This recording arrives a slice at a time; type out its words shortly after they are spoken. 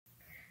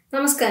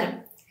നമസ്കാരം.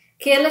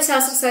 കേരള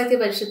ശാസ്ത്ര സാഹിത്യ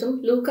പരിഷത്തും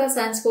LUCA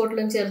സയൻസ്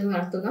പോർട്ടലും ചേർന്ന്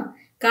നടത്തുന്ന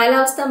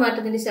കാലാവസ്ഥാ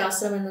മാറ്റത്തിന്റെ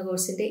ശാസ്ത്രം എന്ന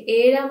കോഴ്സിന്റെ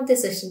 7ാമത്തെ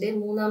സെഷന്റെ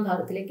 3ാം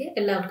ഭാഗത്തിലേക്ക്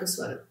എല്ലാവർക്കും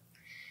സ്വാഗതം.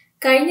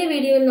 കഴിഞ്ഞ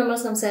വീഡിയോയിൽ നമ്മൾ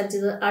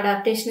സംസാരിച്ചത്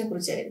അഡാപ്റ്റേഷനെ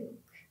കുറിച്ചായിരുന്നു.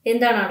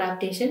 എന്താണ്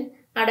അഡാപ്റ്റേഷൻ?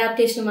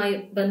 അഡാപ്റ്റേഷനുമായി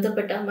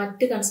ബന്ധപ്പെട്ട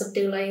മറ്റ്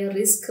കൺസെപ്റ്റുകളായ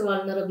റിസ്ക്,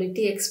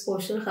 വൾനറബിലിറ്റി,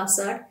 എക്സ്പോഷർ,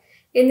 ഹസാർഡ്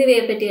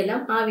എന്നിവയെ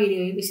പറ്റിയെല്ലാം ആ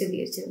വീഡിയോയിൽ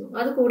വിശദീകരിച്ചിരുന്നു.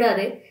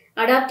 അതുകൂടാതെ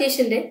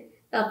അഡാപ്റ്റേഷന്റെ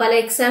പല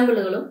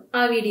എക്സാമ്പിളുകളും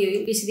ആ വീഡിയോയിൽ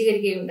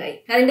വിശദീകരിക്കുകയുണ്ടായി.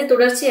 അതിന്റെ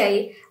തുടർച്ചയായി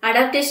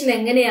അഡാപ്റ്റേഷൻ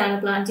എങ്ങനെയാണ്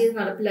പ്ലാൻ ചെയ്ത്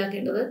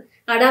നടപ്പിലാക്കേണ്ടത്,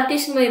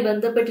 അഡാപ്റ്റേഷനുമായി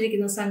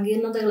ബന്ധപ്പെട്ടിരിക്കുന്ന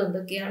സങ്കീർണതകൾ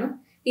എന്തൊക്കെയാണ്,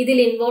 ഇതിൽ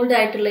ഇൻവോൾവ്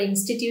ആയിട്ടുള്ള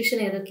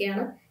ഇൻസ്റ്റിറ്റ്യൂഷൻ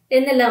ഏതൊക്കെയാണ്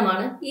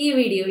എന്നെല്ലാമാണ് ഈ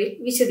വീഡിയോയിൽ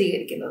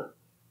വിശദീകരിക്കുന്നത്.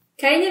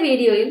 കഴിഞ്ഞ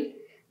വീഡിയോയിൽ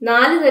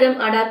 4 തരം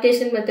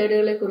അഡാപ്റ്റേഷൻ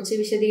മെത്തേഡുകളെ കുറിച്ച്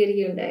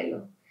വിശദീകരിക്കുകയുണ്ടായല്ലോ.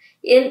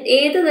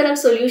 ഏത് തരം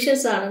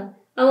സൊല്യൂഷൻസ് ആണ്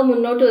അവ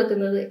മുന്നോട്ട്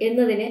വെക്കുന്നത്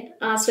എന്നതിനെ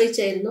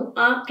ആശ്രയിച്ചായിരുന്നു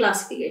ആ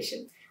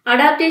ക്ലാസിഫിക്കേഷൻ.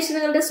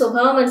 അഡാപ്റ്റേഷനുകളുടെ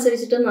സ്വഭാവം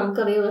അനുസരിച്ചിട്ടും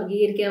നമുക്ക് അവയെ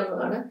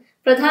വർഗീകരിക്കാവുന്നതാണ്.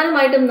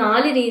 പ്രധാനമായിട്ടും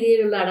 4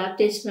 രീതിയിലുള്ള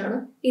അഡാപ്റ്റേഷനാണ്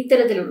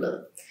ഇത്തരത്തിലുള്ളത്.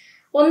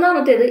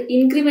 ഒന്നാമത്തേത്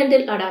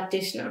ഇൻക്രിമെന്റൽ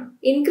അഡാപ്റ്റേഷനാണ്.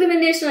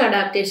 ഇൻക്രിമെന്റേഷൻ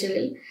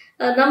അഡാപ്റ്റേഷനിൽ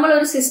നമ്മൾ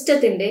ഒരു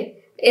സിസ്റ്റത്തിന്റെ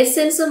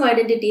എസെൻസും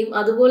ഐഡന്റിറ്റിയും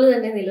അതുപോലെ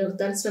തന്നെ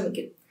നിലനിർത്താൻ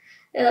ശ്രമിക്കും.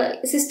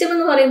 സിസ്റ്റം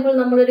എന്ന് പറയുമ്പോൾ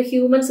നമ്മളൊരു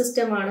ഹ്യൂമൻ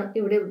സിസ്റ്റമാണ്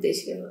ഇവിടെ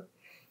ഉദ്ദേശിക്കുന്നത്.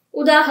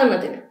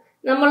 ഉദാഹരണത്തിന്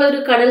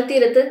നമ്മളൊരു കടൽ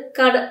തീരത്ത്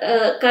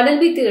കടൽ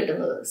ഭിത്തി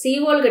കെട്ടുന്നത്, സീ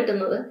വാൾ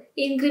കെട്ടുന്നത്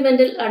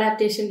ഇൻക്രിമെന്റൽ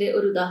അഡാപ്റ്റേഷന്റെ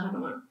ഒരു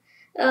ഉദാഹരണമാണ്.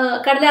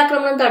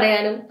 കടലാക്രമണം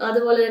തടയാനും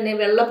അതുപോലെ തന്നെ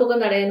വെള്ളപ്പൊക്കം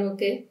തടയാനും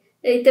ഒക്കെ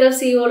ഇത്തരം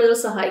സീ വാളുകൾ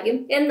സഹായിക്കും.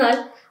 എന്നാൽ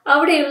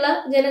അവിടെയുള്ള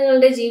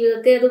ജനങ്ങളുടെ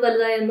ജീവിതത്തെ അത്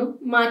വലുതായൊന്നും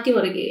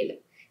മാറ്റിമറിക്കുകയില്ല.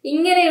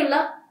 ഇങ്ങനെയുള്ള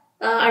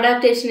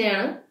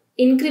അഡാപ്റ്റേഷനെയാണ്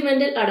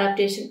ഇൻക്രിമെന്റൽ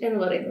അഡാപ്റ്റേഷൻ എന്ന്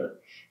പറയുന്നത്.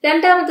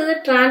 രണ്ടാമത്തത്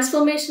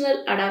ട്രാൻസ്ഫോർമേഷണൽ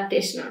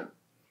അഡാപ്റ്റേഷൻ ആണ്.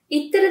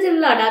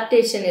 ഇത്തരത്തിലുള്ള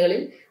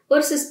അഡാപ്റ്റേഷനുകളിൽ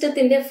ഒരു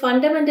സിസ്റ്റത്തിന്റെ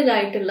ഫണ്ടമെന്റൽ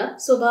ആയിട്ടുള്ള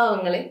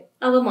സ്വഭാവങ്ങളെ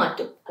അവ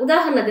മാറ്റും.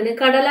 ഉദാഹരണത്തിന്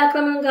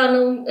കടലാക്രമണം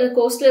കാരണവും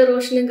കോസ്റ്റൽ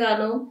എറോഷനും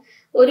കാരണവും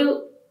ഒരു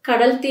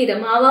കടൽ തീരം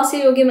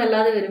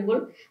ആവാസയോഗ്യമല്ലാതെ വരുമ്പോൾ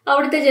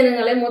അവിടുത്തെ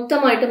ജനങ്ങളെ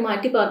മൊത്തമായിട്ട്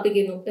മാറ്റി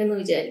പാർപ്പിക്കുന്നു എന്ന്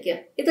വിചാരിക്കുക.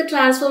 ഇത്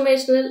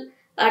ട്രാൻസ്ഫോർമേഷണൽ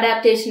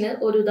അഡാപ്റ്റേഷന്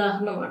ഒരു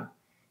ഉദാഹരണമാണ്.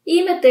 ഈ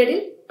മെത്തേഡിൽ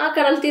ആ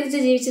കടൽ തീരത്ത്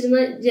ജീവിച്ചിരുന്ന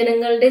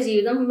ജനങ്ങളുടെ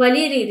ജീവിതം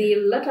വലിയ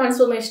രീതിയിലുള്ള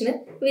ട്രാൻസ്ഫോർമേഷന്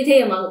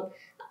വിധേയമാകും.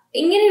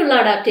 ഇങ്ങനെയുള്ള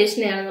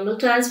അഡാപ്റ്റേഷനെയാണ് നമ്മൾ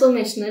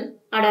ട്രാൻസ്ഫോർമേഷണൽ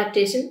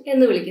അഡാപ്റ്റേഷൻ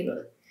എന്ന്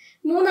വിളിക്കുന്നത്.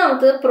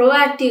 മൂന്നാമത്തത്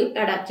പ്രൊആക്റ്റീവ്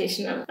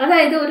അഡാപ്റ്റേഷൻ ആണ്.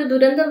 അതായത് ഒരു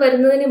ദുരന്തം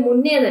വരുന്നതിന്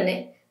മുന്നേ തന്നെ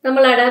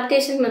നമ്മൾ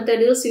അഡാപ്റ്റേഷൻ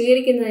മെത്തേഡുകൾ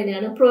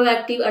സ്വീകരിക്കുന്നതിനാണ്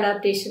പ്രൊആക്റ്റീവ്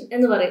അഡാപ്റ്റേഷൻ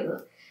എന്ന് പറയുന്നത്.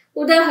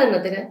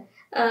 ഉദാഹരണത്തിന്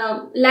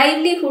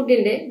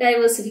ലൈവ്ലിഹുഡിന്റെ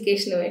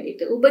ഡൈവേഴ്സിഫിക്കേഷന്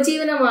വേണ്ടിയിട്ട്,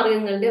 ഉപജീവന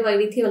മാർഗങ്ങളുടെ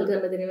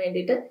വൈവിധ്യവൽക്കരണത്തിന്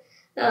വേണ്ടിയിട്ട്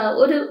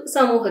ഒരു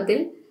സമൂഹത്തിൽ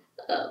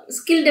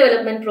സ്കിൽ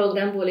ഡെവലപ്മെന്റ്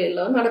പ്രോഗ്രാം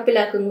പോലെയുള്ളവ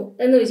നടപ്പിലാക്കുന്നു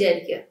എന്ന്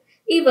വിചാരിക്കുക.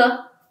 ഇവ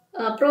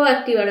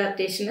പ്രൊആക്റ്റീവ്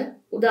അഡാപ്റ്റേഷന്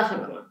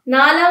ഉദാഹരണമാണ്.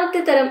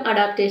 4ാമത്തെ തരം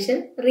അഡാപ്റ്റേഷൻ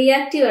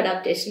റിയാക്റ്റീവ്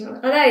അഡാപ്റ്റേഷൻ ആണ്.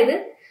 അതായത്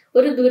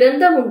ഒരു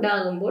ദുരന്തം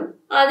ഉണ്ടാകുമ്പോൾ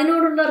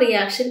അതിനോടുള്ള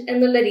റിയാക്ഷൻ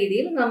എന്നുള്ള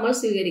രീതിയിൽ നമ്മൾ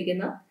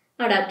സ്വീകരിക്കുന്ന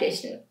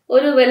അഡാപ്റ്റേഷനുകൾ.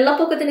 ഒരു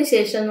വെള്ളപ്പൊക്കത്തിന്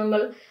ശേഷം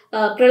നമ്മൾ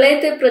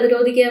പ്രളയത്തെ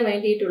പ്രതിരോധിക്കാൻ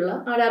വേണ്ടിയിട്ടുള്ള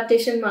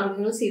അഡാപ്റ്റേഷൻ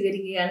മാർഗങ്ങൾ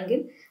സ്വീകരിക്കുകയാണെങ്കിൽ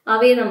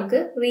അവയെ നമുക്ക്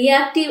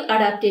റിയാക്റ്റീവ്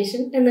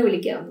അഡാപ്റ്റേഷൻ എന്ന്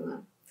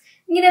വിളിക്കാവുന്നതാണ്.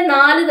 ഇങ്ങനെ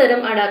 4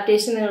 തരം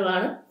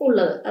അഡാപ്റ്റേഷനുകളാണ്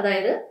ഉള്ളത്.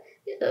 അതായത്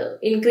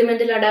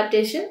ഇൻക്രിമെന്റൽ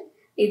അഡാപ്റ്റേഷൻ,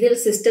 ഇതിൽ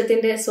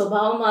സിസ്റ്റത്തിന്റെ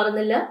സ്വഭാവം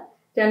മാറുന്നില്ല.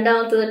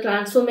 രണ്ടാമത്തത്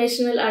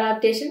ട്രാൻസ്ഫോർമേഷണൽ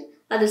അഡാപ്റ്റേഷൻ,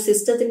 അതിൽ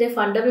സിസ്റ്റത്തിന്റെ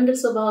ഫണ്ടമെന്റൽ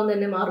സ്വഭാവം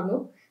തന്നെ മാറുന്നു.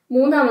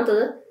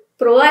 മൂന്നാമത്തത്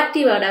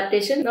പ്രൊആക്റ്റീവ്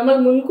അഡാപ്റ്റേഷൻ, നമ്മൾ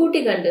മുൻകൂട്ടി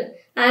കണ്ട്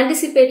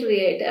ആന്റിസിപ്പേറ്ററി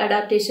ആയിട്ട്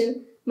അഡാപ്റ്റേഷൻ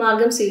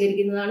മാർഗം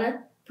സ്വീകരിക്കുന്നതാണ്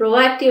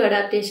പ്രൊആക്റ്റീവ്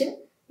അഡാപ്റ്റേഷൻ.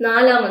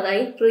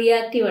 4ാമതായി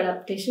റിയാക്റ്റീവ്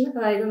അഡാപ്റ്റേഷൻ,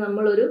 അതായത്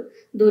നമ്മൾ ഒരു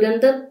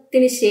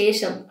ദുരന്തത്തിന്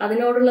ശേഷം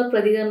അതിനോടുള്ള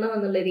പ്രതികരണം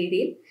എന്നുള്ള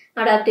രീതിയിൽ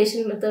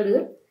അഡാപ്റ്റേഷൻ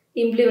മെത്തേഡുകൾ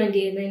ഇംപ്ലിമെന്റ്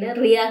ചെയ്യുന്നതിന്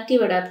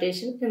റിയാക്റ്റീവ്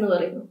അഡാപ്റ്റേഷൻ എന്ന്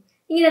പറയുന്നു.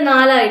 ഇങ്ങനെ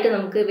 4ആയിട്ട്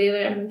നമുക്ക് ഇവയെ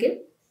വേണമെങ്കിൽ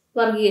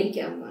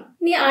വർഗീകരിക്കാവുന്നതാണ്.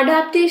 ഇനി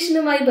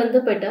അഡാപ്റ്റേഷനുമായി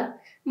ബന്ധപ്പെട്ട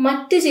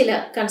മറ്റ് ചില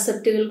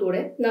കൺസെപ്റ്റുകൾ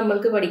കൂടെ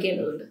നമ്മൾക്ക്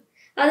പഠിക്കേണ്ടതുണ്ട്.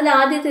 അതിൽ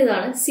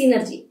ആദ്യത്തേതാണ്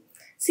സിനർജി.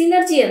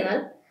 സിനർജി എന്നാൽ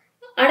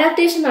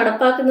അഡാപ്റ്റേഷൻ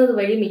നടപ്പാക്കുന്നത്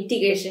വഴി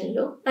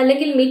മിറ്റിഗേഷനിലോ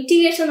അല്ലെങ്കിൽ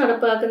മിറ്റിഗേഷൻ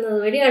നടപ്പാക്കുന്നത്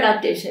വഴി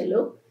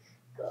അഡാപ്റ്റേഷനിലോ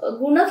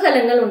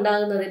ഗുണഫലങ്ങൾ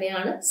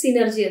ഉണ്ടാകുന്നതിനെയാണ്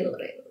സിനർജി എന്ന്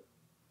പറയുന്നത്.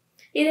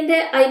 ഇതിന്റെ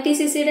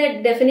IPCCയുടെ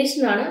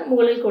ഡെഫിനിഷനാണ്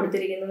മുകളിൽ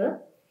കൊടുത്തിരിക്കുന്നത്.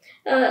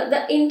 The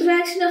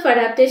interaction of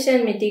adaptation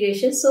and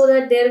mitigation so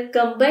that their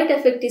combined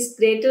effect is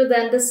greater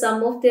than the sum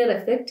of their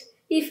effect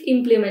if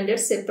implemented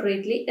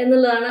separately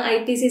എന്നുള്ളതാണ്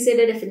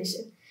IPCCയുടെ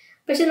ഡെഫിനിഷൻ.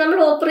 പക്ഷെ നമ്മൾ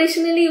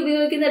ഓപ്പറേഷനലി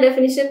ഉപയോഗിക്കുന്ന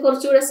ഡെഫിനിഷൻ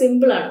കുറച്ചുകൂടെ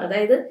സിമ്പിൾ ആണ്.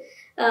 അതായത്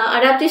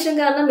അഡാപ്റ്റേഷൻ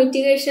കാരണം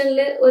മിറ്റിഗേഷനിൽ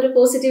ഒരു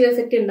പോസിറ്റീവ്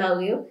എഫക്റ്റ്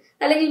ഉണ്ടാവുകയോ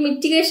അല്ലെങ്കിൽ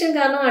മിറ്റിഗേഷൻ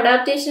കാരണം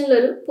അഡാപ്റ്റേഷനിൽ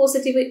ഒരു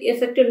പോസിറ്റീവ്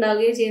എഫക്റ്റ്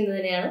ഉണ്ടാവുകയോ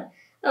ചെയ്യുന്നതിനെയാണ്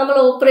നമ്മൾ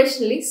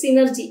ഓപ്പറേഷനലി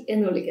സിനർജി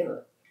എന്ന് വിളിക്കുന്നത്.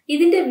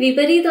 ഇതിന്റെ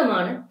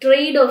വിപരീതമാണ്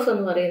ട്രേഡ് ഓഫ്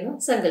എന്ന് പറയുന്ന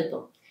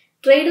സങ്കല്പം.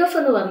 ട്രേഡ് ഓഫ്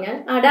എന്ന് പറഞ്ഞാൽ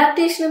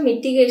അഡാപ്റ്റേഷനും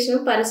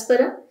മിറ്റിഗേഷനും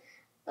പരസ്പരം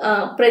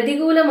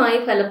പ്രതികൂലമായി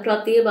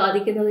ഫലപ്രാപ്തിയെ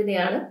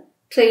ബാധിക്കുന്നതിനെയാണ്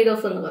ട്രേഡ്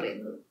ഓഫ് എന്ന്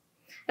പറയുന്നത്.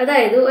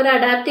 അതായത് ഒരു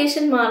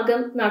അഡാപ്റ്റേഷൻ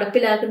മാർഗം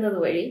നടപ്പിലാക്കുന്നത്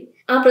വഴി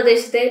ആ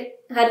പ്രദേശത്തെ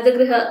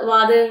ഹരിതഗൃഹ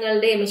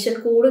വാതകങ്ങളുടെ എമിഷൻ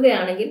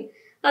കൂടുകയാണെങ്കിൽ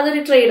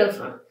അതൊരു ട്രേഡ് ഓഫ്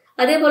ആണ്.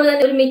 അതേപോലെ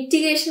തന്നെ ഒരു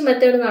മിറ്റിഗേഷൻ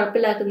മെത്തേഡ്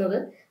നടപ്പിലാക്കുന്നത്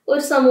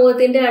ഒരു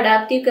സമൂഹത്തിന്റെ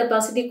അഡാപ്റ്റീവ്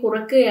കപ്പാസിറ്റി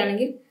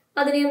കുറയ്ക്കുകയാണെങ്കിൽ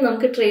അതിനെയും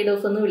നമുക്ക് ട്രേഡ്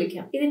ഓഫ് എന്ന്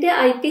വിളിക്കാം. ഇതിന്റെ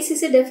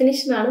IPCC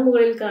ഡെഫിനിഷൻ ആണ്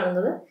മുകളിൽ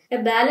കാണുന്നത്. A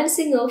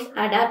balancing of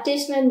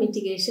adaptation and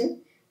mitigation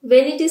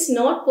when it is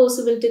not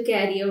possible to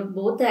carry out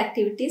both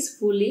activities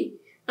fully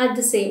at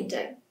the same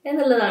time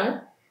എന്നുള്ളതാണ്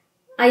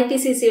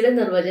IPCCയുടെ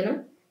നിർവചനം.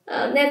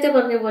 നേരത്തെ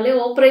പറഞ്ഞ പോലെ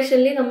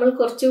ഓപ്പറേഷനിൽ നമ്മൾ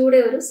കുറച്ചുകൂടെ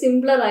ഒരു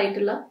സിംപ്ലർ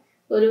ആയിട്ടുള്ള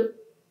ഒരു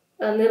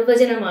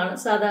നിർവചനമാണ്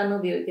സാധാരണ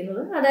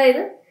ഉപയോഗിക്കുന്നത്.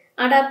 അതായത്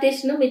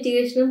അഡാപ്റ്റേഷനും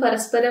മിറ്റിഗേഷനും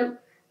പരസ്പരം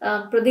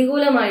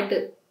പ്രതികൂലമായിട്ട്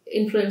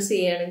ഇൻഫ്ലുവൻസ്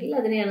ചെയ്യുകയാണെങ്കിൽ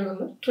അതിനെയാണ്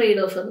നമ്മൾ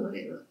ട്രേഡ് ഓഫ് എന്ന്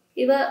പറയുന്നത്.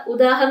 ഇവ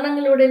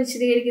ഉദാഹരണങ്ങളിലൂടെ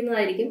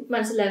വിശദീകരിക്കുന്നതായിരിക്കും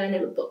മനസ്സിലാകാൻ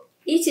എളുപ്പം.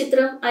 ഈ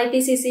ചിത്രം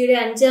IPCCയുടെ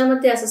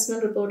 5ാമത്തെ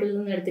അസസ്മെന്റ് റിപ്പോർട്ടിൽ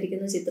നിന്ന്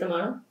എടുത്തിരിക്കുന്ന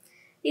ചിത്രമാണ്.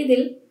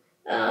 ഇതിൽ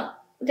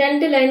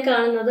 2 ലൈൻ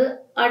കാണുന്നത്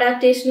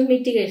അഡാപ്റ്റേഷനും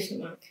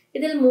മിറ്റിഗേഷനുമാണ്.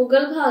 ഇതിൽ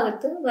മുകൾ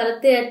ഭാഗത്ത്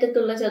വലത്തെ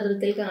അറ്റത്തുള്ള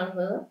ചതുരത്തിൽ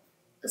കാണുന്നത്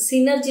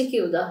സിനർജിക്ക്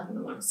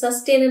ഉദാഹരണമാണ്.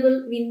 സസ്റ്റൈനബിൾ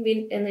വിൻ വിൻ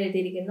എന്ന്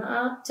എഴുതിയിരിക്കുന്ന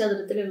ആ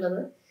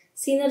ചതുരത്തിലുള്ളത്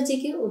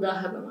സിനർജിക്ക്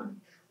ഉദാഹരണമാണ്.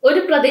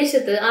 ഒരു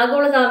പ്രദേശത്ത്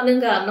ആഗോളതാപനം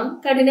കാരണം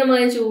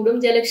കഠിനമായ ചൂടും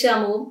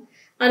ജലക്ഷാമവും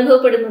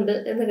അനുഭവപ്പെടുന്നുണ്ട്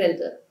എന്ന്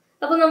കരുതുക.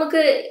 അപ്പൊ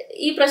നമുക്ക്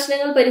ഈ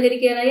പ്രശ്നങ്ങൾ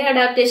പരിഹരിക്കാനായി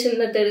അഡാപ്റ്റേഷൻ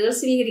മെത്തേഡുകൾ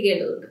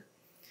സ്വീകരിക്കേണ്ടതുണ്ട്.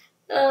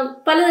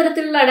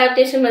 പലതരത്തിലുള്ള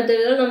അഡാപ്റ്റേഷൻ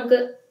മെത്തേഡുകൾ നമുക്ക്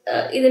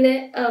ഇതിനെ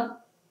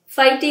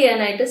ഫൈറ്റ്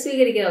ചെയ്യാനായിട്ട്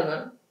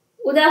സ്വീകരിക്കാവുന്നതാണ്.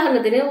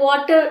 ഉദാഹരണത്തിന്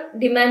വാട്ടർ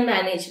ഡിമാൻഡ്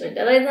മാനേജ്മെന്റ്,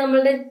 അതായത്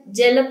നമ്മളുടെ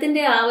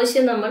ജലത്തിന്റെ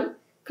ആവശ്യം നമ്മൾ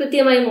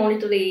കൃത്യമായി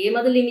മോണിറ്റർ ചെയ്യുകയും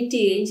അത് ലിമിറ്റ്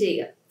ചെയ്യുകയും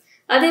ചെയ്യുക.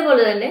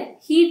 അതേപോലെ തന്നെ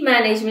ഹീറ്റ്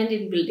മാനേജ്മെന്റ്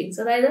ഇൻ ബിൽഡിങ്സ്,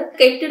 അതായത്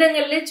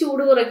കെട്ടിടങ്ങളിലെ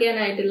ചൂട്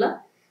കുറയ്ക്കാനായിട്ടുള്ള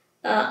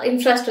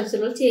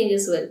ഇൻഫ്രാസ്ട്രക്ചറൽ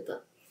ചേഞ്ചസ് വരുത്തുക.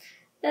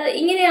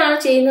 ഇങ്ങനെയാണ്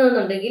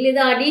ചെയ്യുന്നതെന്നുണ്ടെങ്കിൽ ഇത്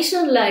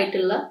അഡീഷണൽ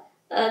ആയിട്ടുള്ള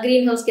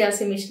ഗ്രീൻ ഹൗസ്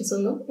ഗ്യാസ് എമിഷൻസ്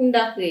ഒന്നും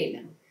ഉണ്ടാക്കുകയില്ല.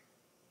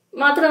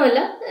 മാത്രമല്ല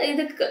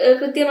ഇത്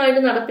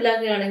കൃത്യമായിട്ട്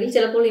നടപ്പിലാക്കുകയാണെങ്കിൽ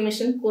ചിലപ്പോൾ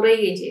എമിഷൻ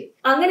കുറയുകയും ചെയ്യും.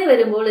 അങ്ങനെ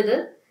വരുമ്പോൾ ഇത്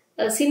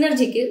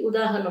സിനർജിക്ക്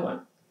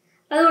ഉദാഹരണമാണ്.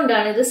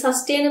 അതുകൊണ്ടാണ് ഇത്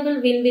സസ്റ്റൈനബിൾ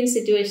വിൻ വിൻ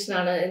സിറ്റുവേഷൻ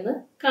ആണ് എന്ന്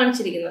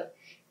കാണിച്ചിരിക്കുന്നത്.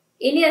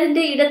 ഇനി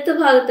അതിന്റെ ഇടത്ത്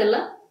ഭാഗത്തുള്ള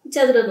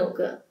ചതുരം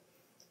നോക്കുക.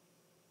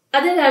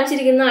 അതിൽ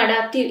കാണിച്ചിരിക്കുന്ന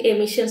അഡാപ്റ്റീവ്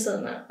എമിഷൻസ്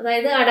എന്നാണ്.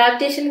 അതായത്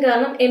അഡാപ്റ്റേഷൻ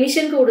കാരണം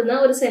എമിഷൻ കൂടുന്ന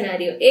ഒരു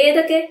സെനാരിയോ.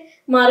 ഏതൊക്കെ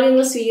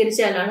മാർഗങ്ങൾ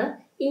സ്വീകരിച്ചാലാണ്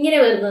ഇങ്ങനെ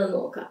വരുന്നതെന്ന്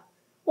നോക്കാം.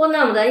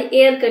 ഒന്നാമതായി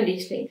എയർ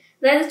കണ്ടീഷനിങ്,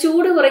 അതായത്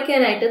ചൂട്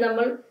കുറയ്ക്കാനായിട്ട്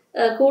നമ്മൾ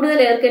കൂടുതൽ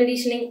എയർ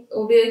കണ്ടീഷനിങ്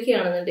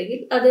ഉപയോഗിക്കുകയാണെന്നുണ്ടെങ്കിൽ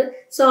അത്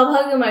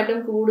സ്വാഭാവികമായിട്ടും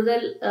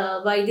കൂടുതൽ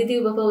വൈദ്യുതി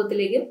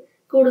ഉപഭോഗത്തിലേക്കും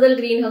കൂടുതൽ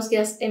ഗ്രീൻ ഹൗസ്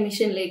ഗ്യാസ്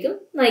എമിഷനിലേക്കും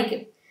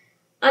നയിക്കും.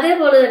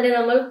 അതേപോലെ തന്നെ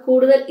നമ്മൾ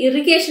കൂടുതൽ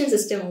ഇറിഗേഷൻ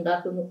സിസ്റ്റം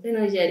ഉണ്ടാക്കുന്നു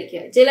എന്ന്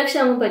വിചാരിക്കുക.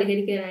 ജലക്ഷാമം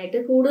പരിഹരിക്കാനായിട്ട്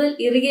കൂടുതൽ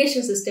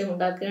ഇറിഗേഷൻ സിസ്റ്റം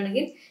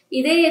ഉണ്ടാക്കുകയാണെങ്കിൽ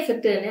ഇതേ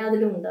എഫക്ട് തന്നെ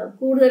അതിലും ഉണ്ടാകും.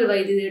 കൂടുതൽ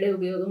വൈദ്യുതിയുടെ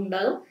ഉപയോഗം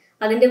ഉണ്ടാകും.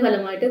 അതിന്റെ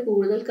ഫലമായിട്ട്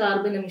കൂടുതൽ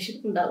കാർബൺ എമിഷൻ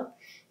ഉണ്ടാകും.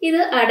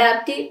 ഇത്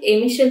അഡാപ്റ്റീവ്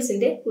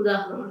എമിഷൻസിന്റെ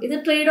ഉദാഹരണമാണ്. ഇത്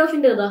ട്രേഡ്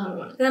ഓഫിന്റെ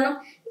ഉദാഹരണമാണ്. കാരണം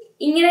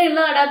ഇങ്ങനെയുള്ള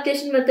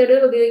അഡാപ്റ്റേഷൻ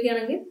മെത്തേഡുകൾ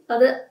ഉപയോഗിക്കുകയാണെങ്കിൽ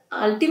അത്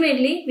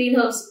അൾട്ടിമേറ്റ്ലി ഗ്രീൻ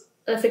ഹൗസ്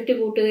എഫക്ട്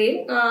കൂട്ടുകയും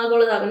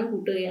ആഗോളതാപനം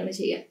കൂട്ടുകയാണ്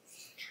ചെയ്യുക.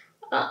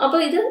 അപ്പൊ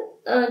ഇത്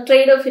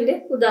ട്രേഡ് ഓഫിന്റെ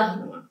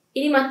ഉദാഹരണമാണ്.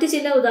 ഇനി മറ്റു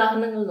ചില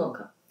ഉദാഹരണങ്ങൾ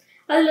നോക്കാം.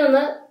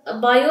 അതിലൊന്ന്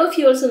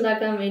ബയോഫ്യൂൾസ്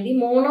ഉണ്ടാക്കാൻ വേണ്ടി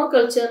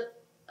മോണോകൾച്ചർ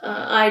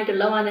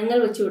ആയിട്ടുള്ള വനങ്ങൾ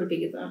വെച്ച്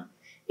പിടിപ്പിക്കുന്നതാണ്.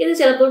 ഇത്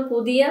ചിലപ്പോൾ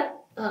പുതിയ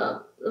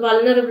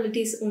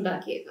വൾനറബിലിറ്റീസ്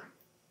ഉണ്ടാക്കിയേക്കാം.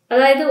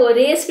 അതായത്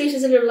ഒരേ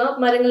സ്പീഷീസിലുള്ള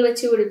മരങ്ങൾ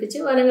വെച്ച് പിടിപ്പിച്ച്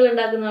വനങ്ങൾ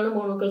ഉണ്ടാക്കുന്നതാണ്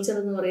മോണോകൾച്ചർ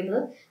എന്ന്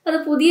പറയുന്നത്. അത്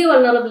പുതിയ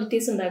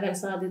വൾനറബിലിറ്റീസ് ഉണ്ടാക്കാൻ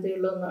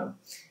സാധ്യതയുള്ള ഒന്നാണ്.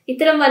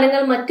 ഇത്തരം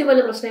വനങ്ങൾ മറ്റു പല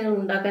പ്രശ്നങ്ങൾ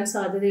ഉണ്ടാക്കാൻ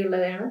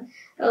സാധ്യതയുള്ളവയാണ്.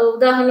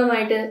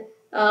 ഉദാഹരണമായിട്ട്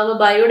അവ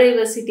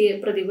ബയോഡൈവേഴ്സിറ്റിയെ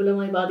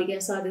പ്രതികൂലമായി ബാധിക്കാൻ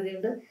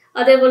സാധ്യതയുണ്ട്.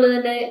 അതേപോലെ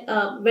തന്നെ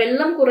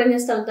വെള്ളം കുറഞ്ഞ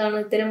സ്ഥലത്താണ്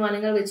ഇത്തരം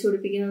വനങ്ങൾ വെച്ച്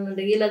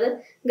പിടിപ്പിക്കുന്നുണ്ടെങ്കിൽ അത്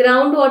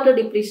ഗ്രൗണ്ട് വാട്ടർ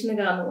ഡിപ്ലീഷന്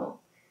കാരണമാകും.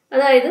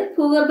 അതായത്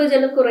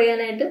ഭൂഗർഭജലം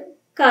കുറയാനായിട്ട്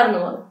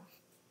കാരണമാകും.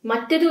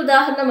 മറ്റൊരു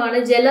ഉദാഹരണമാണ്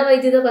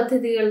ജലവൈദ്യുത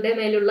പദ്ധതികളുടെ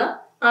മേലുള്ള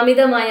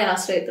അമിതമായ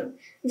ആശ്രയത്വം.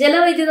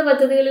 ജലവൈദ്യുത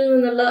പദ്ധതികളിൽ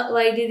നിന്നുള്ള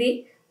വൈദ്യുതി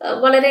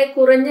വളരെ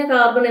കുറഞ്ഞ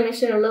കാർബൺ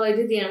എമിഷൻ ഉള്ള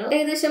വൈദ്യുതിയാണ്.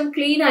 ഏകദേശം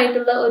ക്ലീൻ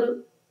ആയിട്ടുള്ള ഒരു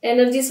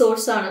എനർജി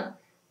സോഴ്സ് ആണ്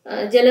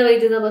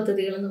ജലവൈദ്യുത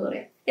പദ്ധതികൾ എന്ന്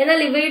പറയാം. എന്നാൽ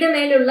ഇവയുടെ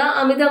മേലുള്ള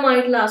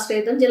അമിതമായിട്ടുള്ള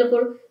ആശ്രയത്വം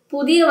ചിലപ്പോൾ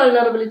പുതിയ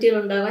വൾനറബിലിറ്റികൾ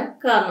ഉണ്ടാകാൻ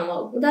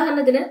കാരണമാകും.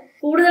 ഉദാഹരണത്തിന്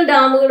കൂടുതൽ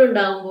ഡാമുകൾ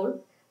ഉണ്ടാകുമ്പോൾ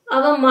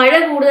അവ മഴ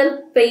കൂടുതൽ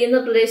പെയ്യുന്ന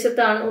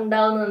പ്രദേശത്താണ്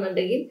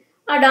ഉണ്ടാകുന്നതെന്നുണ്ടെങ്കിൽ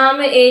ആ ഡാം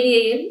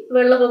ഏരിയയിൽ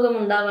വെള്ളപ്പൊക്കം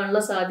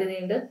ഉണ്ടാവാനുള്ള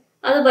സാധ്യതയുണ്ട്.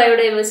 അത്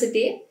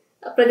ബയോഡൈവേഴ്സിറ്റിയെ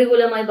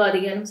പ്രതികൂലമായി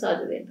ബാധിക്കാനും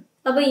സാധ്യതയുണ്ട്.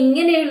 അപ്പൊ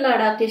ഇങ്ങനെയുള്ള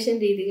അഡാപ്റ്റേഷൻ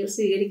രീതികൾ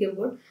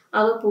സ്വീകരിക്കുമ്പോൾ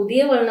അവ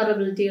പുതിയ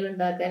വൾനറബിലിറ്റികൾ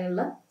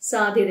ഉണ്ടാക്കാനുള്ള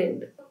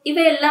സാധ്യതയുണ്ട്.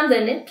 ഇവയെല്ലാം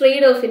തന്നെ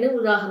ട്രേഡ് ഓഫിന്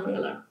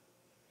ഉദാഹരണങ്ങളാണ്.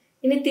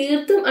 ഇനി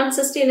തീർത്തും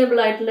അൺസസ്റ്റൈനബിൾ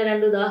ആയിട്ടുള്ള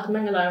 2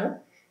 ഉദാഹരണങ്ങളാണ്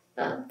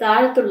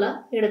താഴത്തുള്ള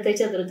ഇടത്തെ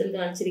ചതുരത്തിൽ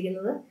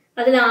കാണിച്ചിരിക്കുന്നത്.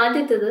 അതിൽ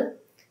ആദ്യത്തേത്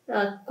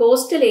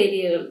കോസ്റ്റൽ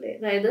ഏരിയകളുടെ,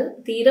 അതായത്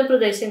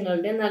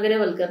തീരപ്രദേശങ്ങളുടെ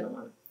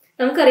നഗരവൽക്കരണമാണ്.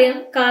 നമുക്കറിയാം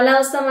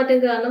കാലാവസ്ഥാ മാറ്റം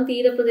കാരണം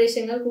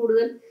തീരപ്രദേശങ്ങൾ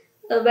കൂടുതൽ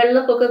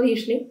വെള്ളപ്പൊക്ക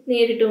ഭീഷണി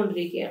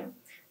നേരിട്ടുകൊണ്ടിരിക്കുകയാണ്.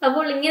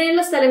 അപ്പോൾ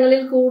ഇങ്ങനെയുള്ള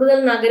സ്ഥലങ്ങളിൽ കൂടുതൽ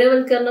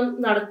നഗരവൽക്കരണം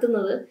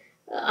നടത്തുന്നത്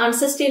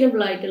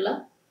അൺസസ്റ്റൈനബിൾ ആയിട്ടുള്ള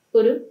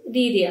ഒരു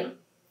രീതിയാണ്.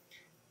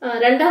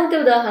 രണ്ടാമത്തെ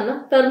ഉദാഹരണം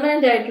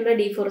പെർമനന്റ് ആയിട്ടുള്ള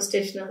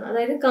ഡീഫോറസ്റ്റേഷൻ ആണ്.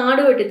 അതായത്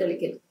കാട്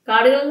വെട്ടിത്തെളിക്കൽ.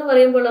 കാടുകൾ എന്ന്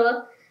പറയുമ്പോൾ അവ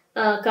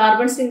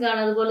കാർബൺ സിങ്ക് ആണ്.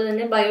 അതുപോലെ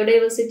തന്നെ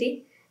ബയോഡൈവേഴ്സിറ്റി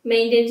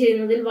മെയിൻറ്റെയിൻ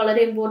ചെയ്യുന്നതിൽ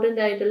വളരെ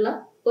ഇമ്പോർട്ടന്റ് ആയിട്ടുള്ള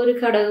ഒരു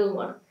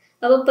ഘടകവുമാണ്.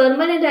 അപ്പോൾ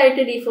പെർമനന്റ്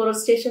ആയിട്ട്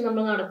ഡീഫോറസ്റ്റേഷൻ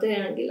നമ്മൾ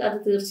നടത്തുകയാണെങ്കിൽ അത്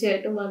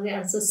തീർച്ചയായിട്ടും വളരെ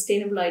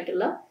അൺസസ്റ്റൈനബിൾ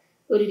ആയിട്ടുള്ള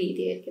ഒരു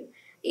രീതിയായിരിക്കും.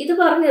 ഇത്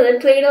പറഞ്ഞത്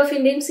ട്രേഡ്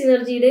ഓഫിന്റെയും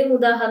സിനർജിയുടെയും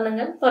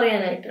ഉദാഹരണങ്ങൾ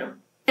പറയാനായിട്ടാണ്.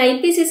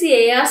 IPCC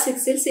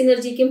AR6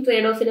 സിനർജിക്കും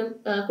ട്രേഡ് ഓഫിനും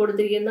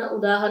കൊടുത്തിരിക്കുന്ന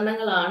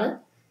ഉദാഹരണങ്ങളാണ്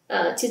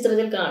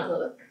ചിത്രത്തിൽ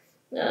കാണുന്നത്.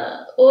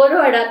 ഓരോ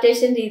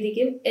അഡാപ്റ്റേഷൻ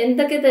രീതിക്കും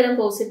എന്തൊക്കെ തരം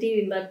പോസിറ്റീവ്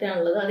ഇമ്പാക്റ്റ്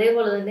ആണുള്ളത്,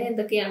 അതേപോലെ തന്നെ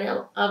എന്തൊക്കെയാണ്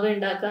അവ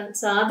ഉണ്ടാക്കാൻ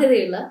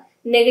സാധ്യതയുള്ള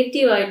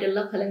നെഗറ്റീവായിട്ടുള്ള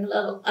ഫലങ്ങൾ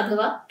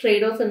അഥവാ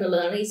ട്രേഡ് ഓഫ്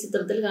എന്നുള്ളതാണ് ഈ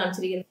ചിത്രത്തിൽ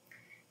കാണിച്ചിരിക്കുന്നത്.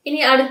 ഇനി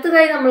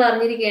അടുത്തതായി നമ്മൾ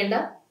അറിഞ്ഞിരിക്കേണ്ട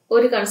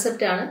ഒരു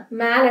കൺസെപ്റ്റാണ്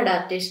മാൽ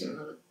അഡാപ്റ്റേഷൻ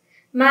എന്നുള്ളത്.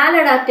 മാൽ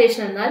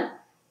അഡാപ്റ്റേഷൻ എന്നാൽ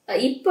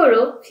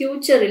ഇപ്പോഴോ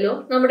ഫ്യൂച്ചറിലോ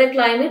നമ്മുടെ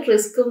ക്ലൈമറ്റ്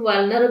റിസ്ക്കും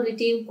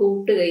വൾനറബിലിറ്റിയും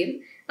കൂട്ടുകയും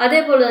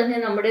അതേപോലെ തന്നെ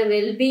നമ്മുടെ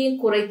വെൽബീയിങ്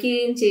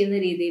കുറയ്ക്കുകയും ചെയ്യുന്ന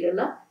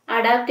രീതിയിലുള്ള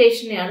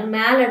അഡാപ്റ്റേഷനെയാണ്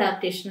മാൽ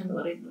അഡാപ്റ്റേഷൻ എന്ന്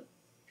പറയുന്നത്.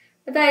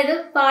 അതായത്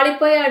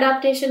പാളിപ്പോയ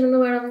അഡാപ്റ്റേഷൻ എന്ന്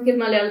വേണമെങ്കിൽ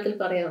മലയാളത്തിൽ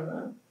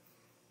പറയാവുന്നതാണ്.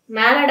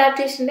 മാൽ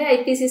അഡാപ്റ്റേഷന്റെ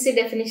IPCC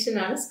ഡെഫിനിഷൻ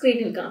ആണ്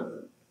സ്ക്രീനിൽ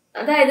കാണുന്നത്.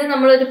 അതായത്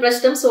നമ്മളൊരു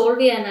പ്രശ്നം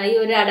സോൾവ് ചെയ്യാനായി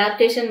ഒരു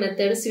അഡാപ്റ്റേഷൻ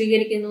മെത്തേഡ്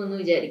സ്വീകരിക്കുന്നു എന്ന്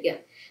വിചാരിക്കുക.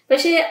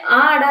 പക്ഷേ ആ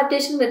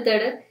അഡാപ്റ്റേഷൻ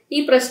മെത്തേഡ്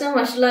ഈ പ്രശ്നം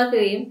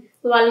വഷളാക്കുകയും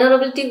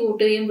വൾനറബിലിറ്റി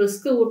കൂട്ടുകയും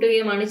റിസ്ക്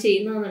കൂട്ടുകയുമാണ്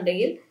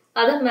ചെയ്യുന്നതെന്നുണ്ടെങ്കിൽ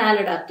അത് മാൽ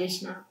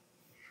അഡാപ്റ്റേഷൻ ആണ്.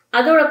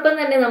 അതോടൊപ്പം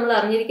തന്നെ നമ്മൾ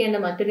അറിഞ്ഞിരിക്കേണ്ട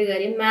മറ്റൊരു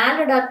കാര്യം, മാൽ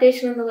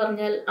അഡാപ്റ്റേഷൻ എന്ന്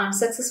പറഞ്ഞാൽ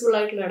അൺസക്സസ്ഫുൾ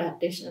ആയിട്ടുള്ള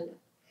അഡാപ്റ്റേഷൻ അല്ല.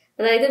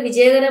 അതായത്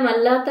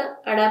വിജയകരമല്ലാത്ത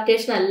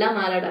അഡാപ്റ്റേഷൻ അല്ല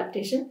മാൽ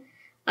അഡാപ്റ്റേഷൻ.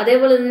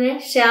 അതേപോലെ തന്നെ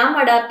ഷാം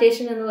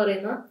അഡാപ്റ്റേഷൻ എന്ന്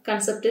പറയുന്ന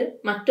കൺസെപ്റ്റ്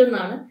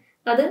മറ്റൊന്നാണ്.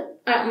 അത്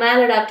മാൽ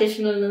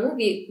അഡാപ്റ്റേഷനിൽ നിന്ന്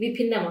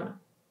വിഭിന്നമാണ്.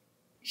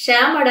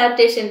 ഷാം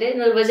അഡാപ്റ്റേഷന്റെ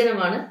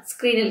നിർവചനമാണ്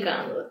സ്ക്രീനിൽ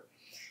കാണുന്നത്.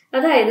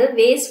 അതായത്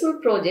wasteful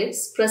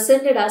projects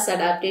presented as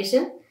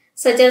adaptation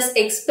such as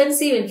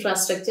expensive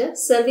infrastructure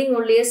serving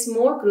only A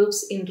small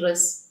groups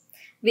interest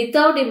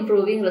without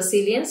improving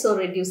resilience or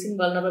reducing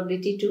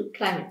vulnerability to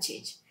climate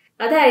change.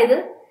 അതായത്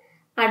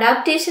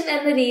അഡാപ്റ്റേഷൻ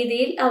എന്ന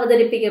രീതിയിൽ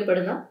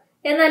അവതരിപ്പിക്കപ്പെടുന്ന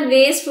എന്നാൽ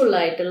വേസ്റ്റ്ഫുൾ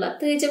ആയിട്ടുള്ള,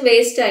 തികച്ചും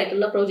വേസ്റ്റ്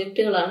ആയിട്ടുള്ള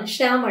പ്രോജക്റ്റുകളാണ്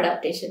ഷാം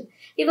അഡാപ്റ്റേഷൻ.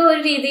 ഇവ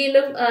ഒരു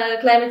രീതിയിലും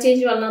ക്ലൈമറ്റ്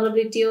ചേഞ്ച്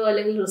വൾനറബിലിറ്റിയോ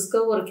അല്ലെങ്കിൽ റിസ്കോ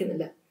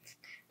കുറയ്ക്കുന്നില്ല.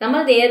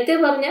 നമ്മൾ നേരത്തെ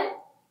പറഞ്ഞ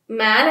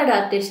മാൽ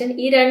അഡാപ്റ്റേഷൻ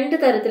ഈ രണ്ട്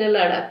തരത്തിലുള്ള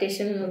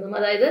അഡാപ്റ്റേഷനിൽ നിന്നും,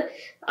 അതായത്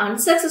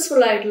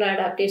അൺസക്സസ്ഫുൾ ആയിട്ടുള്ള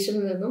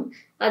അഡാപ്റ്റേഷനിൽ നിന്നും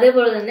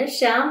അതേപോലെ തന്നെ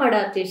ഷാം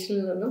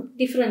അഡാപ്റ്റേഷനിൽ നിന്നും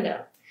ഡിഫറെന്റ്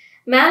ആണ്.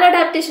 മാൽ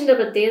അഡാപ്റ്റേഷന്റെ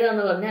പ്രത്യേകത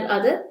എന്ന് പറഞ്ഞാൽ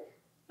അത്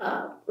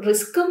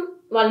റിസ്ക്കും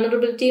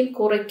വൾനറബിലിറ്റിയും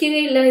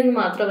കുറയ്ക്കുകയില്ല എന്ന്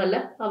മാത്രമല്ല,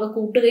 അവ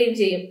കൂട്ടുകയും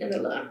ചെയ്യും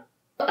എന്നുള്ളതാണ്.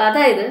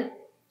 അതായത്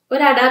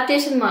ഒരു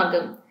അഡാപ്റ്റേഷൻ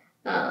മാർഗം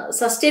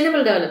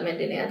സസ്റ്റൈനബിൾ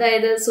ഡെവലപ്മെന്റിനെ,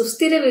 അതായത്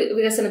സുസ്ഥിര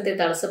വികസനത്തെ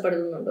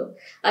തടസ്സപ്പെടുത്തുന്നുണ്ടോ,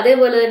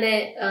 അതേപോലെ തന്നെ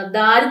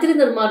ദാരിദ്ര്യ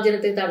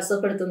നിർമ്മാർജ്ജനത്തെ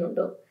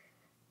തടസ്സപ്പെടുത്തുന്നുണ്ടോ,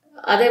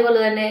 അതേപോലെ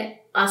തന്നെ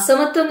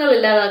അസമത്വങ്ങൾ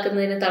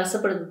ഇല്ലാതാക്കുന്നതിനെ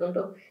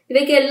തടസ്സപ്പെടുത്തുന്നുണ്ടോ,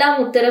 ഇവയ്ക്കെല്ലാം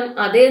ഉത്തരം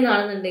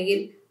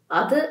അതേന്നാണെന്നുണ്ടെങ്കിൽ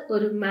അത്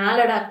ഒരു മാൽ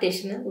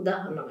അഡാപ്റ്റേഷന്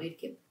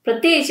ഉദാഹരണമായിരിക്കും.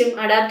 പ്രത്യേകിച്ചും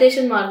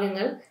അഡാപ്റ്റേഷൻ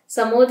മാർഗങ്ങൾ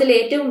സമൂഹത്തിൽ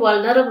ഏറ്റവും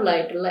വൾനറബിൾ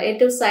ആയിട്ടുള്ള,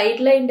 ഏറ്റവും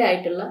സൈഡ് ലൈൻഡ്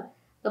ആയിട്ടുള്ള,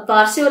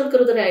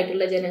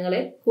 പാർശ്വവൽകൃതരായിട്ടുള്ള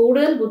ജനങ്ങളെ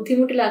കൂടുതൽ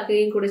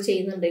ബുദ്ധിമുട്ടിലാക്കുകയും കൂടെ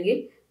ചെയ്യുന്നുണ്ടെങ്കിൽ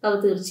അവ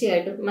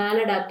തീർച്ചയായിട്ടും മാൽ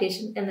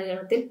അഡാപ്റ്റേഷൻ എന്ന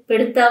ഗണത്തിൽ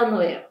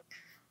പെടുത്താവുന്നവയാണ്.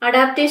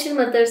 അഡാപ്റ്റേഷൻ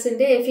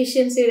മെത്തേഡ്സിന്റെ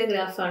എഫിഷ്യൻസിയുടെ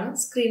ഗ്രാഫാണ്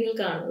സ്ക്രീനിൽ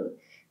കാണുന്നത്.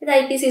 ഇത്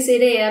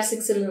IPCCയുടെ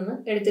AR6 നിന്ന്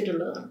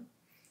എടുത്തിട്ടുള്ളതാണ്.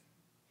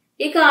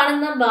 ഈ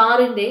കാണുന്ന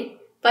ബാറിന്റെ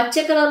പച്ച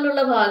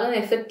കളറിലുള്ള ഭാഗം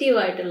എഫക്റ്റീവ്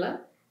ആയിട്ടുള്ള,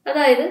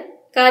 അതായത്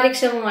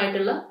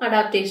കാര്യക്ഷമമായിട്ടുള്ള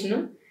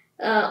അഡാപ്റ്റേഷനും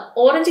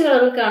ഓറഞ്ച്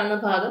കളറിൽ കാണുന്ന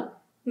ഭാഗം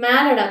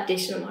മാൽ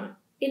അഡാപ്റ്റേഷനുമാണ്.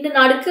 ഇതിന്റെ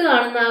നടുക്ക്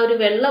കാണുന്ന ആ ഒരു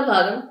വെള്ള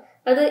ഭാഗം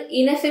അത്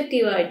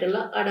ഇൻഎഫക്റ്റീവ് ആയിട്ടുള്ള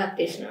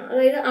അഡാപ്റ്റേഷനാണ്,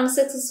 അതായത്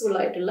അൺസക്സസ്ഫുൾ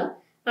ആയിട്ടുള്ള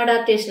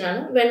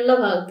അഡാപ്റ്റേഷനാണ് വെള്ള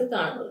ഭാഗത്ത്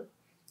കാണുന്നത്.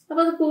 അപ്പൊ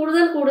അത്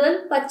കൂടുതൽ കൂടുതൽ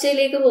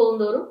പച്ചയിലേക്ക്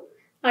പോകുന്തോറും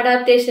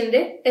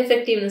അഡാപ്റ്റേഷന്റെ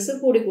എഫക്റ്റീവ്നെസ്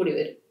കൂടി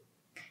വരും.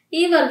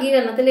 ഈ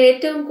വർഗീകരണത്തിൽ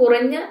ഏറ്റവും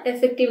കുറഞ്ഞ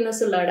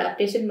എഫക്റ്റീവ്നെസ് ഉള്ള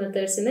adaptation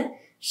മെത്തേഡ്സിന്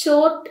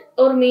short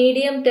or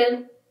medium term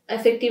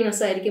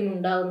effectiveness ആയിരിക്കും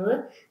ഉണ്ടാവുന്നത്.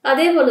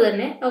 അതേപോലെ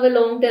തന്നെ അവ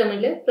ലോങ്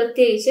ടേമിൽ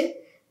പ്രത്യേകിച്ച്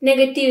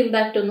നെഗറ്റീവ്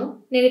ഇമ്പാക്റ്റ് ഒന്നും,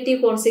 നെഗറ്റീവ്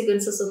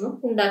കോൺസിക്വൻസസ് ഒന്നും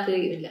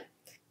ഉണ്ടാക്കുകയുമില്ല.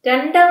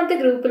 രണ്ടാമത്തെ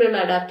ഗ്രൂപ്പിലുള്ള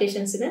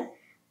അഡാപ്റ്റേഷൻസിന്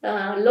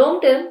ലോങ്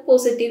ടേം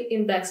പോസിറ്റീവ്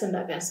ഇമ്പാക്ട്സ്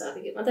ഉണ്ടാക്കാൻ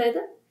സാധിക്കും.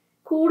 അതായത്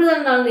കൂടുതൽ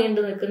നാൾ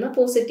നീണ്ടു നിൽക്കുന്ന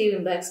പോസിറ്റീവ്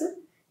ഇമ്പാക്ട്സ്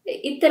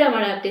ഇത്തരം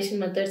അഡാപ്റ്റേഷൻ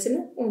മെത്തേഡ്സിന്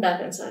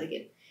ഉണ്ടാക്കാൻ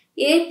സാധിക്കും.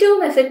 ഏറ്റവും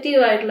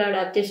എഫക്റ്റീവ് ആയിട്ടുള്ള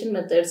adaptation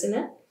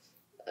മെത്തേഡ്സിന്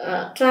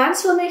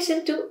transformation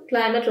to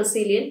climate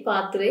resilient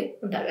pathway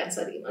ഉണ്ടാക്കാൻ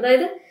സാധിക്കും.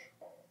 അതായത്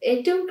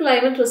ഏറ്റവും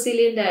ക്ലൈമറ്റ്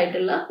റെസിലിയന്റ്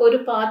ആയിട്ടുള്ള ഒരു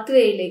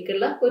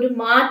പാത്വേയിലേക്കുള്ള ഒരു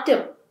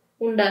മാറ്റം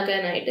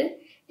ഉണ്ടാക്കാനായിട്ട്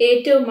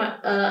ഏറ്റവും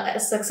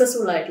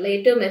സക്സസ്ഫുൾ ആയിട്ടുള്ള,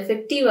 ഏറ്റവും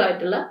എഫക്റ്റീവ്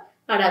ആയിട്ടുള്ള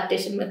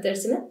അഡാപ്റ്റേഷൻ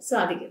മെത്തേഡ്സിന്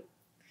സാധിക്കും.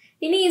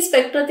 ഇനി ഈ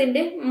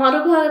സ്പെക്ട്രത്തിന്റെ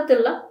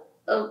മറുഭാഗത്തുള്ള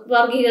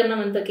വർഗീകരണം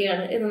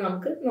എന്തൊക്കെയാണ് എന്ന്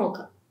നമുക്ക്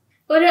നോക്കാം.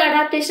 ഒരു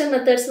അഡാപ്റ്റേഷൻ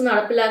മെത്തേഡ്സ്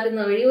നടപ്പിലാക്കുന്ന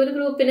വഴി ഒരു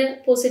ഗ്രൂപ്പിന്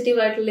പോസിറ്റീവ്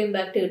ആയിട്ടുള്ള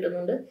ഇമ്പാക്ട്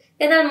കിട്ടുന്നുണ്ട്,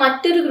 എന്നാൽ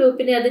മറ്റൊരു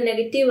ഗ്രൂപ്പിനെ അത്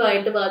നെഗറ്റീവ്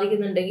ആയിട്ട്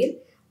ബാധിക്കുന്നുണ്ടെങ്കിൽ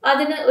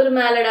അതിന് ഒരു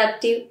മാൽ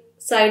അഡാപ്റ്റീവ്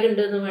സൈഡ്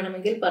ഉണ്ട് എന്ന്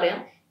വേണമെങ്കിൽ പറയാം.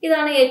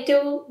 ഇതാണ്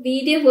ഏറ്റവും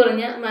വീര്യം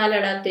കുറഞ്ഞ മാൽ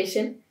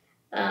അഡാപ്റ്റേഷൻ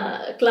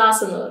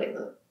ക്ലാസ് എന്ന്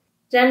പറയുന്നത്.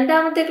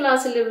 രണ്ടാമത്തെ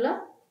ക്ലാസ്സിലുള്ള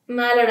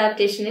മാൽ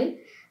അഡാപ്റ്റേഷനിൽ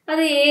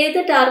അത് ഏത്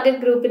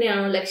ടാർഗറ്റ്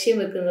ഗ്രൂപ്പിനെയാണോ ലക്ഷ്യം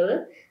വെക്കുന്നത്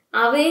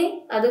അവയെ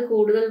അത്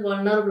കൂടുതൽ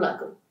വൾണറബിൾ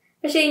ആക്കും.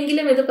 പക്ഷെ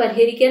എങ്കിലും ഇത്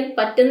പരിഹരിക്കാൻ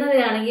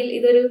പറ്റുന്നവയാണെങ്കിൽ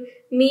ഇതൊരു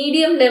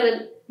മീഡിയം ലെവൽ,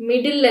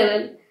 മിഡിൽ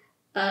ലെവൽ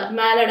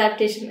മാൽ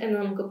അഡാപ്റ്റേഷൻ എന്ന്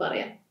നമുക്ക്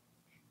പറയാം.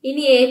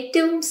 ഇനി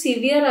ഏറ്റവും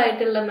സിവിയർ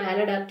ആയിട്ടുള്ള മാൽ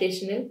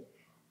അഡാപ്റ്റേഷനിൽ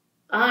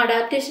ആ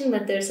അഡാപ്റ്റേഷൻ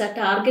മെത്തേഡ്സ് ആ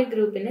ടാർഗറ്റ്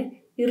ഗ്രൂപ്പിനെ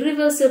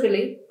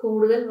ഇറിവേഴ്സിബിളി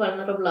കൂടുതൽ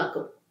വൾണറബിൾ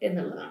ആക്കും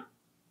എന്നുള്ളതാണ്.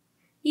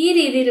 ഈ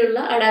രീതിയിലുള്ള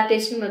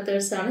അഡാപ്റ്റേഷൻ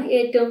മെത്തേഡ്സ് ആണ്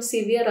ഏറ്റവും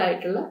സിവിയർ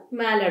ആയിട്ടുള്ള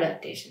മാൽ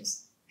അഡാപ്റ്റേഷൻസ്.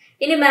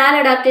 ഇനി മാൽ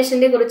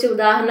അഡാപ്റ്റേഷന്റെ കുറച്ച്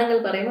ഉദാഹരണങ്ങൾ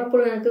പറയും. അപ്പോൾ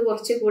നിങ്ങൾക്ക്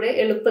കുറച്ചുകൂടെ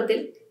എളുപ്പത്തിൽ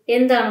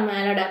എന്താണ്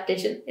മാൽ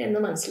അഡാപ്റ്റേഷൻ എന്ന്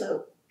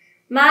മനസ്സിലാവും.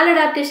 മാൽ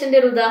അഡാപ്റ്റേഷന്റെ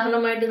ഒരു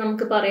ഉദാഹരണമായിട്ട്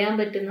നമുക്ക് പറയാൻ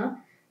പറ്റുന്ന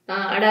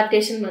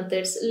അഡാപ്റ്റേഷൻ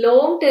മെത്തേഡ്സ്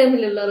ലോങ്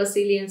ടേമിലുള്ള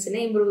റെസിലിയൻസിനെ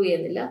ഇംപ്രൂവ്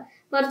ചെയ്യുന്നില്ല,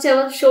 മറിച്ച് അവ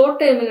ഷോർട്ട്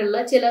ടേമിലുള്ള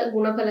ചില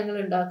ഗുണഫലങ്ങൾ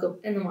ഉണ്ടാക്കും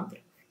എന്ന്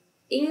മാത്രം.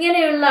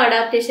 ഇങ്ങനെയുള്ള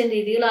അഡാപ്റ്റേഷൻ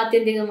രീതികൾ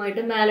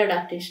ആത്യന്തികമായിട്ട് മാൽ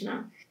അഡാപ്റ്റേഷൻ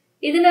ആണ്.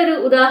 ഇതിനൊരു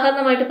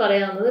ഉദാഹരണമായിട്ട്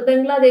പറയാവുന്നത്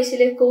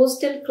ബംഗ്ലാദേശിലെ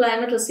coastal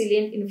climate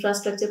resilient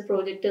infrastructure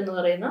project എന്ന്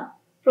പറയുന്ന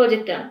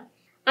പ്രോജക്റ്റ് ആണ്.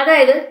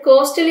 അതായത്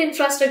കോസ്റ്റൽ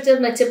ഇൻഫ്രാസ്ട്രക്ചർ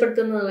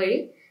മെച്ചപ്പെടുത്തുന്നത് വഴി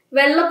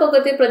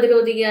വെള്ളപ്പൊക്കത്തെ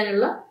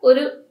പ്രതിരോധിക്കാനുള്ള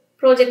ഒരു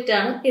പ്രോജക്റ്റ്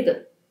ആണ് ഇത്.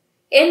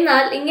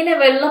 എന്നാൽ ഇങ്ങനെ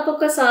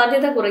വെള്ളപ്പൊക്ക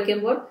സാധ്യത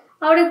കുറയ്ക്കുമ്പോൾ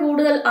അവിടെ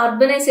കൂടുതൽ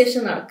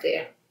അർബനൈസേഷൻ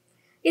നടക്കുകയാണ്.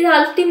 ഇത്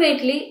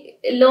അൾട്ടിമേറ്റ്ലി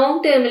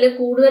ലോങ് ടേമിൽ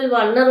കൂടുതൽ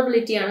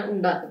വൾണറബിലിറ്റി ആണ്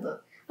ഉണ്ടാക്കുന്നത്.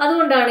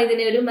 അതുകൊണ്ടാണ്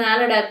ഇതിനെ ഒരു മാൽ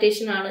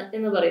അഡാപ്റ്റേഷൻ ആണ്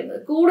എന്ന് പറയുന്നത്.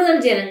 കൂടുതൽ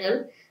ജനങ്ങൾ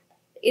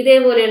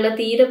ഇതേപോലെയുള്ള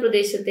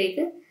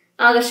തീരപ്രദേശത്തേക്ക്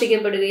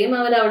ആകർഷിക്കപ്പെടുകയും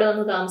അവരവിടെ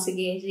വന്ന്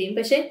താമസിക്കുകയും ചെയ്യും.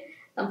 പക്ഷെ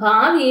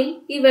ഭാവിയിൽ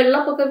ഈ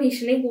വെള്ളപ്പൊക്ക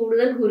ഭീഷണി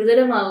കൂടുതൽ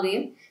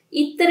ഗുരുതരമാവുകയും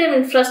ഇത്തരം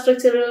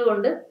ഇൻഫ്രാസ്ട്രക്ചറുകൾ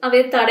കൊണ്ട്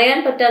അവയെ തടയാൻ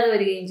പറ്റാതെ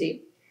വരികയും ചെയ്യും.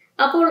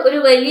 അപ്പോൾ ഒരു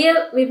വലിയ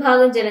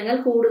വിഭാഗം ജനങ്ങൾ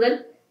കൂടുതൽ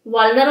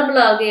വൾണറബിൾ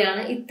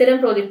ആവുകയാണ് ഇത്തരം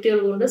പ്രൊജക്റ്റുകൾ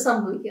കൊണ്ട്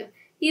സംഭവിക്കുക.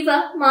 ഇവ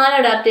മാൽ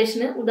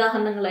അഡാപ്റ്റേഷന്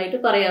ഉദാഹരണങ്ങളായിട്ട്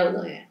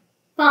പറയാവുന്നവയാണ്.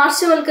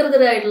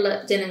 പാർശ്വവൽക്കൃതരായിട്ടുള്ള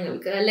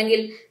ജനങ്ങൾക്ക്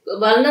അല്ലെങ്കിൽ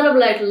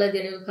വൾണറബിൾ ആയിട്ടുള്ള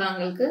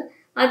ജനവിഭാഗങ്ങൾക്ക്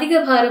അധിക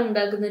ഭാരം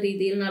ഉണ്ടാക്കുന്ന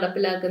രീതിയിൽ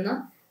നടപ്പിലാക്കുന്ന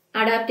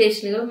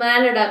അഡാപ്റ്റേഷനുകൾ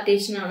മാൽ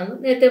അഡാപ്റ്റേഷൻ ആണെന്ന്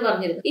നേരത്തെ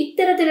പറഞ്ഞിരുന്നു.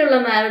 ഇത്തരത്തിലുള്ള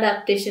മാൽ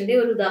അഡാപ്റ്റേഷന്റെ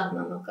ഒരു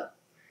ഉദാഹരണം നോക്കാം.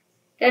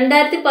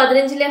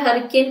 2015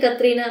 ഹറിക്കെയിൻ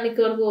കത്രീന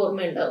മിക്കവർക്കും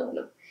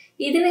ഓർമ്മയുണ്ടാവുമല്ലോ.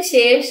 ഇതിന്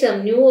ശേഷം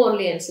ന്യൂ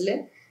ഓർലിയൻസില്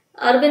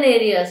അർബൻ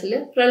ഏരിയാസിൽ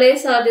പ്രളയ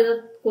സാധ്യത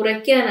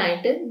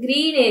കുറയ്ക്കാനായിട്ട്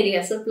ഗ്രീൻ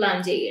ഏരിയാസ് പ്ലാൻ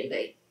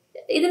ചെയ്യുകയുണ്ടായി.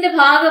 ഇതിന്റെ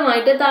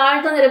ഭാഗമായിട്ട്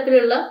താഴ്ന്ന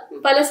നിരപ്പിലുള്ള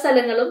പല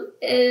സ്ഥലങ്ങളും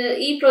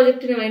ഈ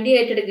പ്രോജക്റ്റിന് വേണ്ടി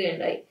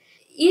ഏറ്റെടുക്കുകയുണ്ടായി.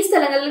 ഈ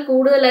സ്ഥലങ്ങളിൽ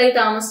കൂടുതലായി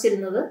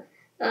താമസിച്ചിരുന്നത്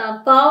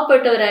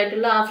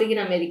പാവപ്പെട്ടവരായിട്ടുള്ള ആഫ്രിക്കൻ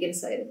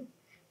അമേരിക്കൻസ് ആയിരുന്നു.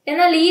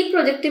 എന്നാൽ ഈ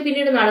പ്രൊജക്ട്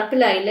പിന്നീട്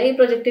നടപ്പിലായില്ല. ഈ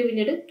പ്രൊജക്ട്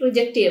പിന്നീട്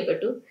റിജക്ട്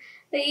ചെയ്യപ്പെട്ടു.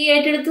 ഈ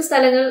ഏറ്റെടുത്ത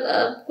സ്ഥലങ്ങൾ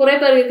കുറെ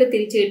പേർക്ക്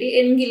തിരിച്ചു കിട്ടി.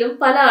 എങ്കിലും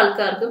പല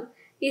ആൾക്കാർക്കും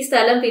ഈ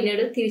സ്ഥലം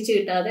പിന്നീട് തിരിച്ചു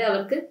കിട്ടാതെ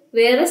അവർക്ക്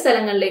വേറെ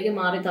സ്ഥലങ്ങളിലേക്ക്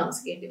മാറി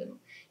താമസിക്കേണ്ടി വന്നു.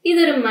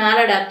 ഇതൊരു മാൽ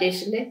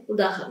അഡാപ്റ്റേഷന്റെ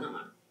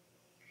ഉദാഹരണമാണ്.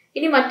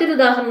 ഇനി മറ്റൊരു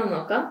ഉദാഹരണം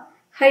നോക്കാം.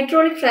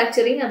 ഹൈഡ്രോളിക്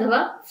ഫ്രാക്ചറിങ്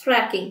അഥവാ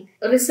ഫ്രാക്കിംഗ്.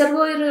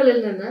 റിസർവോയറുകളിൽ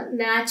നിന്ന്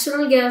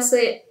നാച്ചുറൽ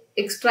ഗ്യാസ്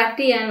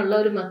എക്സ്ട്രാക്ട് ചെയ്യാനുള്ള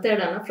ഒരു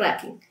മെത്തേഡാണ്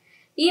ഫ്രാക്കിംഗ്.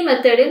 ഈ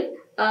മെത്തേഡിൽ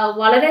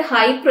വളരെ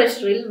ഹൈ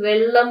പ്രഷറിൽ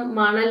വെള്ളം,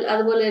 മണൽ,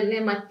 അതുപോലെ തന്നെ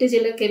മറ്റു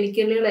ചില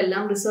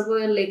കെമിക്കലുകളെല്ലാം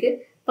റിസർവോയറിലേക്ക്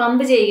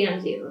പമ്പ് ചെയ്യുകയാണ്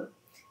ചെയ്യുന്നത്.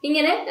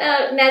 ഇങ്ങനെ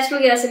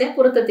നാച്ചുറൽ ഗ്യാസിനെ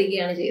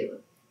പുറത്തെത്തിക്കുകയാണ് ചെയ്യുന്നത്.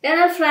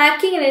 എന്നാൽ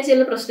ഫ്രാക്കിങ്ങിന്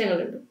ചില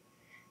പ്രശ്നങ്ങളുണ്ട്.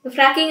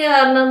 ഫ്രാക്കിംഗ്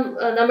കാരണം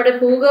നമ്മുടെ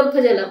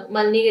ഭൂഗർഭജലം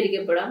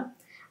മലിനീകരിക്കപ്പെടാം.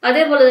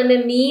 അതേപോലെ തന്നെ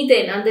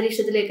മീഥേൻ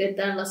അന്തരീക്ഷത്തിലേക്ക്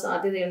എത്താനുള്ള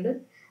സാധ്യതയുണ്ട്.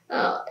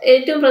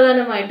 ഏറ്റവും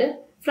പ്രധാനമായിട്ട്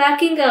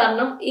ഫ്രാക്കിംഗ്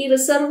കാരണം ഈ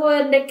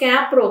റിസർവോയറിന്റെ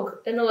ക്യാപ് റോക്ക്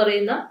എന്ന്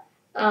പറയുന്ന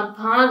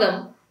ഭാഗം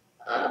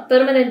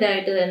പെർമനന്റ്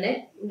ആയിട്ട് തന്നെ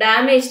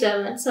ഡാമേജ്ഡ്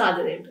ആവാൻ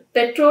സാധ്യതയുണ്ട്.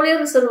 പെട്രോളിയം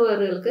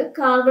റിസർവോയറുകൾക്ക്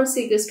കാർബൺ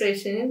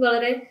സീക്വസ്ട്രേഷന്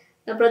വളരെ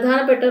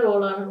പ്രധാനപ്പെട്ട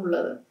റോളാണ്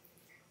ഉള്ളത്.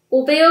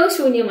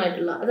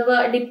 ഉപയോഗശൂന്യമായിട്ടുള്ള അഥവാ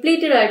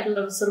ഡിപ്ലീറ്റഡ് ആയിട്ടുള്ള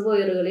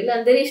റിസർവോയറുകളിൽ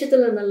അന്തരീക്ഷത്തിൽ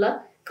നിന്നുള്ള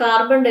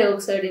കാർബൺ ഡൈ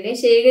ഓക്സൈഡിനെ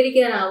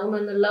ശേഖരിക്കാനാവും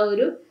എന്നുള്ള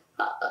ഒരു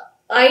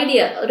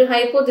ഐഡിയ, ഒരു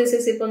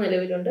ഹൈപ്പോതെസിസ് ഇപ്പോൾ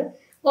നിലവിലുണ്ട്.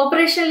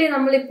 ഓപ്പറേഷനലി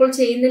നമ്മൾ ഇപ്പോൾ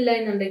ചെയ്യുന്നില്ല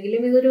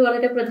എന്നുണ്ടെങ്കിലും ഇതൊരു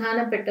വളരെ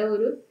പ്രധാനപ്പെട്ട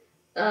ഒരു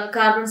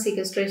കാർബൺ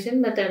സീക്വസ്ട്രേഷൻ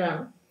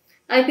മെത്തേഡാണ്.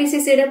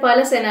 IPCCയുടെ പല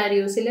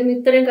സെനാരിയോസിലും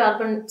ഇത്തരം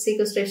കാർബൺ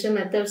സീക്വസ്ട്രേഷൻ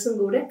മെത്തേഡ്സും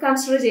കൂടെ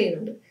കൺസിഡർ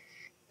ചെയ്യുന്നുണ്ട്.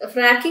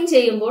 ഫ്രാക്കിംഗ്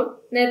ചെയ്യുമ്പോൾ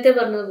നേരത്തെ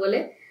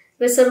പറഞ്ഞതുപോലെ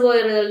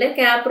റിസർവോയറുകളുടെ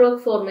ക്യാപ്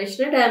റോക്ക്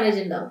ഫോർമേഷന് ഡാമേജ്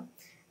ഉണ്ടാവും.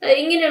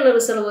 ഇങ്ങനെയുള്ള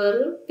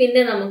റിസർവോയറുകൾ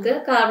പിന്നെ നമുക്ക്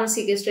കാർബൺ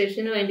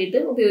സീക്വസ്ട്രേഷന് വേണ്ടിയിട്ട്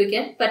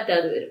ഉപയോഗിക്കാൻ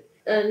പറ്റാതെ വരും.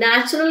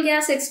 നാച്ചുറൽ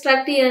ഗ്യാസ്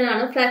എക്സ്ട്രാക്ട്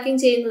ചെയ്യാനാണ്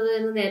ഫ്രാക്കിംഗ് ചെയ്യുന്നത്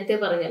എന്ന് നേരത്തെ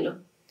പറഞ്ഞല്ലോ.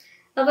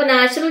 അപ്പൊ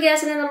നാച്ചുറൽ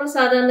ഗ്യാസിനെ നമ്മൾ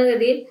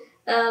സാധാരണഗതിയിൽ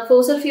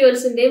ഫോസൽ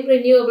ഫ്യൂവൽസിന്റെയും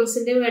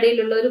റിന്യൂവബിൾസിന്റെയും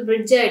ഇടയിലുള്ള ഒരു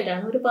ബ്രിഡ്ജ്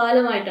ആയിട്ടാണ്, ഒരു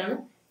പാലമായിട്ടാണ്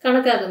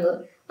കണക്കാക്കുന്നത്.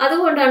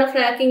 അതുകൊണ്ടാണ്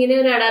ഫ്രാക്കിങ്ങിനെ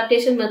ഒരു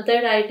അഡാപ്റ്റേഷൻ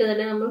മെത്തേഡ് ആയിട്ട്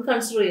തന്നെ നമ്മൾ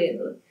കൺസിഡർ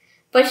ചെയ്യുന്നത്.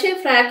 പക്ഷേ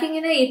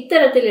ഫ്രാക്കിങ്ങിന്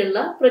ഇത്തരത്തിലുള്ള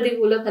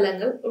പ്രതികൂല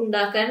ഫലങ്ങൾ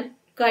ഉണ്ടാക്കാൻ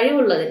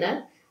കഴിവുള്ളതിനാൽ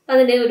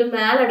അതിനെ ഒരു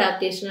മാൽ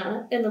അഡാപ്റ്റേഷൻ ആണ്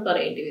എന്ന്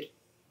പറയേണ്ടി വരും.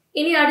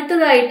 ഇനി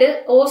അടുത്തതായിട്ട്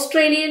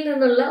ഓസ്ട്രേലിയയിൽ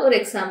നിന്നുള്ള ഒരു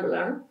എക്സാമ്പിൾ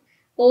ആണ്.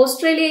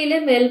 ഓസ്ട്രേലിയയിലെ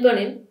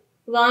മെൽബണിൽ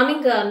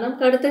വാർമിംഗ് കാരണം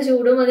കടുത്ത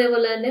ചൂടും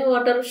അതേപോലെ തന്നെ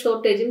വാട്ടർ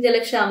ഷോർട്ടേജും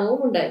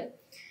ജലക്ഷാമവും ഉണ്ടായി.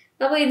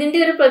 അപ്പൊ ഇതിന്റെ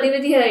ഒരു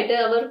പ്രതിവിധിയായിട്ട്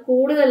അവർ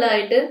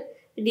കൂടുതലായിട്ട്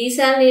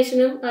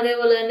ഡീസാലിനേഷനും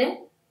അതേപോലെ തന്നെ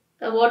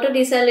വാട്ടർ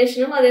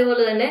ഡീസാലിനേഷനും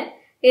അതേപോലെ തന്നെ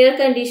എയർ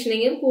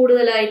കണ്ടീഷനിങ്ങും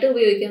കൂടുതലായിട്ട്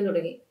ഉപയോഗിക്കാൻ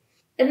തുടങ്ങി.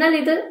 എന്നാൽ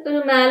ഇത് ഒരു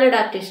മാൽ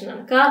അഡാപ്റ്റേഷൻ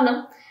ആണ്. കാരണം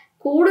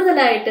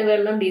കൂടുതലായിട്ട്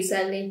വെള്ളം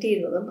ഡീസാലിനേറ്റ്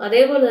ചെയ്യുന്നതും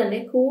അതേപോലെ തന്നെ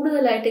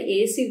കൂടുതലായിട്ട്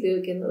AC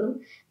ഉപയോഗിക്കുന്നതും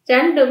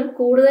രണ്ടും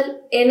കൂടുതൽ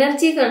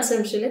എനർജി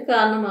കൺസംഷന്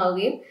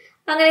കാരണമാവുകയും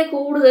അങ്ങനെ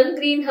കൂടുതൽ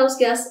ഗ്രീൻ ഹൗസ്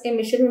ഗ്യാസ്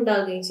എമിഷൻ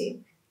ഉണ്ടാവുകയും ചെയ്യും.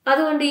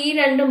 അതുകൊണ്ട് ഈ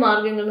രണ്ട്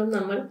മാർഗങ്ങളും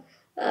നമ്മൾ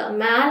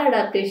മാൽ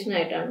അഡാപ്റ്റേഷൻ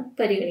ആയിട്ടാണ്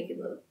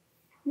പരിഗണിക്കുന്നത്.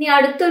 ഇനി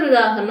അടുത്തൊരു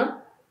ഉദാഹരണം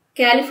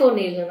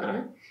കാലിഫോർണിയയിൽ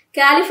നിന്നാണ്.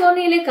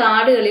 കാലിഫോർണിയയിലെ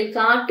കാടുകളിൽ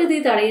കാട്ടുതീ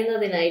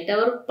തടയുന്നതിനായിട്ട്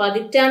അവർ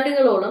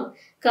പതിറ്റാണ്ടുകളോളം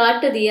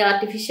കാട്ടുതീ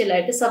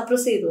ആർട്ടിഫിഷ്യലായിട്ട്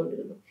സപ്രസ്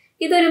ചെയ്തുകൊണ്ടിരുന്നു.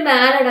 ഇതൊരു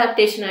മാൽ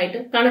അഡാപ്റ്റേഷൻ ആയിട്ട്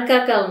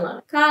കണക്കാക്കാവുന്നതാണ്.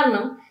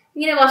 കാരണം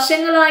ഇങ്ങനെ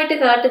വർഷങ്ങളായിട്ട്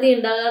കാട്ടുതീ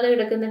ഉണ്ടാകാതെ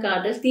കിടക്കുന്ന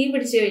കാട്ടിൽ തീ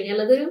പിടിച്ചു കഴിഞ്ഞാൽ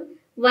അതൊരു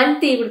വൻ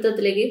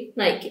തീപിടുത്തത്തിലേക്ക്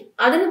നയിക്കും.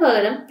 അതിനു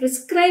പകരം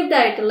പ്രിസ്ക്രൈബ്ഡ്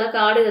ആയിട്ടുള്ള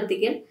കാട്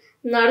കത്തിക്കൽ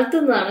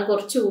നടത്തുന്നതാണ്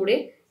കുറച്ചുകൂടി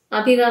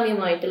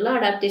അഭികാമ്യമായിട്ടുള്ള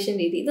അഡാപ്റ്റേഷൻ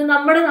രീതി. ഇത്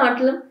നമ്മുടെ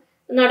നാട്ടിലും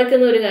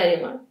നടക്കുന്ന ഒരു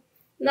കാര്യമാണ്.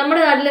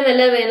 നമ്മുടെ നാട്ടിലും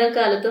എല്ലാ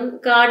വേനൽക്കാലത്തും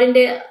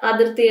കാടിന്റെ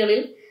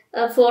അതിർത്തികളിൽ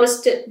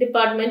ഫോറസ്റ്റ്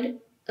ഡിപ്പാർട്ട്മെന്റ്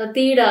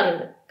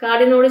തീയിടാറുണ്ട്.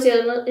 കാടിനോട്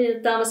ചേർന്ന്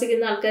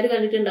താമസിക്കുന്ന ആൾക്കാർ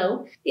കണ്ടിട്ടുണ്ടാവും.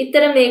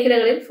 ഇത്തരം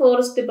മേഖലകളിൽ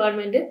ഫോറസ്റ്റ്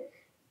ഡിപ്പാർട്ട്മെന്റ്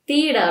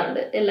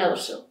തീയിടാറുണ്ട് എല്ലാ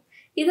വർഷവും.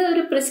 ഇത്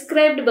ഒരു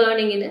പ്രിസ്ക്രൈബ്ഡ്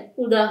ബേണിങ്ങിന്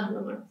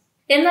ഉദാഹരണമാണ്.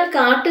 എന്നാൽ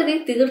കാട്ടുതീ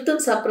തീർത്തും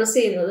സപ്രസ്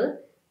ചെയ്യുന്നത്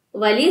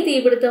വലിയ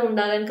തീപിടുത്തം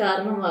ഉണ്ടാകാൻ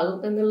കാരണമാകും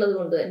എന്നുള്ളത്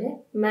കൊണ്ട് തന്നെ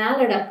മാൽ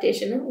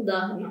അഡാപ്റ്റേഷന്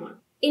ഉദാഹരണമാണ്.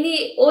 ഇനി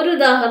ഒരു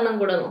ഉദാഹരണം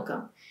കൂടെ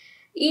നോക്കാം.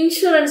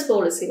 ഇൻഷുറൻസ്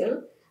പോളിസികൾ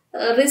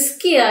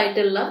റിസ്കി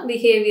ആയിട്ടുള്ള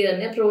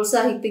ബിഹേവിയറിനെ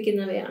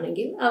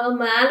പ്രോത്സാഹിപ്പിക്കുന്നവയാണെങ്കിൽ അവ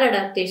മാൽ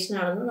അഡാപ്റ്റേഷൻ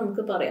ആണെന്ന്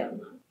നമുക്ക്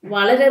പറയാവുന്നതാണ്.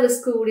 വളരെ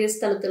റിസ്ക് കൂടിയ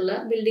സ്ഥലത്തുള്ള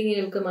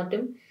ബിൽഡിങ്ങുകൾക്ക്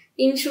മറ്റും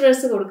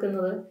ഇൻഷുറൻസ്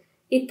കൊടുക്കുന്നത്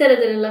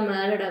ഇത്തരത്തിലുള്ള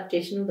മാൽ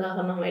അഡാപ്റ്റേഷൻ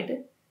ഉദാഹരണമായിട്ട്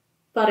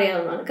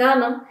പറയാവുന്നതാണ്.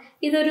 കാരണം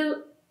ഇതൊരു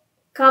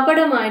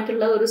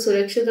കപടമായിട്ടുള്ള ഒരു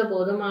സുരക്ഷിത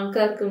ബോധം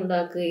ആൾക്കാർക്ക്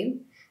ഉണ്ടാക്കുകയും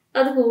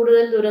അത്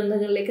കൂടുതൽ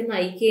ദുരന്തങ്ങളിലേക്ക്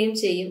നയിക്കുകയും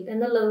ചെയ്യും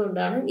എന്നുള്ളത്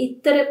കൊണ്ടാണ്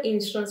ഇത്തരം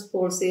ഇൻഷുറൻസ്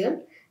പോളിസികൾ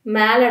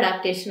മാൽ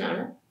അഡാപ്റ്റേഷൻ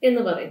ആണ്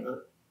എന്ന് പറയുന്നത്.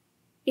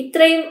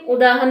 ഇത്രയും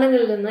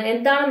ഉദാഹരണങ്ങളിൽ നിന്ന്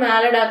എന്താണ്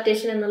മാൽ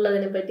അഡാപ്റ്റേഷൻ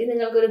എന്നുള്ളതിനെ പറ്റി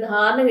നിങ്ങൾക്കൊരു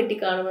ധാരണ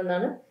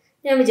കിട്ടിക്കാണുമെന്നാണ്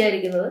ഞാൻ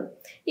വിചാരിക്കുന്നത്.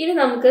 ഇനി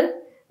നമുക്ക്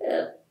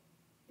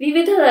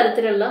വിവിധ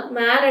തരത്തിലുള്ള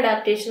മാൽ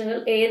അഡാപ്റ്റേഷനുകൾ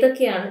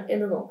ഏതൊക്കെയാണ്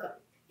എന്ന് നോക്കാം.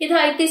 ഇത്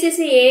IPCC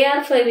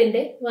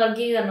AR5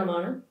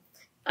 വർഗീകരണമാണ്.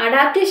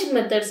 അഡാപ്റ്റേഷൻ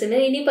മെത്തേഡ്സിന്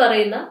ഇനി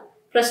പറയുന്ന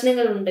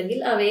പ്രശ്നങ്ങൾ ഉണ്ടെങ്കിൽ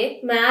അവയെ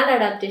മാൽ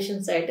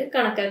അഡാപ്റ്റേഷൻസ് ആയിട്ട്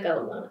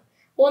കണക്കാക്കാവുന്നതാണ്.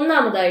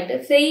 ഒന്നാമതായിട്ട്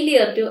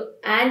failure to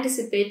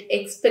anticipate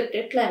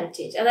expected climate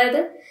change. അതായത്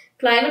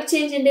ക്ലൈമറ്റ്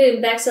ചേഞ്ചിന്റെ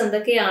ഇമ്പാക്ട്സ്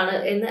എന്തൊക്കെയാണ്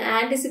എന്ന്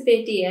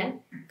ആന്റിസിപ്പേറ്റ് ചെയ്യാൻ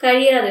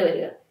കഴിയാതെ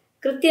വരിക.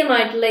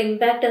 കൃത്യമായിട്ടുള്ള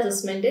ഇമ്പാക്ട്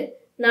അസസ്മെന്റ്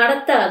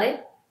നടത്താതെ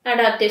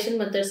അഡാപ്റ്റേഷൻ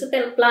മെത്തേഡ്സ്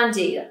പ്ലാൻ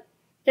ചെയ്യുക.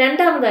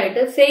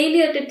 രണ്ടാമതായിട്ട്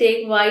failure to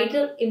take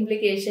wider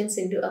implications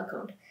in to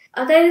account.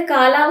 അതായത്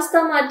കാലാവസ്ഥാ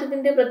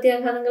മാറ്റത്തിന്റെ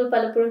പ്രത്യാഘാതങ്ങൾ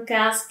പലപ്പോഴും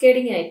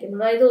കാസ്കേഡിംഗ് ആയിരിക്കും.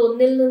 അതായത്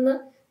ഒന്നിൽ നിന്ന്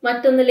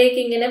മറ്റൊന്നിലേക്ക്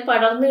ഇങ്ങനെ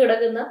പടർന്നു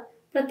കിടക്കുന്ന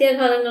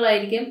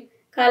പ്രത്യാഘാതങ്ങളായിരിക്കും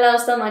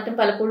കാലാവസ്ഥാ മാറ്റം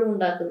പലപ്പോഴും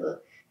ഉണ്ടാക്കുന്നത്.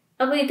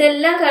 അപ്പൊ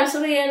ഇതെല്ലാം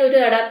കൺസിഡർ ചെയ്യാൻ ഒരു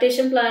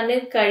അഡാപ്റ്റേഷൻ പ്ലാനിന്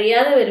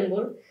കഴിയാതെ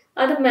വരുമ്പോൾ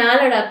അത് മാൽ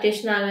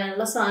അഡാപ്റ്റേഷൻ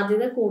ആകാനുള്ള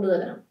സാധ്യത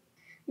കൂടുതലാണ്.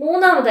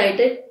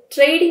 മൂന്നാമതായിട്ട്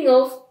trading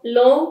of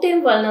long term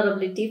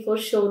vulnerability for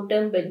short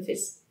term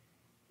benefits.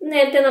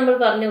 നേരത്തെ നമ്മൾ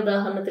പറഞ്ഞ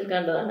ഉദാഹരണത്തിൽ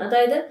കണ്ടതാണ്.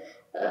 അതായത്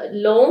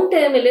ലോങ്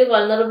ടേമിൽ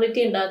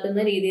വൾണറബിലിറ്റി ഉണ്ടാക്കുന്ന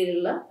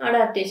രീതിയിലുള്ള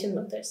അഡാപ്റ്റേഷൻ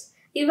മെത്തേഡ്സ്.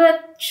 ഇവ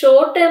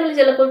ഷോർട്ട് ടേമിൽ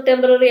ചിലപ്പോൾ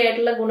ടെമ്പററി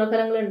ആയിട്ടുള്ള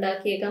ഗുണഫലങ്ങൾ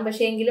ഉണ്ടാക്കിയേക്കാം.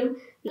 പക്ഷേ എങ്കിലും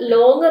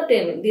ലോങ്ങർ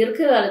ടേമിൽ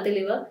ദീർഘകാലത്തിൽ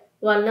ഇവ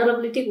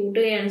വൾണറബിലിറ്റി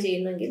കൂട്ടുകയാണ്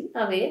ചെയ്യുന്നതെങ്കിൽ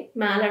അവയെ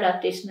മാൽ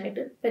അഡാപ്റ്റേഷൻ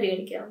ആയിട്ട്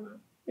പരിഗണിക്കാവുന്നതാണ്.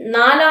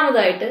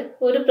 നാലാമതായിട്ട്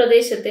ഒരു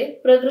പ്രദേശത്തെ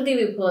പ്രകൃതി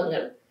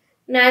വിഭവങ്ങൾ,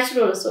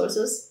 നാച്ചുറൽ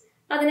റിസോഴ്സസ്,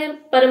 അതിനെ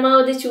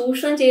പരമാവധി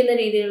ചൂഷണം ചെയ്യുന്ന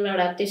രീതിയിലുള്ള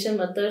അഡാപ്റ്റേഷൻ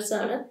മെത്തേഡ്സ്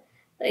ആണ്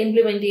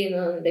ഇംപ്ലിമെന്റ്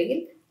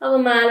ചെയ്യുന്നതെന്നുണ്ടെങ്കിൽ അവ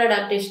മാൽ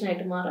അഡാപ്റ്റേഷൻ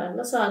ആയിട്ട്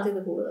മാറാനുള്ള സാധ്യത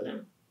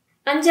കൂടുതലാണ്.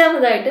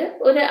 അഞ്ചാമതായിട്ട്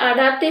ഒരു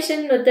അഡാപ്റ്റേഷൻ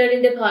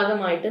മെത്തേഡിന്റെ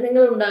ഭാഗമായിട്ട്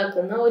നിങ്ങൾ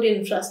ഉണ്ടാക്കുന്ന ഒരു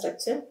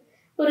ഇൻഫ്രാസ്ട്രക്ചർ,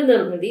 ഒരു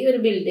നിർമ്മിതി, ഒരു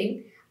ബിൽഡിംഗ്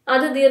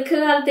അത്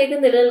ദീർഘകാലത്തേക്ക്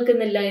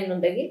നിലനിൽക്കുന്നില്ല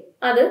എന്നുണ്ടെങ്കിൽ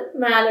അത്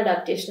മാൽ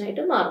അഡാപ്റ്റേഷൻ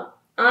ആയിട്ട് മാറും.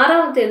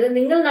 ആറാമത്തേത്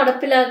നിങ്ങൾ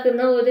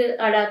നടപ്പിലാക്കുന്ന ഒരു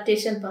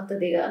അഡാപ്റ്റേഷൻ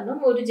പദ്ധതി കാരണം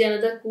ഒരു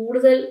ജനത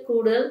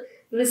കൂടുതൽ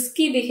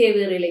റിസ്കി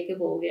ബിഹേവിയറിലേക്ക്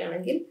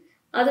പോവുകയാണെങ്കിൽ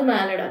അത്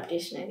മാൽ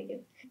അഡാപ്റ്റേഷൻ ആയിരിക്കും.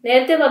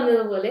 നേരത്തെ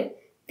പറഞ്ഞതുപോലെ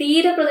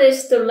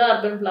തീരപ്രദേശത്തുള്ള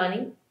അർബൻ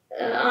പ്ലാനിങ്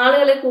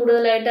ആളുകളെ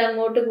കൂടുതലായിട്ട്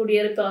അങ്ങോട്ട്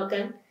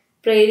കുടിയേറിപ്പാക്കാൻ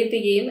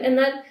പ്രേരിപ്പിക്കുകയും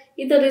എന്നാൽ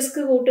ഇത് റിസ്ക്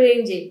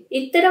കൂട്ടുകയും ചെയ്യും.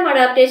 ഇത്തരം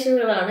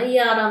അഡാപ്റ്റേഷനുകളാണ് ഈ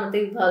ആറാമത്തെ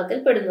വിഭാഗത്തിൽ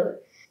പെടുന്നത്.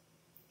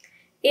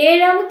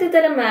 ഏഴാമത്തെ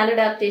തരം മാൽ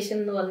അഡാപ്റ്റേഷൻ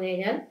എന്ന് പറഞ്ഞു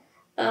കഴിഞ്ഞാൽ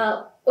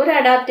ഒരു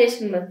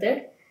അഡാപ്റ്റേഷൻ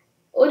മെത്തേഡ്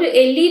ഒരു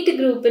എലീറ്റ്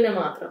ഗ്രൂപ്പിനെ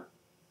മാത്രം,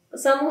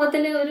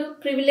 സമൂഹത്തിലെ ഒരു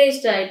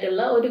പ്രിവിലേജ്ഡ്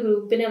ആയിട്ടുള്ള ഒരു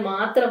ഗ്രൂപ്പിനെ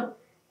മാത്രം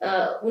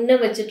ഉന്നം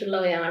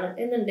വെച്ചിട്ടുള്ളവയാണ്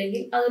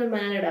എന്നുണ്ടെങ്കിൽ അതൊരു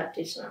മാൽ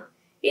അഡാപ്റ്റേഷൻ ആണ്.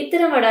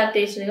 ഇത്തരം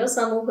അഡാപ്റ്റേഷനുകൾ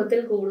സമൂഹത്തിൽ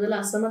കൂടുതൽ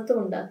അസമത്വം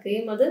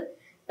ഉണ്ടാക്കുകയും അത്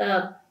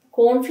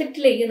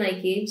കോൺഫ്ലിക്റ്റിലേക്ക്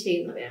നയിക്കുകയും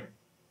ചെയ്യുന്നവയാണ്.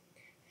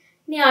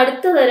 ഇനി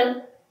അടുത്ത തരം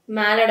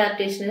മാൽ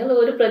അഡാപ്റ്റേഷനുകൾ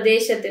ഒരു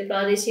പ്രദേശത്തെ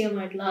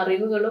പ്രാദേശികമായിട്ടുള്ള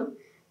അറിവുകളും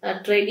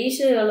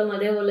ട്രഡീഷനുകളും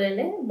അതേപോലെ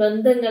തന്നെ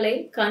ബന്ധങ്ങളെ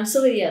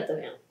കൺസിഡർ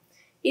ചെയ്യാത്തവയാണ്.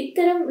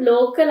 ഇത്തരം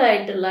ലോക്കൽ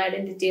ആയിട്ടുള്ള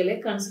ഐഡന്റിറ്റികളെ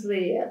കൺസിഡർ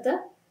ചെയ്യാത്ത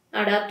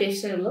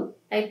അഡാപ്റ്റേഷനുകളും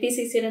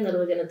IPCCയുടെ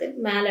നിർവചനത്തിൽ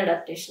മാൽ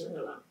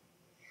അഡാപ്റ്റേഷനുകളാണ്.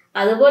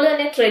 അതുപോലെ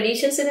തന്നെ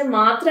ട്രഡീഷൻസിനെ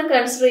മാത്രം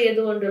കൺസിഡർ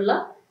ചെയ്തുകൊണ്ടുള്ള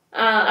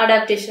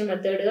അഡാപ്റ്റേഷൻ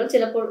മെത്തേഡുകൾ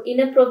ചിലപ്പോൾ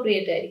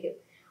ഇൻഅപ്രോപ്രിയേറ്റ് ആയിരിക്കും.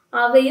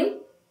 അവയും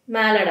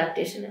മാൽ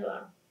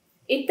അഡാപ്റ്റേഷനുകളാണ്.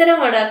 ഇത്തരം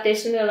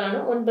അഡാപ്റ്റേഷനുകളാണ്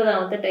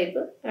 9ാമത്തെ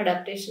ടൈപ്പ്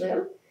അഡാപ്റ്റേഷനുകൾ.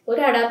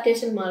 ഒരു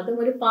അഡാപ്റ്റേഷൻ മാർഗം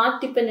ഒരു പാത്ത്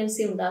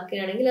ഡിപ്പെൻഡൻസി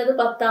ഉണ്ടാക്കുകയാണെങ്കിൽ അത്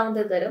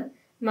 10ാമത്തെ തരം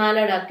മാൽ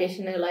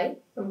അഡാപ്റ്റേഷനുകളായി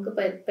നമുക്ക്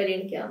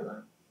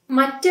പരിഗണിക്കാവുന്നതാണ്.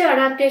 മറ്റ്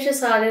അഡാപ്റ്റേഷൻ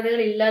സാധ്യതകൾ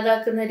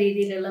ഇല്ലാതാക്കുന്ന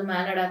രീതിയിലുള്ള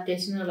മാൽ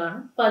അഡാപ്റ്റേഷനുകളാണ്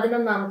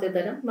 11ാമത്തെ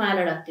തരം മാൽ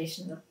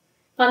അഡാപ്റ്റേഷനുകൾ.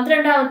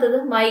 12ാമത്തേത്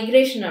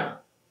മൈഗ്രേഷൻ ആണ്.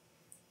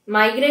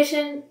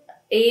 മൈഗ്രേഷൻ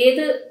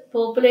ഏത്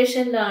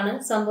പോപ്പുലേഷനിലാണ്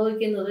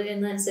സംഭവിക്കുന്നത്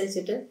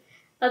എന്നനുസരിച്ചിട്ട്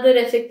അതൊരു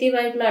എഫക്റ്റീവ്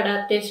ആയിട്ടുള്ള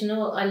അഡാപ്റ്റേഷനോ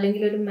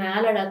അല്ലെങ്കിൽ ഒരു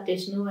മാൽ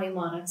അഡാപ്റ്റേഷനോ ആയി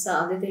മാറാൻ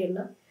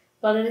സാധ്യതയുള്ള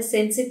വളരെ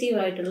സെൻസിറ്റീവ്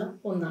ആയിട്ടുള്ള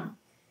ഒന്നാണ്.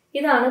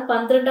 ഇതാണ്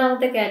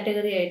 12ാമത്തെ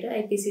കാറ്റഗറി ആയിട്ട്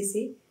IPCC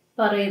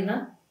പറയുന്ന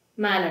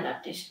മാൽ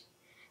അഡാപ്റ്റേഷൻ.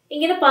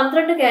 ഇങ്ങനെ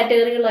 12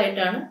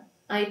 കാറ്റഗറികളായിട്ടാണ്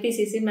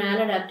IPCC മാൽ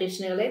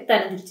അഡാപ്റ്റേഷനുകളെ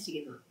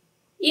തരംതിരിച്ചിരിക്കുന്നത്.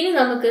 ഇനി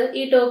നമുക്ക്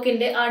ഈ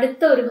ടോക്കിന്റെ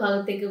അടുത്ത ഒരു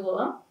ഭാഗത്തേക്ക്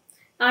പോവാം.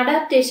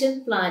 Adaptation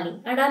planning.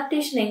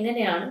 അഡാപ്റ്റേഷൻ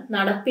എങ്ങനെയാണ്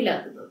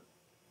നടപ്പിലാക്കുന്നത്?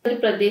 ഒരു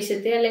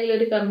പ്രദേശത്തെ അല്ലെങ്കിൽ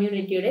ഒരു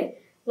കമ്മ്യൂണിറ്റിയുടെ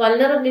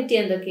വൾനറബിലിറ്റി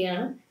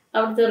എന്തൊക്കെയാണ്,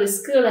 അവിടുത്തെ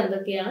റിസ്കുകൾ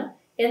എന്തൊക്കെയാണ്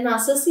എന്ന്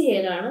അസസ്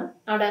ചെയ്യലാണ്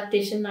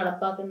അഡാപ്റ്റേഷൻ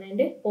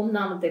നടപ്പാക്കുന്നതിന്റെ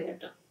ഒന്നാമത്തെ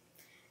ഘട്ടം.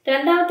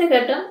 രണ്ടാമത്തെ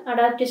ഘട്ടം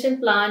അഡാപ്റ്റേഷൻ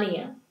പ്ലാനിങ്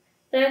ആണ്,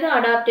 അതായത്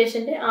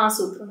അഡാപ്റ്റേഷന്റെ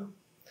ആസൂത്രണം.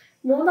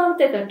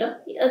 മൂന്നാമത്തെ ഘട്ടം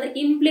അത്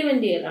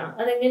ഇംപ്ലിമെന്റ് ചെയ്യലാണ്,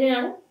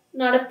 അതെങ്ങനെയാണ്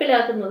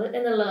നടപ്പിലാക്കുന്നത്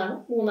എന്നുള്ളതാണ്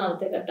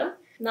മൂന്നാമത്തെ ഘട്ടം.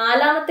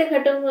 നാലാമത്തെ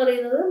ഘട്ടം എന്ന്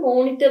പറയുന്നത്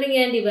മോണിറ്ററിങ്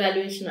ആൻഡ്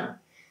ഇവാലുവേഷൻ ആണ്.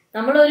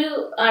 നമ്മളൊരു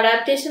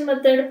അഡാപ്റ്റേഷൻ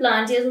മെത്തേഡ്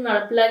പ്ലാൻ ചെയ്ത്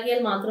നടപ്പിലാക്കിയാൽ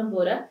മാത്രം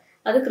പോരാ,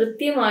 അത്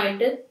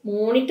കൃത്യമായിട്ട്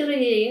മോണിറ്റർ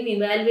ചെയ്യുകയും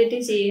ഇവാലുവേറ്റ്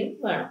ചെയ്യുകയും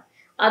വേണം.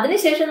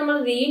 അതിനുശേഷം നമ്മൾ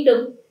വീണ്ടും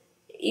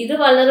ഇത്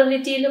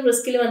വൾനറബിലിറ്റിയിലും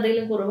റിസ്കിലും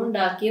എന്തെങ്കിലും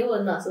കുറവുണ്ടാക്കിയോ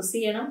എന്ന് അസസ്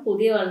ചെയ്യണം,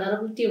 പുതിയ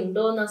വൾനറബിലിറ്റി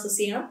ഉണ്ടോ എന്ന് അസസ്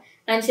ചെയ്യണം.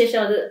 അതിനുശേഷം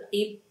അത്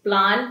ഈ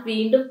പ്ലാൻ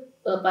വീണ്ടും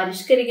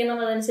പരിഷ്കരിക്കണം,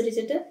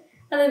 അതനുസരിച്ചിട്ട്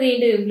അത്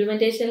വീണ്ടും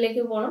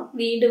ഇംപ്ലിമെന്റേഷനിലേക്ക് പോകണം,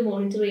 വീണ്ടും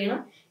മോണിറ്റർ ചെയ്യണം.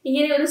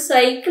 ഇങ്ങനെ ഒരു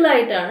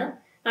സൈക്കിളായിട്ടാണ്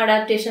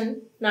അഡാപ്റ്റേഷൻ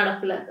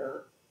നടപ്പിലാക്കുന്നത്.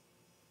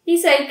 ഈ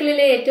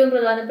സൈക്കിളിലെ ഏറ്റവും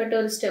പ്രധാനപ്പെട്ട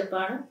ഒരു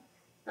സ്റ്റെപ്പാണ്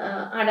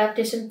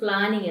അഡാപ്റ്റേഷൻ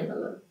പ്ലാനിങ്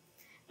എന്നുള്ളത്.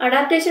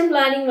 അഡാപ്റ്റേഷൻ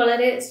പ്ലാനിങ്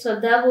വളരെ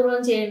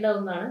ശ്രദ്ധാപൂർവം ചെയ്യേണ്ട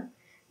ഒന്നാണ്.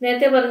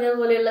 നേരത്തെ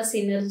പറഞ്ഞതുപോലെയുള്ള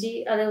സിനർജി,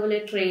 അതേപോലെ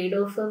ട്രേഡ്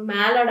ഓഫ്,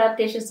 മാൽ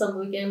അഡാപ്റ്റേഷൻ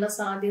സംഭവിക്കാനുള്ള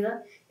സാധ്യത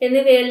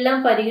എന്നിവയെല്ലാം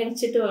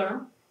പരിഗണിച്ചിട്ട് വേണം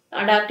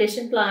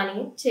അഡാപ്റ്റേഷൻ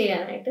പ്ലാനിങ്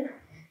ചെയ്യാനായിട്ട്.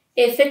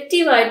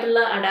 എഫക്റ്റീവ് ആയിട്ടുള്ള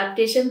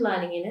അഡാപ്റ്റേഷൻ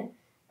പ്ലാനിങ്ങിന്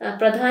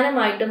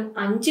പ്രധാനമായിട്ടും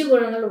 5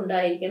 ഗുണങ്ങൾ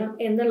ഉണ്ടായിരിക്കണം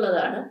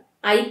എന്നുള്ളതാണ്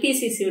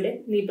IPCCയുടെ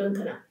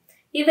നിബന്ധന.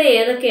 ഇവ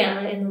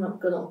ഏതൊക്കെയാണ് എന്ന്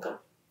നമുക്ക് നോക്കാം.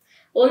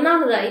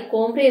 ഒന്നാമതായി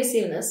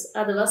കോംപ്രിഹെൻസീവ്നെസ്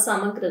അഥവാ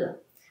സമഗ്രത.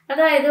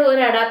 അതായത്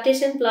ഒരു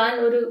അഡാപ്റ്റേഷൻ പ്ലാൻ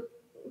ഒരു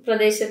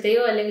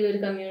പ്രദേശത്തെയോ അല്ലെങ്കിൽ ഒരു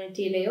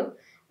കമ്മ്യൂണിറ്റിയിലെയോ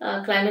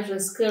ക്ലൈമറ്റ്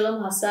റിസ്കുകളും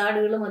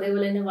ഹസാർഡുകളും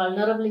അതേപോലെ തന്നെ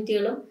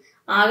വൾനറബിലിറ്റികളും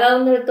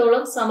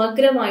ആകാവുന്നിടത്തോളം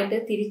സമഗ്രമായിട്ട്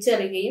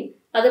തിരിച്ചറിയുകയും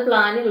അത്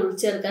പ്ലാനിൽ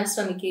ഉൾച്ചേർക്കാൻ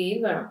ശ്രമിക്കുകയും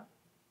വേണം.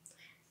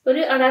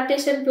 ഒരു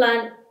അഡാപ്റ്റേഷൻ പ്ലാൻ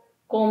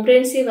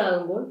കോംപ്രിഹെൻസീവ്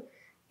ആകുമ്പോൾ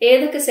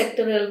ഏതൊക്കെ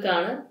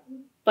സെക്ടറുകൾക്കാണ്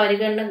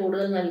പരിഗണന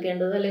കൂടുതൽ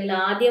നൽകേണ്ടത്, അല്ലെങ്കിൽ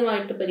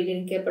ആദ്യമായിട്ട്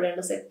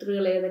പരിഗണിക്കപ്പെടേണ്ട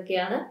സെക്ടറുകൾ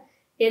ഏതൊക്കെയാണ്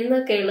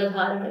എന്നൊക്കെയുള്ള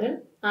ധാരണകൾ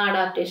ആ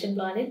അഡാപ്റ്റേഷൻ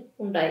പ്ലാനിൽ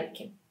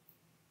ഉണ്ടായിരിക്കും.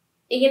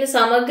 ഇങ്ങനെ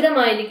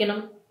സമഗ്രമായിരിക്കണം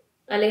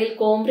അല്ലെങ്കിൽ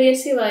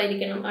കോംപ്രിഹെൻസീവ്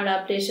ആയിരിക്കണം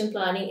അഡാപ്റ്റേഷൻ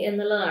പ്ലാനിങ്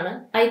എന്നുള്ളതാണ്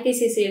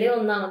IPCCയുടെ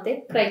ഒന്നാമത്തെ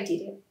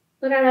ക്രൈറ്റീരിയ.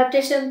 ഒരു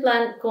അഡാപ്റ്റേഷൻ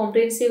പ്ലാൻ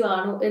കോംപ്രിഹെൻസീവ്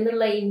ആണോ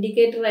എന്നുള്ള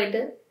ഇൻഡിക്കേറ്റർ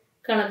ആയിട്ട്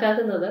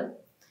കണക്കാക്കുന്നത്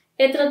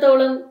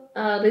എത്രത്തോളം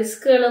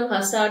റിസ്കുകളും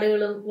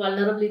ഹസാർഡുകളും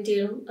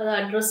വൾനറബിലിറ്റികളും അത്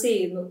അഡ്രസ്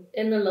ചെയ്യുന്നു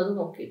എന്നുള്ളത്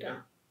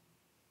നോക്കിയിട്ടാണ്.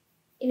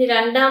 ഇനി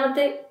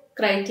രണ്ടാമത്തെ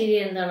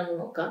ക്രൈറ്റീരിയ എന്താണെന്ന്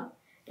നോക്കാം.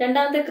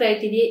 രണ്ടാമത്തെ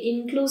ക്രൈറ്റീരിയ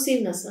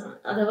ഇൻക്ലൂസീവ്നെസ് ആണ്,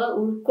 അഥവാ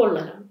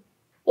ഉൾക്കൊള്ളലാണ്.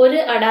 ഒരു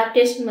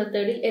അഡാപ്റ്റേഷൻ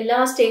മെത്തേഡിൽ എല്ലാ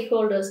സ്റ്റേക്ക്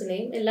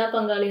ഹോൾഡേഴ്സിനെയും, എല്ലാ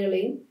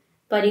പങ്കാളികളെയും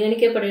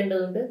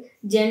പരിഗണിക്കപ്പെടേണ്ടതുണ്ട്,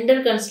 ജെൻഡർ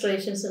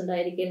കൺസിഡറേഷൻസ്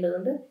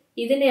ഉണ്ടായിരിക്കേണ്ടതുണ്ട്.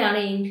 ഇതിനെയാണ്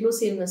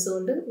ഇൻക്ലൂസീവ്നെസ്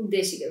കൊണ്ട്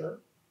ഉദ്ദേശിക്കുന്നത്.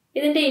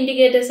 ഇതിന്റെ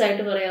ഇൻഡിക്കേറ്റേഴ്സ്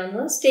ആയിട്ട്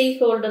പറയാവുന്നത് സ്റ്റേക്ക്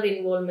ഹോൾഡർ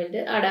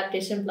ഇൻവോൾവ്മെന്റ്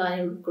അഡാപ്റ്റേഷൻ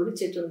പ്ലാനിൽ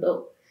ഉൾക്കൊള്ളിച്ചിട്ടുണ്ടോ,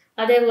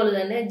 അതേപോലെ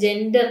തന്നെ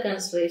ജെൻഡർ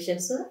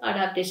കൺസിഡറേഷൻസ്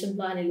അഡാപ്റ്റേഷൻ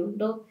പ്ലാനിൽ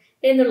ഉണ്ടോ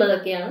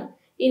എന്നുള്ളതൊക്കെയാണ്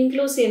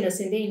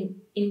ഇൻക്ലൂസീവ്നെസിന്റെ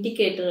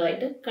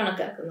ഇൻഡിക്കേറ്ററായിട്ട്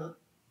കണക്കാക്കുന്നത്.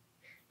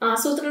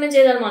 ആസൂത്രണം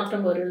ചെയ്താൽ മാത്രം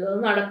പോരല്ലോ, അത്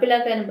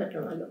നടപ്പിലാക്കാനും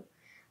പറ്റണമല്ലോ.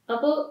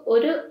 അപ്പോൾ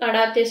ഒരു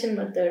അഡാപ്റ്റേഷൻ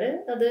മെത്തേഡ്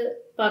അത്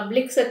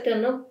പബ്ലിക്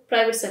സെക്ടറിനോ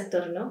പ്രൈവറ്റ്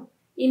സെക്ടറിനോ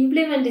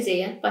ഇംപ്ലിമെന്റ്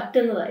ചെയ്യാൻ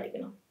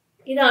പറ്റുന്നതായിരിക്കണം.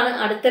 ഇതാണ്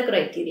അടുത്ത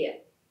ക്രൈറ്റീരിയ.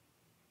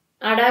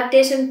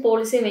 അഡാപ്റ്റേഷൻ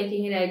പോളിസി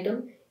മേക്കിങ്ങിനായിട്ടും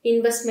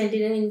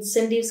ഇൻവെസ്റ്റ്മെന്റിനും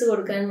ഇൻസെന്റീവ്സ്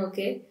കൊടുക്കാനും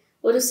ഒക്കെ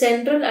ഒരു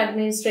സെൻട്രൽ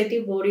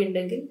അഡ്മിനിസ്ട്രേറ്റീവ് ബോഡി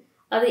ഉണ്ടെങ്കിൽ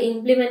അത്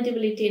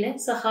ഇംപ്ലിമെന്റബിലിറ്റിനെ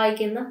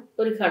സഹായിക്കുന്ന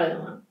ഒരു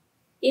ഘടകമാണ്.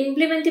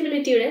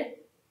 ഇംപ്ലിമെന്റബിലിറ്റിയുടെ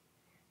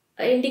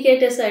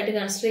ഇൻഡിക്കേറ്റേഴ്സ് ആയിട്ട്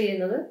കൺസിഡർ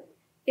ചെയ്യുന്നത്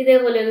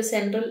ഇതേപോലെ ഒരു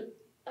സെൻട്രൽ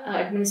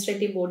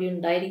അഡ്മിനിസ്ട്രേറ്റീവ് ബോഡി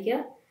ഉണ്ടായിരിക്കുക,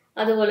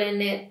 അതുപോലെ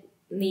തന്നെ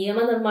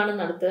നിയമനിർമ്മാണം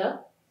നടത്തുക,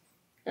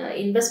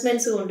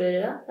 ഇൻവെസ്റ്റ്മെന്റ്സ്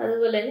കൊണ്ടുവരിക,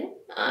 അതുപോലെ തന്നെ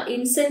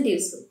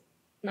ഇൻസെന്റീവ്സ്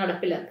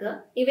നടപ്പിലാക്കുക.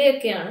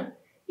 ഇവയൊക്കെയാണ്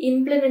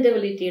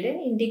ഇംപ്ലിമെന്റബിലിറ്റിയുടെ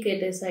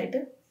ഇൻഡിക്കേറ്റേഴ്സ് ആയിട്ട്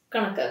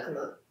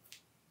കണക്കാക്കുന്നത്.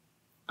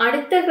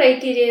 അടുത്ത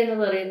ക്രൈറ്റീരിയ എന്ന്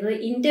പറയുന്നത്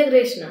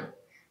ഇന്റഗ്രേഷൻ ആണ്.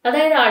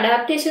 അതായത്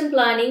അഡാപ്റ്റേഷൻ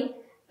പ്ലാനിങ്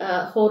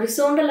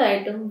ഹൊറിസോണ്ടൽ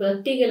ആയിട്ടും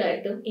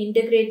വെർട്ടിക്കലായിട്ടും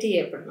ഇന്റഗ്രേറ്റ്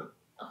ചെയ്യപ്പെടണം.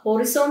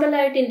 ഹൊറിസോണ്ടൽ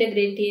ആയിട്ട്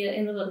ഇന്റഗ്രേറ്റ് ചെയ്യുക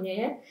എന്ന് പറഞ്ഞു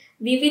കഴിഞ്ഞാൽ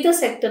വിവിധ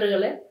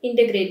സെക്ടറുകളെ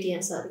ഇന്റഗ്രേറ്റ്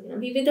ചെയ്യാൻ സാധിക്കണം,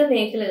 വിവിധ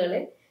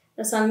മേഖലകളെ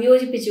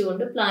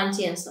സംയോജിപ്പിച്ചുകൊണ്ട് പ്ലാൻ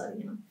ചെയ്യാൻ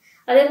സാധിക്കണം.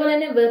 അതേപോലെ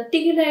തന്നെ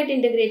വെർട്ടിക്കലായിട്ട്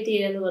ഇന്റഗ്രേറ്റ്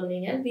ചെയ്യുക എന്ന് പറഞ്ഞു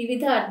കഴിഞ്ഞാൽ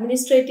വിവിധ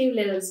അഡ്മിനിസ്ട്രേറ്റീവ്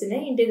ലെവൽസിനെ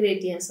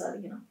ഇന്റഗ്രേറ്റ് ചെയ്യാൻ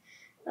സാധിക്കണം.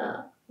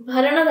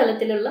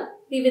 ഭരണതലത്തിലുള്ള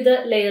വിവിധ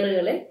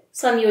ലെയറുകളെ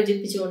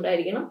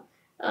സംയോജിപ്പിച്ചുകൊണ്ടായിരിക്കണം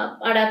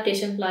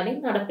അഡാപ്റ്റേഷൻ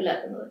പ്ലാനിങ്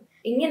നടപ്പിലാക്കുന്നത്.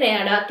 ഇങ്ങനെ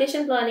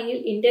അഡാപ്റ്റേഷൻ പ്ലാനിങ്ങിൽ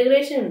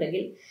ഇന്റഗ്രേഷൻ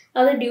ഉണ്ടെങ്കിൽ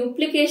അത്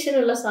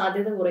ഡ്യൂപ്ലിക്കേഷനുള്ള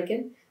സാധ്യത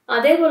കുറയ്ക്കും,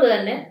 അതേപോലെ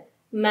തന്നെ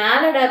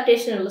മാൽ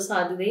അഡാപ്റ്റേഷനുള്ള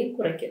സാധ്യതയും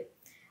കുറയ്ക്കും.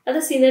 അത്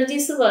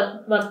സിനർജീസ്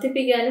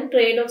വർദ്ധിപ്പിക്കാനും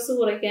ട്രേഡ് ഓഫ്സ്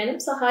കുറയ്ക്കാനും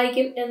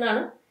സഹായിക്കും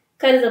എന്നാണ്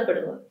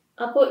കരുതപ്പെടുന്നത്.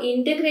 അപ്പോൾ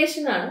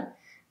ഇന്റഗ്രേഷൻ ആണ്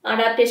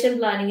അഡാപ്റ്റേഷൻ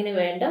പ്ലാനിങ്ങിന്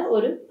വേണ്ട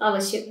ഒരു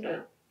ആവശ്യ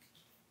ഘടകം.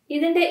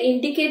 ഇതിന്റെ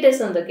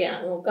ഇൻഡിക്കേറ്റേഴ്സ്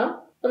എന്തൊക്കെയാണെന്ന് നോക്കാം.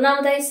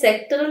 ഒന്നാമതായി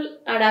സെക്ടറൽ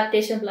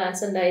അഡാപ്റ്റേഷൻ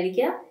പ്ലാൻസ്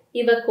ഉണ്ടായിരിക്കുക,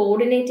 ഇവ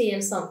കോർഡിനേറ്റ്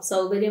ചെയ്യാൻ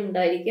സൗകര്യം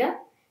ഉണ്ടായിരിക്കുക.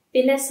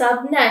 പിന്നെ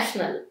സബ്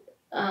നാഷണൽ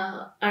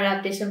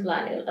അഡാപ്റ്റേഷൻ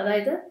പ്ലാനുകൾ,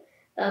 അതായത്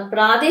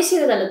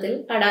പ്രാദേശിക തലത്തിൽ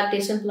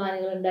അഡാപ്റ്റേഷൻ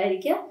പ്ലാനുകൾ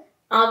ഉണ്ടായിരിക്കുക,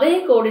 അവയെ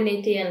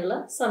കോർഡിനേറ്റ് ചെയ്യാനുള്ള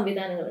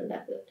സംവിധാനങ്ങൾ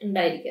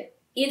ഉണ്ടായിരിക്കുക.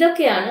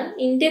 ഇതൊക്കെയാണ്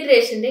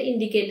ഇന്റഗ്രേഷന്റെ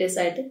ഇൻഡിക്കേറ്റേഴ്സ്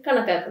ആയിട്ട്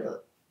കണക്കാക്കുന്നത്.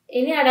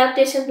 ഇനി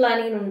അഡാപ്റ്റേഷൻ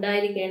പ്ലാനിങ്ങിന്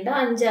ഉണ്ടായിരിക്കേണ്ട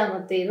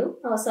അഞ്ചാമത്തേതും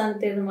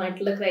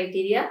അവസാനത്തേതുമായിട്ടുള്ള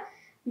ക്രൈറ്റീരിയ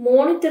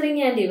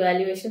മോണിറ്ററിങ് ആൻഡ്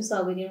ഇവാലുവേഷൻ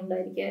സൗകര്യം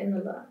ഉണ്ടായിരിക്കുക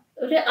എന്നുള്ളതാണ്.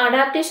 ഒരു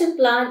അഡാപ്റ്റേഷൻ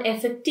പ്ലാൻ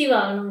എഫക്റ്റീവ്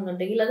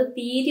ആകണമെന്നുണ്ടെങ്കിൽ അത്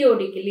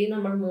പീരിയോഡിക്കലി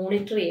നമ്മൾ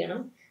മോണിറ്റർ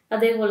ചെയ്യണം,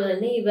 അതേപോലെ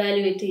തന്നെ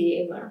ഇവാലുവേറ്റ്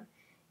ചെയ്യുകയും വേണം.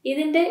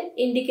 ഇതിന്റെ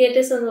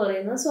ഇൻഡിക്കേറ്റേഴ്സ് എന്ന്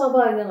പറയുന്നത്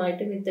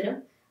സ്വാഭാവികമായിട്ടും ഇത്തരം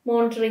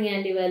മോണിറ്ററിങ്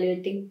ആൻഡ്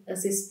ഇവാലുവേറ്റിംഗ്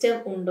സിസ്റ്റം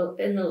ഉണ്ടോ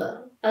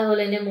എന്നുള്ളതാണ്.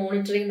 അതുപോലെ തന്നെ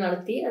മോണിറ്ററിങ്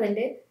നടത്തി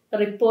അതിന്റെ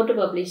റിപ്പോർട്ട്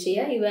പബ്ലിഷ്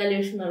ചെയ്യുക,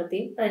 ഇവാലുവേഷൻ നടത്തി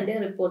അതിന്റെ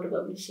റിപ്പോർട്ട്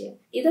പബ്ലിഷ് ചെയ്യുക.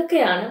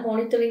 ഇതൊക്കെയാണ്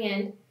മോണിറ്ററിങ്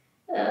ആൻഡ്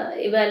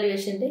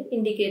ഇവാലുവേഷന്റെ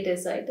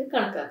ഇൻഡിക്കേറ്റേഴ്സ് ആയിട്ട്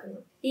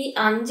കണക്കാക്കുന്നത്. ഈ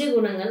 5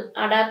 ഗുണങ്ങൾ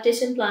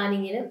അഡാപ്റ്റേഷൻ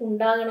പ്ലാനിങ്ങിന്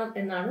ഉണ്ടാകണം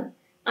എന്നാണ്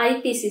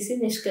IPCC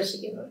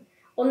നിഷ്കർഷിക്കുന്നത്.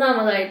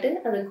 ഒന്നാമതായിട്ട്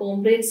അത്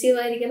കോംപ്രിഹെൻസീവ്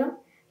ആയിരിക്കണം,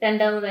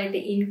 രണ്ടാമതായിട്ട്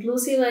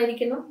ഇൻക്ലൂസീവ്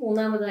ആയിരിക്കണം,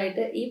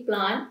 മൂന്നാമതായിട്ട് ഈ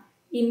പ്ലാൻ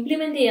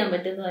ഇംപ്ലിമെന്റ് ചെയ്യാൻ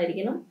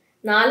പറ്റുന്നതായിരിക്കണം,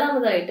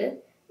 നാലാമതായിട്ട്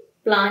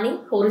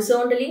പ്ലാനിങ്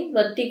ഹൊറിസോണ്ടലിയും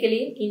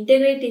വെർട്ടിക്കലിയും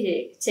ഇന്റഗ്രേറ്റ്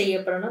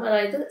ചെയ്യപ്പെടണം,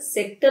 അതായത്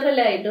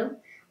സെക്ടറലായിട്ടും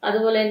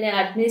അതുപോലെ തന്നെ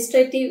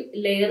അഡ്മിനിസ്ട്രേറ്റീവ്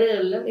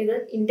ലെയറുകളിലും ഇത്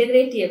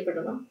ഇന്റഗ്രേറ്റ്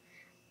ചെയ്യപ്പെടണം,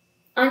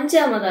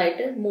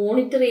 അഞ്ചാമതായിട്ട്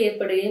മോണിറ്റർ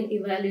ചെയ്യപ്പെടുകയും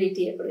ഇവാലുവേറ്റ്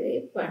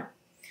ചെയ്യപ്പെടുകയും വേണം.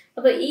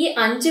 അപ്പൊ ഈ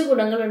 5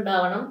 ഗുണങ്ങൾ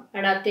ഉണ്ടാവണം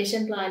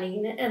അഡാപ്റ്റേഷൻ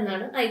പ്ലാനിങ്ങിന്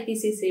എന്നാണ്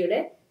IPCCയുടെ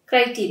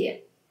ക്രൈറ്റീരിയ.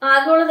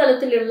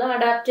 ആഗോളതലത്തിലുള്ള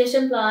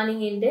അഡാപ്റ്റേഷൻ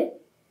പ്ലാനിങ്ങിന്റെ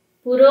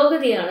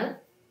പുരോഗതിയാണ്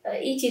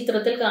ഈ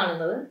ചിത്രത്തിൽ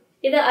കാണുന്നത്.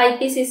 ഇത്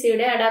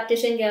IPCCയുടെ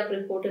അഡാപ്റ്റേഷൻ ഗ്യാപ്പ്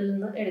റിപ്പോർട്ടിൽ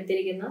നിന്ന്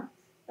എടുത്തിരിക്കുന്ന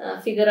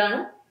ഫിഗറാണ്.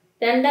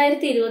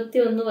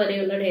 2021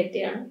 വരെയുള്ള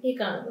ഡേറ്റയാണ് ഈ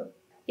കാണുന്നത്.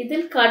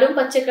 ഇതിൽ കടും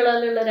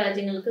പച്ചക്കളറിലുള്ള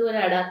രാജ്യങ്ങൾക്ക് ഒരു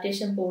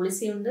അഡാപ്റ്റേഷൻ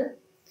പോളിസി ഉണ്ട്.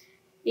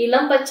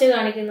 ഇളം പച്ച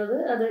കാണിക്കുന്നത്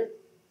അത്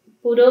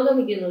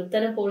പുരോഗമിക്കുന്നു,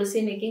 ഇത്തരം പോളിസി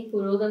മേക്കിംഗ്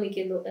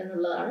പുരോഗമിക്കുന്നു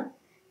എന്നുള്ളതാണ്.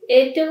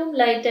 ഏറ്റവും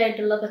ലൈറ്റ്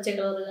ആയിട്ടുള്ള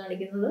പച്ചക്കളർ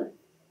കാണിക്കുന്നത്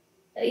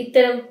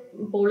ഇത്തരം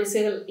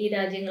പോളിസികൾ ഈ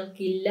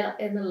രാജ്യങ്ങൾക്കില്ല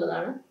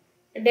എന്നുള്ളതാണ്.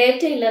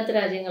 ഡേറ്റ ഇല്ലാത്ത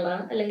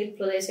രാജ്യങ്ങളാണ് അല്ലെങ്കിൽ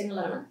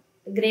പ്രദേശങ്ങളാണ്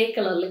ഗ്രേ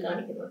കളറിൽ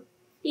കാണിക്കുന്നത്.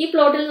 ഈ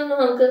പ്ലോട്ടിൽ നിന്ന്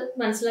നമുക്ക്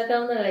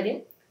മനസ്സിലാക്കാവുന്ന കാര്യം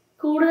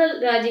കൂടുതൽ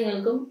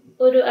രാജ്യങ്ങൾക്കും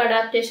ഒരു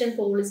അഡാപ്റ്റേഷൻ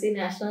പോളിസി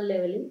നാഷണൽ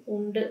ലെവലിൽ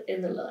ഉണ്ട്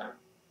എന്നുള്ളതാണ്.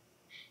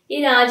 ഈ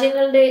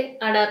രാജ്യങ്ങളുടെ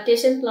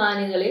അഡാപ്റ്റേഷൻ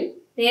പ്ലാനുകളിൽ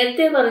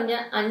നേരത്തെ പറഞ്ഞ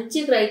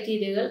 5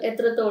 ക്രൈറ്റീരിയകൾ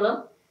എത്രത്തോളം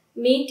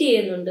മീറ്റ്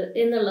ചെയ്യുന്നുണ്ട്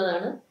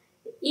എന്നുള്ളതാണ്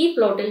ഈ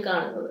പ്ലോട്ടിൽ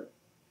കാണുന്നത്.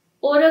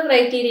 ഓരോ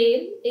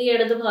ക്രൈറ്റീരിയയും ഈ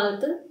ഇടത്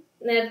ഭാഗത്ത്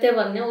നേരത്തെ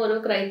പറഞ്ഞ ഓരോ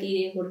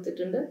ക്രൈറ്റീരിയയും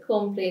കൊടുത്തിട്ടുണ്ട്.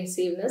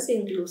 Comprehensiveness,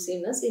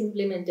 inclusiveness,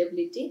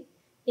 ഇംപ്ലിമെന്റബിലിറ്റി,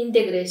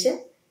 integration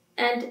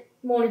and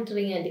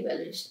monitoring and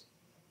evaluation.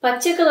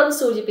 പച്ച കളർ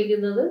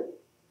സൂചിപ്പിക്കുന്നത്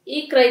ഈ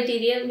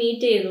ക്രൈറ്റീരിയ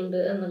മീറ്റ് ചെയ്യുന്നുണ്ട്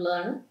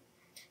എന്നുള്ളതാണ്.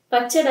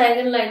 പച്ച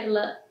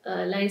ഡയഗണലായിട്ടുള്ള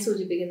ലൈൻ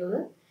സൂചിപ്പിക്കുന്നത്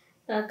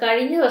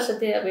കഴിഞ്ഞ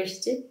വർഷത്തെ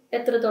അപേക്ഷിച്ച്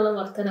എത്രത്തോളം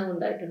വർധനം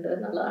ഉണ്ടായിട്ടുണ്ട്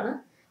എന്നുള്ളതാണ്.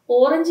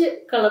 ഓറഞ്ച്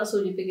കളർ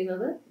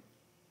സൂചിപ്പിക്കുന്നത്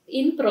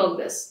ഇൻ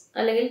പ്രോഗ്രസ്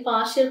അല്ലെങ്കിൽ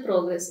പാർഷ്യൽ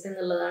പ്രോഗ്രസ്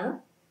എന്നുള്ളതാണ്.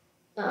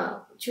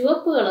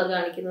 ചുവപ്പ് കളർ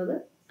കാണിക്കുന്നത്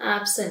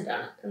ആബ്സെന്റ്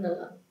ആണ്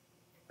എന്നുള്ളതാണ്.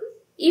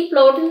 ഈ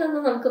പ്ലോട്ടിൽ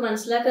നിന്ന് നമുക്ക്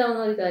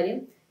മനസ്സിലാക്കാവുന്ന ഒരു കാര്യം,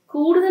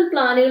 കൂടുതൽ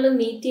പ്ലാനുകൾ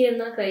മീറ്റ്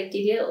ചെയ്യുന്ന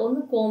ക്രൈറ്റീരിയ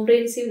ഒന്ന്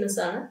കോംപ്രിഹെൻസീവ്നെസ്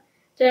ആണ്,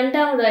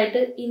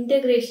 രണ്ടാമതായിട്ട്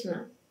ഇന്റഗ്രേഷൻ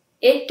ആണ്.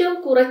 ഏറ്റവും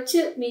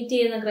കുറച്ച് മീറ്റ്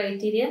ചെയ്യുന്ന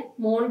ക്രൈറ്റീരിയ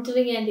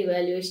മോണിറ്ററിങ് ആൻഡ്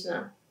ഇവാലുവേഷൻ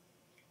ആണ്.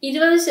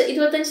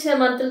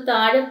 25%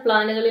 താഴെ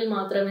പ്ലാനുകളിൽ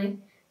മാത്രമേ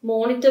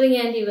മോണിറ്ററിങ്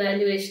ആൻഡ്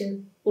ഇവാലുവേഷൻ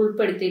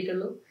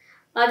ഉൾപ്പെടുത്തിയിട്ടുള്ളൂ.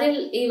 അതിൽ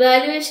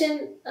ഇവാലുവേഷൻ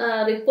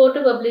റിപ്പോർട്ട്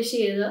പബ്ലിഷ്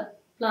ചെയ്ത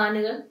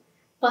പ്ലാനുകൾ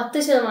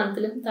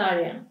 10%-ലും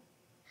താഴെയാണ്.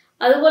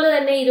 അതുപോലെ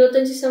തന്നെ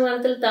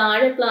 25%-ൽ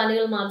താഴെ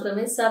പ്ലാനുകൾ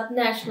മാത്രമേ സബ്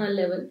നാഷണൽ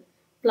ലെവൽ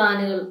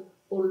പ്ലാനുകൾ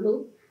ഉള്ളൂ.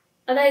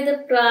 അതായത്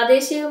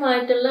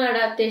പ്രാദേശികമായിട്ടുള്ള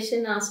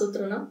അഡാപ്റ്റേഷൻ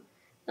ആസൂത്രണം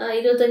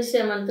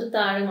 25%-ൽ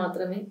താഴെ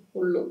മാത്രമേ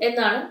ഉള്ളൂ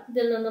എന്നാണ്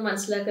ഇതിൽ നിന്ന്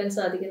മനസ്സിലാക്കാൻ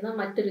സാധിക്കുന്ന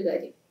മറ്റൊരു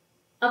കാര്യം.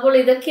 അപ്പോൾ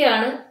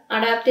ഇതൊക്കെയാണ്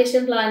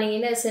അഡാപ്റ്റേഷൻ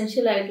പ്ലാനിങ്ങിന്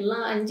എസെൻഷ്യൽ ആയിട്ടുള്ള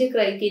 5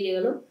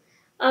 ക്രൈറ്റീരിയകളും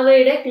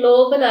അവയുടെ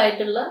ഗ്ലോബൽ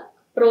ആയിട്ടുള്ള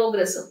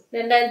പ്രോഗ്രസും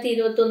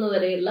 2021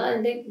 വരെയുള്ള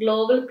അതിന്റെ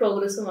ഗ്ലോബൽ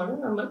പ്രോഗ്രസുമാണ്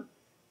നമ്മൾ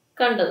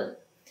കണ്ടത്.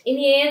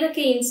 ഇനി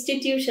ഏതൊക്കെ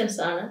ഇൻസ്റ്റിറ്റ്യൂഷൻസ്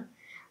ആണ്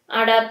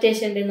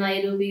അഡാപ്റ്റേഷന്റെ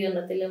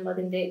നയരൂപീകരണത്തിലും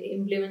അതിന്റെ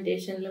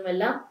ഇംപ്ലിമെന്റേഷനിലും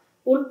എല്ലാം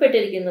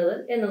ഉൾപ്പെട്ടിരിക്കുന്നത്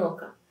എന്ന്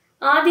നോക്കാം.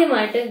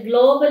 ആദ്യമായിട്ട്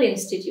ഗ്ലോബൽ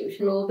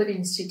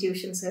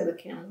ഇൻസ്റ്റിറ്റ്യൂഷൻസ്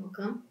ഏതൊക്കെയാണെന്ന്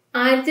നോക്കാം.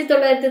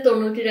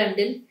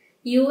 1992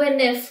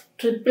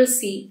 UNFCCC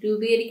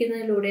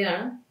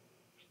രൂപീകരിക്കുന്നതിലൂടെയാണ്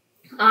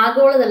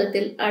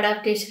ആഗോളതലത്തിൽ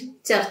അഡാപ്റ്റേഷൻ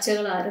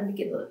ചർച്ചകൾ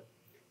ആരംഭിക്കുന്നത്.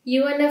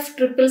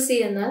 UNFCCC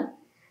എന്നാൽ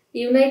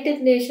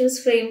United Nations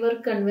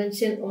framework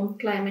convention on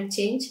climate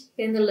change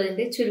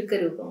എന്നുള്ളതിന്റെ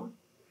ചുരുക്കരൂപമാണ്.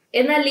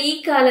 എന്നാൽ ഈ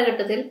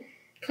കാലഘട്ടത്തിൽ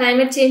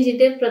ക്ലൈമറ്റ്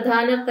ചേഞ്ചിന്റെ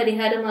പ്രധാന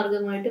പരിഹാര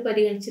മാർഗമായിട്ട്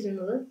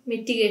പരിഗണിച്ചിരുന്നത്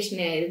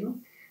മിറ്റിഗേഷനെ ആയിരുന്നു.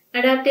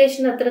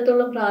 അഡാപ്റ്റേഷൻ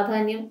അത്രത്തോളം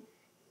പ്രാധാന്യം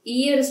ഈ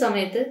ഒരു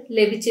സമയത്ത്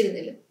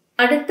ലഭിച്ചിരുന്നില്ല.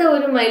 അടുത്ത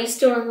ഒരു മൈൽ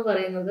സ്റ്റോൺ എന്ന്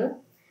പറയുന്നത്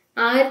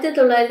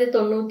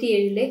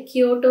 1997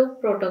 ക്യോട്ടോ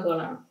പ്രോട്ടോകോൾ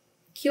ആണ്.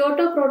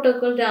 ക്യോട്ടോ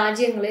പ്രോട്ടോകോൾ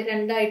രാജ്യങ്ങളെ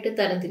രണ്ടായിട്ട്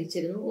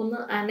തരംതിരിച്ചിരുന്നു. ഒന്ന്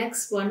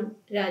അനക്സ് 1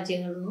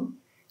 രാജ്യങ്ങളെന്നും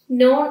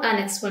നോൺ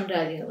അനക്സ് 1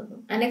 രാജ്യങ്ങളെന്നും.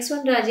 അനക്സ്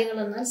 1 രാജ്യങ്ങൾ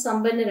എന്നാൽ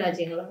സമ്പന്ന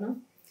രാജ്യങ്ങളാണ്,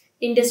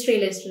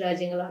 ഇൻഡസ്ട്രിയലൈസ്ഡ്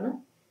രാജ്യങ്ങളാണ്.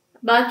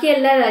 ബാക്കി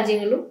എല്ലാ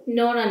രാജ്യങ്ങളും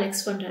നോൺ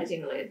അനക്സ് 1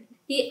 രാജ്യങ്ങളായിരുന്നു.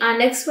 ഈ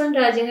അനക്സ് 1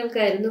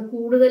 രാജ്യങ്ങൾക്കായിരുന്നു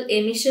കൂടുതൽ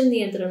എമിഷൻ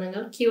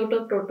നിയന്ത്രണങ്ങൾ ക്യോട്ടോ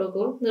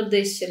പ്രോട്ടോകോൾ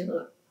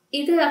നിർദ്ദേശിച്ചിരുന്നത്.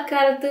 ഇത്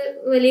അക്കാലത്ത്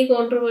വലിയ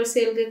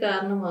കോൺട്രവേഴ്സികൾക്ക്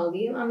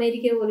കാരണമാവുകയും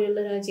അമേരിക്ക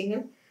പോലെയുള്ള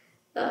രാജ്യങ്ങൾ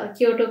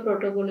ക്യോട്ടോ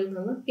പ്രോട്ടോകോളിൽ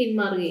നിന്ന്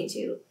പിന്മാറുകയും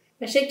ചെയ്തു.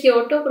 പക്ഷെ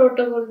ക്യോട്ടോ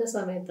പ്രോട്ടോകോളിന്റെ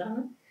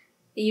സമയത്താണ്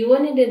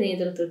യുഎന്നിന്റെ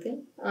നേതൃത്വത്തിൽ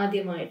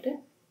ആദ്യമായിട്ട്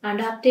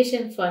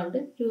അഡാപ്റ്റേഷൻ ഫണ്ട്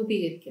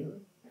രൂപീകരിക്കുന്നത്.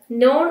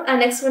 നോൺ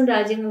അനക്സ് 1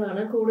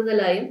 രാജ്യങ്ങളാണ്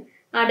കൂടുതലായും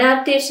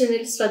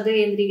അഡാപ്റ്റേഷനിൽ ശ്രദ്ധ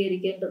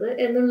കേന്ദ്രീകരിക്കേണ്ടത്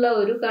എന്നുള്ള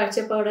ഒരു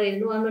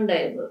കാഴ്ചപ്പാടായിരുന്നു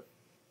അന്നുണ്ടായിരുന്നത്.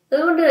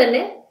 അതുകൊണ്ട്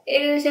തന്നെ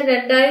ഏകദേശം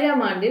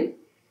 2000 ആണ്ടിൽ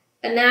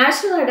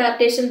national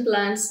adaptation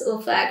plans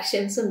of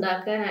actions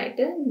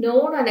ഉണ്ടാക്കാനായിട്ട്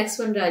നോൺ അനക്സ്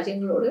 1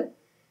 രാജ്യങ്ങളോട്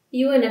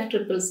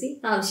UNFCCC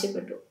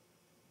ആവശ്യപ്പെട്ടു.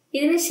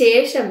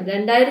 ഇതിനുശേഷം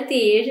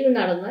 2007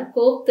 നടന്ന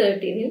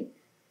COP13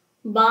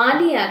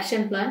 ബാലി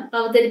ആക്ഷൻ പ്ലാൻ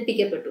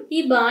അവതരിപ്പിക്കപ്പെട്ടു. ഈ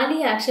ബാലി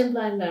ആക്ഷൻ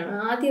പ്ലാനിലാണ്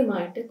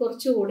ആദ്യമായിട്ട്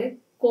കുറച്ചുകൂടെ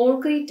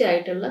കോൺക്രീറ്റ്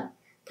ആയിട്ടുള്ള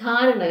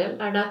ധാരണകൾ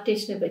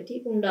അഡാപ്റ്റേഷനെ പറ്റി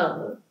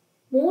ഉണ്ടാവുന്നത്.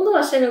 3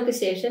 വർഷങ്ങൾക്ക്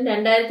ശേഷം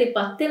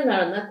 2010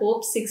 നടന്ന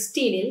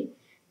COP16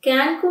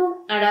 കാൻകൂൺ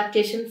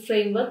അഡാപ്റ്റേഷൻ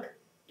ഫ്രെയിംവർക്ക്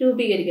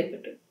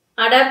രൂപീകരിക്കപ്പെട്ടു.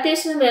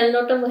 അഡാപ്റ്റേഷന്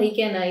മേൽനോട്ടം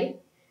വഹിക്കാനായി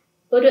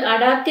ഒരു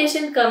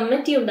അഡാപ്റ്റേഷൻ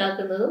കമ്മിറ്റി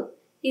ഉണ്ടാക്കുന്നതും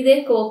ഇതേ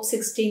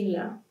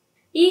COP16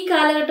 ഈ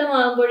കാലഘട്ടം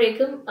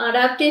ആകുമ്പോഴേക്കും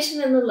അഡാപ്റ്റേഷൻ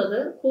എന്നുള്ളത്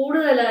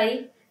കൂടുതലായി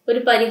ഒരു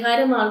പരിഹാര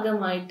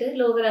മാർഗമായിട്ട്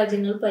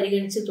ലോകരാജ്യങ്ങൾ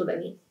പരിഗണിച്ചു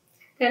തുടങ്ങി.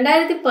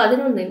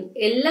 2011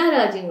 എല്ലാ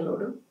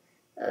രാജ്യങ്ങളോടും,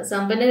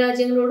 സമ്പന്ന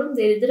രാജ്യങ്ങളോടും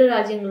ദരിദ്ര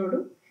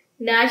രാജ്യങ്ങളോടും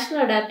നാഷണൽ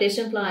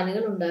അഡാപ്റ്റേഷൻ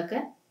പ്ലാനുകൾ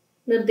ഉണ്ടാക്കാൻ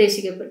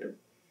നിർദ്ദേശിക്കപ്പെട്ടു.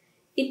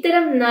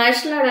 ഇത്തരം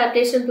നാഷണൽ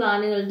അഡാപ്റ്റേഷൻ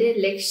പ്ലാനുകളുടെ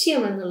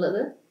ലക്ഷ്യം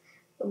എന്നുള്ളത്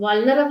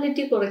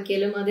വൾനറബിലിറ്റി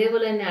കുറയ്ക്കലും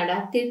അതേപോലെ തന്നെ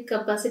അഡാപ്റ്റീവ്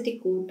കപ്പാസിറ്റി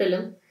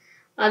കൂട്ടലും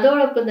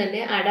അതോടൊപ്പം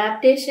തന്നെ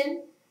അഡാപ്റ്റേഷൻ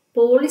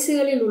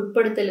പോളിസികളിൽ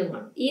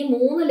ഉൾപ്പെടുത്തലുമാണ്. ഈ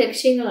 3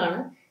 ലക്ഷ്യങ്ങളാണ്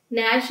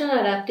നാഷണൽ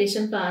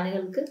അഡാപ്റ്റേഷൻ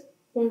പ്ലാനുകൾക്ക്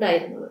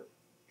ഉണ്ടായിരുന്നത്.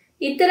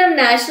 ഇത്തരം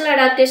നാഷണൽ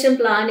അഡാപ്റ്റേഷൻ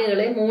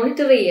പ്ലാനുകളെ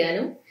മോണിറ്റർ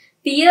ചെയ്യാനും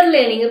പിയർ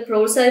ലേണിംഗ്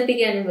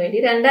പ്രോത്സാഹിപ്പിക്കാനും വേണ്ടി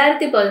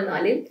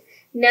 2014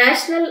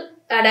 national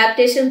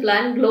adaptation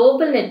plan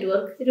global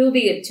network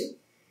രൂപീകരിച്ചു.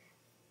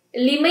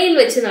 ലിമയിൽ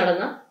വെച്ച്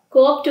നടന്ന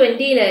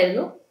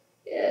COP20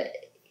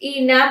 ഈ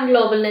നാപ്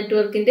ഗ്ലോബൽ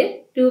നെറ്റ്വർക്കിന്റെ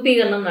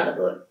രൂപീകരണം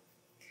നടന്നത്.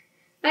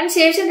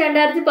 അതിനുശേഷം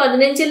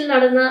 2015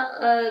 നടന്ന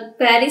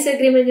പാരീസ്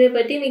അഗ്രിമെന്റിനെ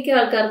പറ്റി മിക്ക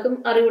ആൾക്കാർക്കും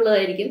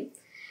അറിവുള്ളതായിരിക്കും.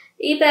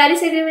 ഈ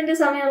പാരീസ് അഗ്രിമെന്റ്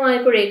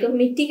സമയമായപ്പോഴേക്കും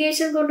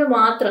മിറ്റിഗേഷൻ കൊണ്ട്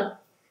മാത്രം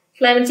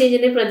ക്ലൈമറ്റ്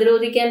ചേഞ്ചിനെ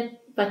പ്രതിരോധിക്കാൻ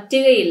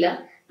പറ്റുകയില്ല,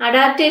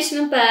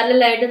 അഡാപ്റ്റേഷനും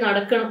പാരലായിട്ട്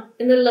നടക്കണം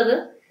എന്നുള്ളത്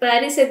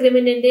പാരീസ്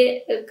അഗ്രിമെന്റിന്റെ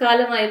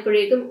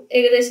കാലമായപ്പോഴേക്കും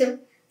ഏകദേശം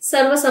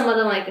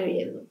സർവ്വസമ്മതമായി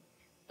കഴിഞ്ഞിരുന്നു.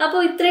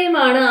 അപ്പോൾ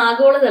ഇത്രയുമാണ്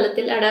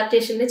ആഗോളതലത്തിൽ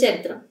അഡാപ്റ്റേഷന്റെ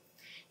ചരിത്രം.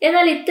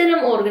 എന്നാൽ ഇത്തരം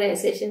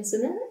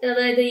ഓർഗനൈസേഷൻസിന്,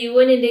 അതായത്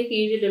യുഎന്നിന്റെ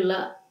കീഴിലുള്ള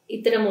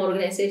ഇത്തരം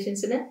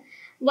ഓർഗനൈസേഷൻസിന്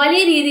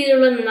വലിയ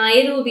രീതിയിലുള്ള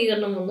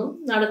നയരൂപീകരണമൊന്നും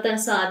നടത്താൻ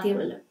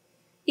സാധ്യമല്ല.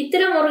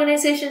 ഇത്തരം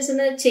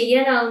ഓർഗനൈസേഷൻസിന്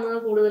ചെയ്യാനാവുന്നത്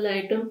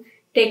കൂടുതലായിട്ടും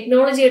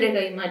ടെക്നോളജിയുടെ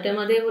കൈമാറ്റം,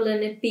 അതേപോലെ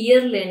തന്നെ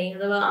പിയർ ലേണിംഗ്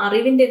അഥവാ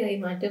അറിവിന്റെ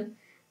കൈമാറ്റം,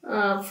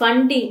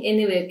 ഫണ്ടിങ്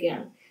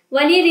എന്നിവയൊക്കെയാണ്.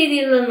 വലിയ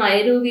രീതിയിലുള്ള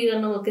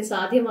നയരൂപീകരണമൊക്കെ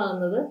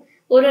സാധ്യമാകുന്നത്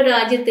ഓരോ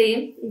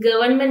രാജ്യത്തെയും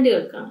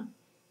ഗവൺമെന്റുകൾക്കാണ്.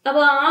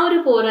 അപ്പോൾ ആ ഒരു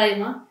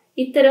പോരായ്മ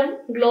ഇത്തരം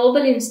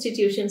ഗ്ലോബൽ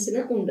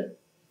ഇൻസ്റ്റിറ്റ്യൂഷൻസിന് ഉണ്ട്.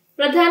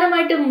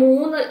 പ്രധാനമായിട്ടും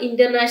 3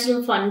 ഇന്റർനാഷണൽ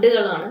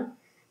ഫണ്ടുകളാണ്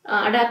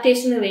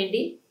അഡാപ്റ്റേഷന്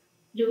വേണ്ടി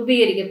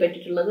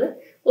രൂപീകരിക്കപ്പെട്ടിട്ടുള്ളത്.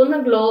 ഒന്ന്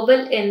ഗ്ലോബൽ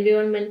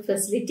എൻവയോൺമെന്റ്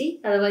ഫെസിലിറ്റി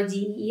അഥവാ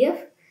GEF,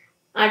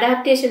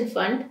 അഡാപ്റ്റേഷൻ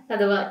ഫണ്ട്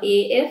അഥവാ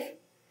AF,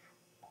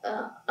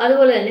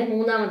 അതുപോലെ തന്നെ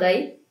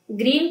മൂന്നാമതായി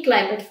ഗ്രീൻ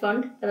ക്ലൈമറ്റ്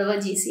ഫണ്ട് അഥവാ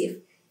GCF.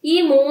 ഈ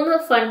 3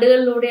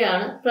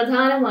 ഫണ്ടുകളിലൂടെയാണ്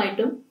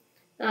പ്രധാനമായിട്ടും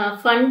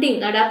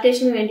ഫണ്ടിങ്,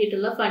 അഡാപ്റ്റേഷന്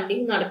വേണ്ടിയിട്ടുള്ള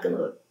ഫണ്ടിങ്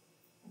നടക്കുന്നത്.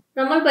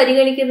 നമ്മൾ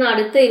പരിഗണിക്കുന്ന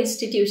അടുത്ത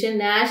ഇൻസ്റ്റിറ്റ്യൂഷൻ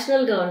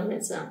നാഷണൽ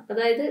ഗവൺമെന്റ്സ് ആണ്,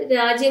 അതായത്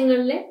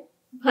രാജ്യങ്ങളിലെ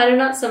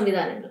ഭരണ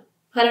സംവിധാനങ്ങൾ,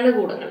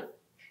 ഭരണകൂടങ്ങൾ.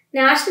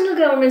 നാഷണൽ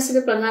ഗവൺമെന്റ്സിന്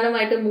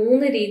പ്രധാനമായിട്ടും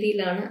 3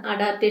 രീതിയിലാണ്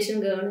അഡാപ്റ്റേഷൻ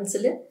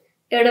ഗവേണൻസിൽ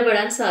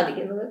ഇടപെടാൻ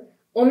സാധിക്കുന്നത്.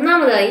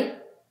 ഒന്നാമതായി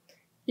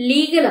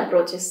ലീഗൽ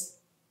അപ്രോച്ചസ്,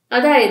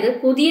 അതായത്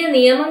പുതിയ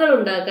നിയമങ്ങൾ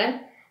ഉണ്ടാക്കാൻ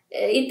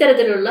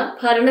ഇത്തരത്തിലുള്ള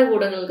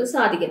ഭരണകൂടങ്ങൾക്ക്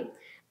സാധിക്കും.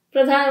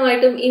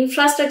 പ്രധാനമായിട്ടും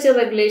ഇൻഫ്രാസ്ട്രക്ചർ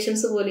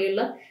റെഗുലേഷൻസ്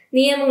പോലെയുള്ള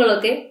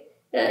നിയമങ്ങളൊക്കെ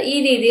ഈ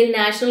രീതിയിൽ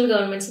നാഷണൽ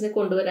ഗവൺമെന്റ്സിന്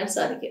കൊണ്ടുവരാൻ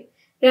സാധിക്കും.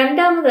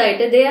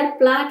 രണ്ടാമതായിട്ട് they are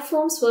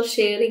platforms for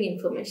sharing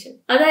information,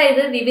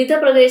 അതായത് വിവിധ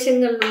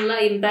പ്രദേശങ്ങളിലുള്ള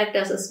ഇമ്പാക്ട്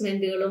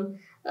അസസ്മെന്റുകളും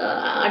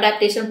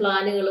അഡാപ്റ്റേഷൻ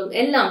പ്ലാനുകളും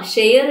എല്ലാം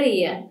ഷെയർ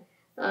ചെയ്യാൻ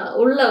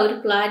ഉള്ള ഒരു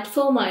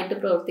പ്ലാറ്റ്ഫോമായിട്ട്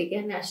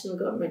പ്രവർത്തിക്കാൻ നാഷണൽ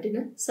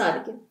ഗവൺമെന്റിന്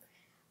സാധിക്കും.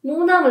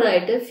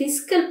 മൂന്നാമതായിട്ട്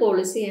fiscal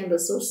policy and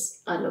resource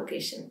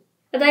allocation,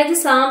 അതായത്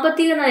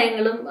സാമ്പത്തിക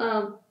നയങ്ങളും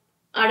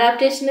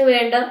അഡാപ്റ്റേഷന്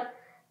വേണ്ട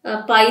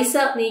പൈസ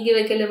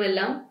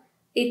നീക്കിവെക്കലുമെല്ലാം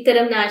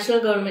ഇത്തരം നാഷണൽ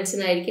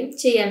ഗവൺമെന്റ്സിനായിരിക്കും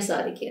ചെയ്യാൻ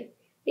സാധിക്കുക.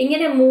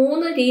 ഇങ്ങനെ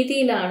 3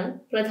 രീതിയിലാണ്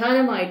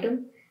പ്രധാനമായിട്ടും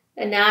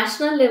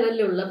നാഷണൽ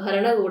ലെവലിലുള്ള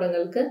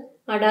ഭരണകൂടങ്ങൾക്ക്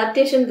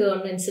അഡാപ്റ്റേഷൻ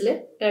ഗവേണൻസിൽ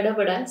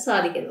ഇടപെടാൻ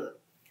സാധിക്കുന്നത്.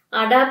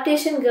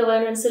 അഡാപ്റ്റേഷൻ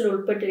ഗവേണൻസിൽ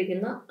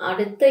ഉൾപ്പെട്ടിരിക്കുന്ന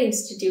അടുത്ത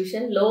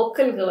ഇൻസ്റ്റിറ്റ്യൂഷൻ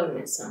ലോക്കൽ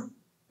ഗവൺമെന്റ്സ് ആണ്,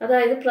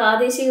 അതായത്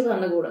പ്രാദേശിക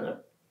ഭരണകൂടങ്ങൾ.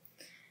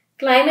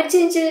 ക്ലൈമറ്റ്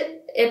ചേഞ്ച്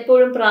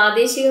എപ്പോഴും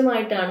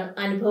പ്രാദേശികമായിട്ടാണ്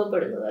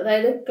അനുഭവപ്പെടുന്നത്,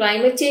 അതായത്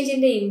ക്ലൈമറ്റ്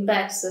ചേഞ്ചിന്റെ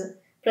ഇമ്പാക്ട്സ്,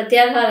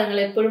 പ്രത്യാഘാതങ്ങൾ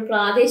എപ്പോഴും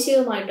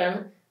പ്രാദേശികമായിട്ടാണ്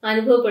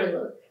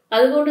അനുഭവപ്പെടുന്നത്.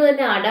 അതുകൊണ്ട്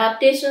തന്നെ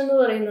അഡാപ്റ്റേഷൻ എന്ന്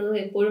പറയുന്നത്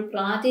എപ്പോഴും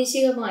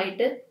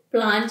പ്രാദേശികമായിട്ട്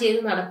പ്ലാൻ ചെയ്ത്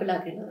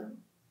നടപ്പിലാക്കേണ്ടതാണ്.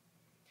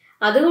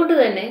 അതുകൊണ്ട്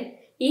തന്നെ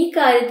ഈ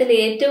കാര്യത്തിൽ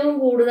ഏറ്റവും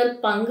കൂടുതൽ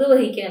പങ്ക്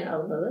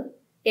വഹിക്കാനാവുന്നത്,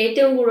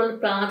 ഏറ്റവും കൂടുതൽ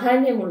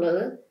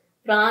പ്രാധാന്യമുള്ളത്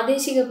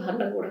പ്രാദേശിക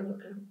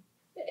ഭരണകൂടങ്ങൾക്കാണ്.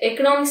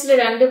 എക്കണോമിക്സിലെ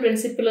 2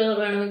 പ്രിൻസിപ്പിളുകൾ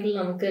വേണമെങ്കിൽ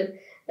നമുക്ക്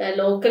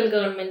ലോക്കൽ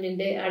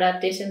ഗവൺമെന്റിന്റെ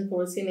അഡാപ്റ്റേഷൻ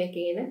പോളിസി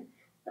മേക്കിങ്ങിന്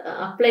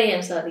അപ്ലൈ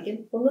ചെയ്യാൻ സാധിക്കും.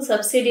 ഒന്ന്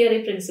സബ്സിഡിയറി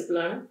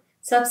പ്രിൻസിപ്പിളാണ്.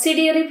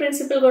 സബ്സിഡിയറി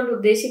പ്രിൻസിപ്പിൾ കൊണ്ട്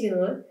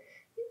ഉദ്ദേശിക്കുന്നത്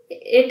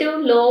ഏറ്റവും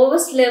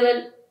ലോവസ്റ്റ് ലെവൽ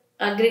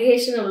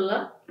അഗ്രിഗേഷനുള്ള,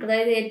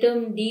 അതായത് ഏറ്റവും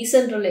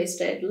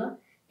ഡീസെൻട്രലൈസ്ഡ് ആയിട്ടുള്ള,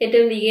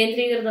 ഏറ്റവും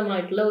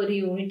വികേന്ദ്രീകൃതമായിട്ടുള്ള ഒരു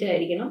യൂണിറ്റ്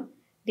ആയിരിക്കണം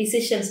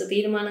ഡിസിഷൻസ്,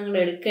 തീരുമാനങ്ങൾ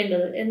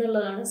എടുക്കേണ്ടത്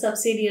എന്നുള്ളതാണ്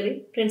സബ്സിഡിയറി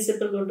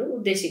പ്രിൻസിപ്പിൾ കൊണ്ട്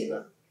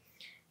ഉദ്ദേശിക്കുന്നത്.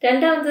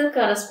 രണ്ടാമത്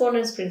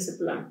കറസ്പോണ്ടൻസ്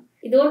പ്രിൻസിപ്പിളാണ്.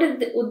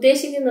 ഇതുകൊണ്ട്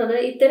ഉദ്ദേശിക്കുന്നത്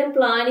ഇത്തരം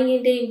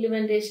പ്ലാനിങ്ങിന്റെയും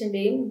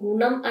ഇംപ്ലിമെന്റേഷന്റെയും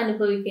ഗുണം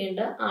അനുഭവിക്കേണ്ട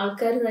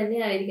ആൾക്കാർ തന്നെ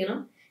ആയിരിക്കണം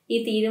ഈ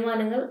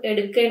തീരുമാനങ്ങൾ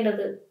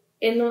എടുക്കേണ്ടത്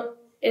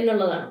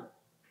എന്നുള്ളതാണ്.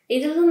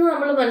 ഇതിൽ നിന്ന്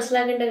നമ്മൾ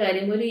മനസ്സിലാക്കേണ്ട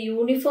കാര്യം, ഒരു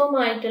യൂണിഫോം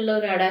ആയിട്ടുള്ള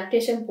ഒരു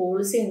അഡാപ്റ്റേഷൻ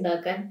പോളിസി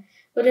ഉണ്ടാക്കാൻ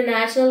ഒരു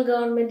നാഷണൽ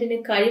ഗവൺമെന്റിന്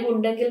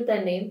കഴിവുണ്ടെങ്കിൽ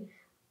തന്നെയും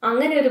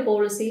അങ്ങനെ ഒരു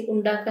പോളിസി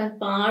ഉണ്ടാക്കാൻ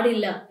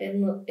പാടില്ല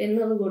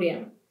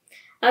എന്നതുകൂടിയാണ്.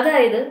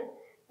 അതായത്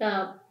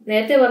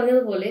നേരത്തെ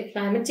പറഞ്ഞതുപോലെ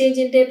ക്ലൈമറ്റ്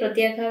ചേഞ്ചിന്റെ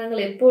പ്രത്യാഘാതങ്ങൾ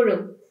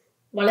എപ്പോഴും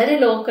വളരെ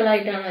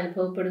ലോക്കലായിട്ടാണ്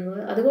അനുഭവപ്പെടുന്നത്.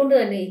 അതുകൊണ്ട്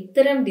തന്നെ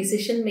ഇത്തരം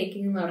ഡിസിഷൻ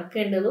മേക്കിംഗ്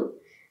നടക്കേണ്ടതും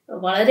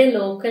വളരെ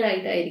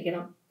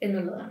ലോക്കലായിട്ടായിരിക്കണം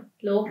എന്നുള്ളതാണ്.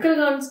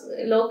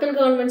 ലോക്കൽ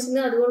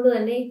ഗവൺമെന്റ്സിന് അതുകൊണ്ട്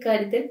തന്നെ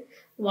ഇക്കാര്യത്തിൽ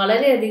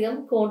വളരെയധികം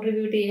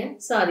കോൺട്രിബ്യൂട്ട് ചെയ്യാൻ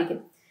സാധിക്കും.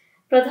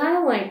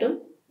 പ്രധാനമായിട്ടും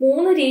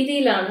 3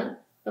 രീതിയിലാണ്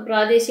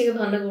പ്രാദേശിക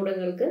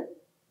ഭരണകൂടങ്ങൾക്ക്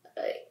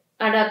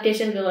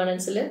അഡാപ്റ്റേഷൻ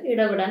ഗവേണൻസിൽ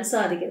ഇടപെടാൻ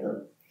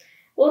സാധിക്കുന്നത്.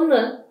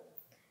 ഒന്ന്,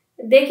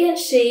 they can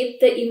shape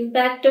the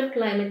impact of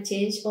climate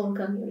change on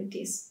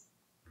communities.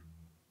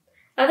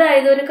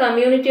 അതായത് ഒരു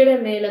കമ്മ്യൂണിറ്റിയുടെ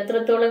മേൽ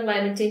എത്രത്തോളം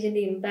ക്ലൈമറ്റ്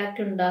ചേഞ്ചിന്റെ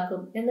ഇമ്പാക്റ്റ്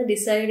ഉണ്ടാക്കും എന്ന്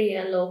ഡിസൈഡ്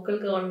ചെയ്യാൻ ലോക്കൽ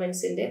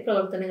ഗവൺമെന്റ്സിന്റെ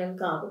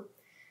പ്രവർത്തനങ്ങൾക്കാകും.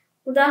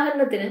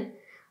 ഉദാഹരണത്തിന്,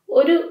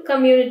 ഒരു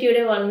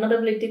കമ്മ്യൂണിറ്റിയുടെ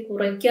വൾണറബിലിറ്റി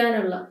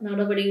കുറയ്ക്കാനുള്ള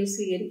നടപടികൾ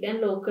സ്വീകരിക്കാൻ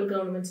ലോക്കൽ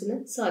ഗവൺമെന്റ്സിന്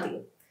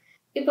സാധിക്കും.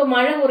 ഇപ്പൊ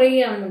മഴ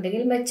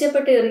കുറയുകയാണെന്നുണ്ടെങ്കിൽ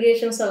മെച്ചപ്പെട്ട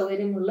ഇറിഗേഷൻ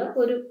സൗകര്യമുള്ള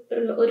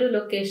ഒരു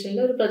ലൊക്കേഷനിൽ,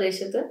 ഒരു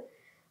പ്രദേശത്ത്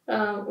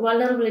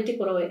വൾണറബിലിറ്റി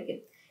കുറവായിരിക്കും.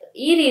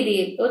 ഈ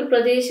രീതിയിൽ ഒരു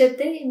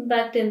പ്രദേശത്തെ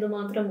ഇമ്പാക്റ്റ്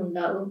എന്തുമാത്രം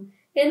ഉണ്ടാകും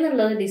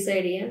എന്നുള്ളത്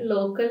ഡിസൈഡ് ചെയ്യാൻ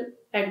ലോക്കൽ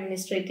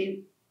അഡ്മിനിസ്ട്രേറ്റീവ്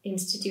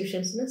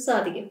ഇൻസ്റ്റിറ്റ്യൂഷൻസിന്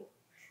സാധിക്കും.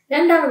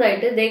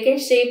 രണ്ടാമതായിട്ട്, they can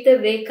shape the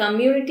way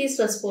communities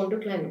respond to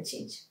climate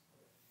change.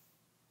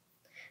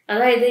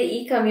 അതായത് ഈ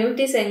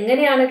കമ്മ്യൂണിറ്റീസ്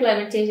എങ്ങനെയാണ്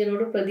ക്ലൈമറ്റ്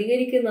ചേഞ്ചിനോട്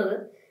പ്രതികരിക്കുന്നത്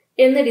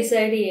എന്ന്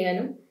ഡിസൈഡ്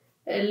ചെയ്യാനും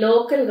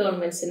ലോക്കൽ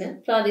ഗവൺമെന്റ്സിന്,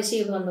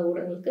 പ്രാദേശിക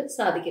ഭരണകൂടങ്ങൾക്ക്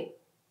സാധിക്കും.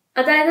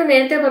 അതായത്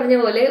നേരത്തെ പറഞ്ഞ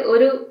പോലെ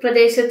ഒരു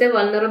പ്രദേശത്തെ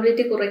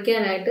വൾണറബിലിറ്റി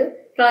കുറയ്ക്കാനായിട്ട്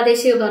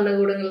പ്രാദേശിക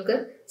ഭരണകൂടങ്ങൾക്ക്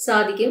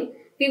സാധിക്കും.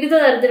 വിവിധ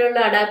തരത്തിലുള്ള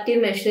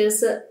അഡാപ്റ്റീവ്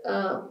മെഷേഴ്സ്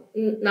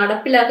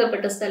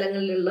നടപ്പിലാക്കപ്പെട്ട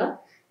സ്ഥലങ്ങളിലുള്ള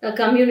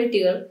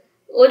കമ്മ്യൂണിറ്റികൾ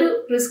ഒരു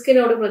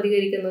റിസ്കിനോട്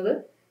പ്രതികരിക്കുന്നത്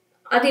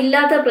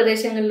അതില്ലാത്ത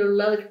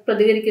പ്രദേശങ്ങളിലുള്ള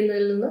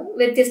പ്രതികരിക്കുന്നതിൽ നിന്ന്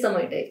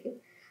വ്യത്യസ്തമായിട്ടായിരിക്കും.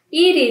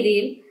 ഈ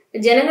രീതിയിൽ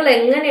ജനങ്ങൾ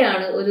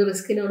എങ്ങനെയാണ് ഒരു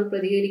റിസ്കിനോട്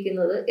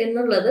പ്രതികരിക്കുന്നത്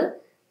എന്നുള്ളത്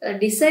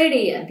ഡിസൈഡ്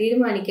ചെയ്യാൻ,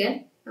 തീരുമാനിക്കാൻ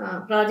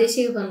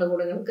പ്രാദേശിക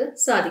ഭരണകൂടങ്ങൾക്ക്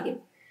സാധിക്കും.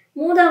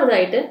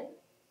 മൂന്നാമതായിട്ട്,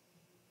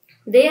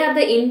 they are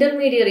the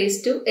intermediaries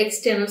to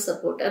external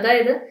support.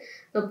 അതായത്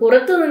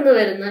പുറത്തു നിന്ന്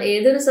വരുന്ന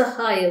ഏതൊരു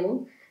സഹായവും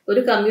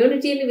ഒരു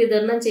കമ്മ്യൂണിറ്റിയിൽ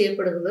വിതരണം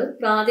ചെയ്യപ്പെടുന്നത്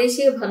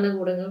പ്രാദേശിക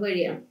ഭരണകൂടങ്ങൾ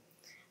വഴിയാണ്.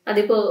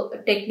 അതിപ്പോ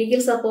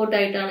ടെക്നിക്കൽ സപ്പോർട്ട്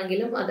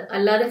ആയിട്ടാണെങ്കിലും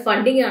അല്ലാതെ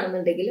ഫണ്ടിങ്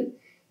ആണെന്നുണ്ടെങ്കിലും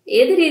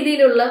ഏത്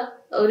രീതിയിലുള്ള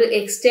ഒരു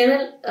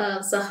എക്സ്റ്റേണൽ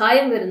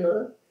സഹായം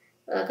വരുന്നത്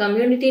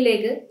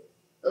കമ്മ്യൂണിറ്റിയിലേക്ക്,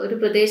 ഒരു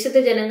പ്രദേശത്തെ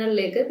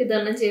ജനങ്ങളിലേക്ക്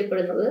വിതരണം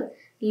ചെയ്യപ്പെടുന്നത്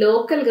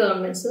ലോക്കൽ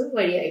ഗവൺമെന്റ്സ്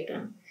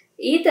വഴിയായിട്ടാണ്.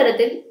 ഈ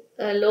തരത്തിൽ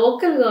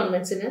ലോക്കൽ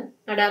ഗവൺമെന്റ്സിന്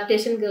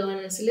അഡാപ്റ്റേഷൻ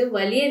ഗവേണൻസിൽ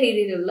വലിയ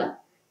രീതിയിലുള്ള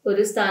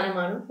ഒരു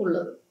സ്ഥാനമാണ്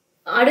ഉള്ളത്.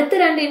 അടുത്ത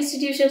 2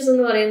 ഇൻസ്റ്റിറ്റ്യൂഷൻസ്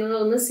എന്ന് പറയുന്നത്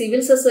ഒന്ന്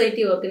സിവിൽ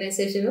സൊസൈറ്റി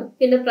ഓർഗനൈസേഷനും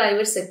പിന്നെ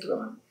പ്രൈവറ്റ്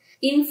സെക്ടറുമാണ്.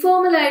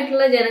 ഇൻഫോർമൽ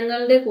ആയിട്ടുള്ള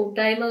ജനങ്ങളുടെ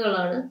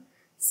കൂട്ടായ്മകളാണ്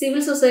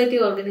സിവിൽ സൊസൈറ്റി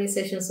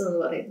ഓർഗനൈസേഷൻസ് എന്ന്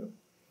പറയുന്നത്.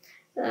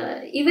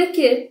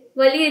 ഇവയ്ക്ക്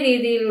വലിയ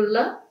രീതിയിലുള്ള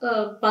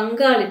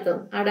പങ്കാളിത്തം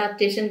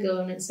അഡാപ്റ്റേഷൻ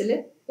ഗവേണൻസിൽ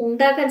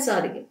ഉണ്ടാക്കാൻ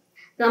സാധിക്കും.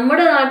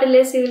 നമ്മുടെ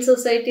നാട്ടിലെ സിവിൽ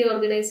സൊസൈറ്റി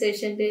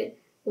ഓർഗനൈസേഷന്റെ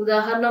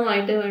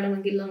ഉദാഹരണമായിട്ട്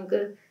വേണമെങ്കിൽ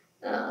നമുക്ക്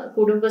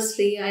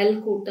കുടുംബശ്രീ,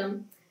 അയൽക്കൂട്ടം,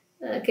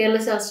 കേരള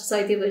ശാസ്ത്ര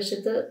സാഹിത്യ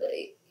പരിഷത്ത്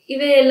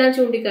ഇവയെല്ലാം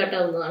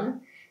ചൂണ്ടിക്കാട്ടാവുന്നതാണ്.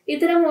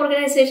 ഇത്തരം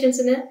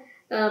ഓർഗനൈസേഷൻസിന്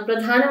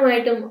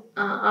പ്രധാനമായിട്ടും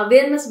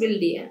അവയർനെസ്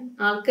ബിൽഡ് ചെയ്യാൻ,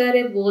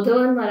 ആൾക്കാരെ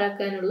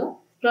ബോധവാന്മാരാക്കാനുള്ള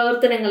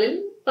പ്രവർത്തനങ്ങളിൽ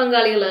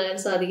പങ്കാളികളാകാൻ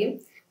സാധിക്കും.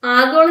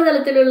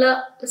 ആഗോളതലത്തിലുള്ള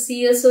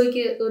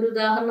CSOയ്ക്ക് ഒരു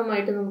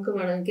ഉദാഹരണമായിട്ട് നമുക്ക്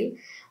വേണമെങ്കിൽ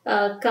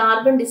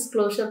കാർബൺ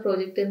ഡിസ്ക്ലോഷർ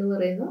പ്രോജക്റ്റ് എന്ന്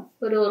പറയുന്ന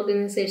ഒരു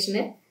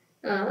ഓർഗനൈസേഷനെ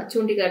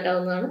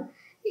ചൂണ്ടിക്കാട്ടാവുന്നതാണ്.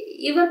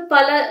 ഇവർ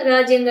പല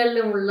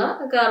രാജ്യങ്ങളിലുമുള്ള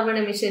കാർബൺ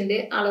എമിഷന്റെ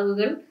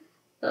അളവുകൾ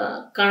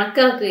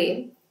കണക്കാക്കുകയും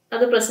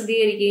അത്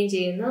പ്രസിദ്ധീകരിക്കുകയും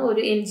ചെയ്യുന്ന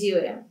ഒരു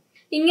NGOയാണ്.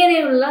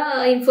 ഇങ്ങനെയുള്ള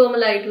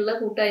ഇൻഫോർമൽ ആയിട്ടുള്ള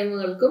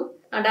കൂട്ടായ്മകൾക്കും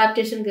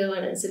അഡാപ്റ്റേഷൻ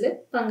ഗവേണൻസിൽ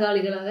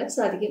പങ്കാളികളാകാൻ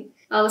സാധിക്കും.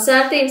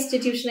 അവസാനത്തെ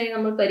ഇൻസ്റ്റിറ്റ്യൂഷനായി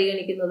നമ്മൾ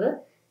പരിഗണിക്കുന്നത്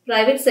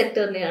പ്രൈവറ്റ്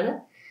സെക്ടറിനെയാണ്.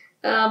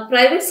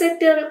 പ്രൈവറ്റ്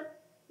സെക്ടർ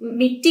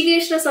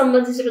മിറ്റിഗേഷനെ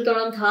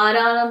സംബന്ധിച്ചിടത്തോളം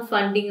ധാരാളം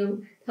ഫണ്ടിങ്ങും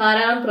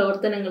ധാരാളം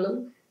പ്രവർത്തനങ്ങളും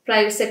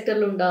പ്രൈവറ്റ്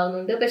സെക്ടറിൽ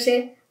ഉണ്ടാവുന്നുണ്ട്. പക്ഷെ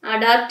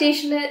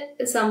അഡാപ്റ്റേഷനെ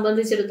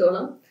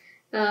സംബന്ധിച്ചിടത്തോളം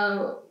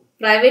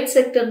പ്രൈവറ്റ്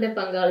സെക്ടറിന്റെ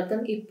പങ്കാളിത്തം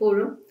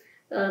ഇപ്പോഴും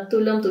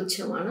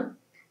തുച്ഛമാണ്.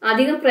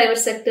 അധികം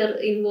പ്രൈവറ്റ് സെക്ടർ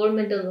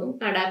ഇൻവോൾവ്മെന്റ് ഒന്നും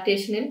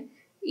അഡാപ്റ്റേഷനിൽ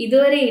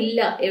ഇതുവരെ ഇല്ല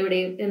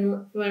എവിടെയും എന്ന്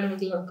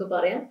വേണമെങ്കിൽ നമുക്ക്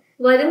പറയാം.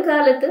 വരും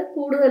കാലത്ത്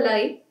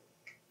കൂടുതലായി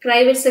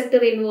പ്രൈവറ്റ്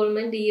സെക്ടർ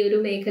ഇൻവോൾവ്മെന്റ് ഈ ഒരു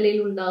മേഖലയിൽ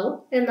ഉണ്ടാവും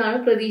എന്നാണ്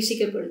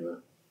പ്രതീക്ഷിക്കപ്പെടുന്നത്.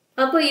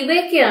 അപ്പോൾ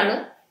ഇവയൊക്കെയാണ്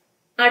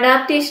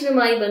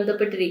അഡാപ്റ്റേഷനുമായി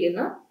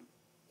ബന്ധപ്പെട്ടിരിക്കുന്ന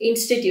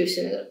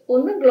ഇൻസ്റ്റിറ്റ്യൂഷനുകൾ.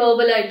 ഒന്ന്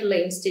ഗ്ലോബൽ ആയിട്ടുള്ള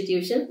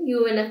ഇൻസ്റ്റിറ്റ്യൂഷൻ,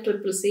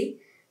 UNFCCC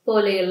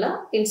പോലെയുള്ള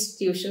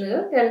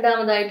ഇൻസ്റ്റിറ്റ്യൂഷനുകൾ.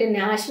 രണ്ടാമതായിട്ട്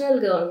നാഷണൽ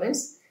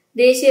ഗവൺമെന്റ്സ്,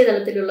 ദേശീയ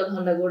തലത്തിലുള്ള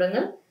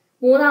ഭരണകൂടങ്ങൾ.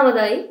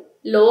 മൂന്നാമതായി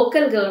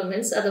ലോക്കൽ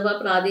ഗവൺമെന്റ്സ് അഥവാ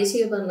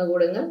പ്രാദേശിക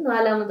ഭരണകൂടങ്ങൾ.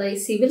 നാലാമതായി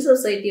സിവിൽ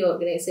സൊസൈറ്റി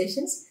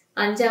ഓർഗനൈസേഷൻസ്.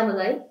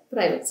 അഞ്ചാമതായി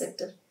പ്രൈവറ്റ്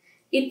സെക്ടർ.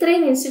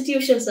 ഇത്രയും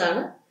ഇൻസ്റ്റിറ്റ്യൂഷൻസ്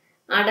ആണ്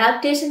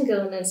അഡാപ്റ്റേഷൻ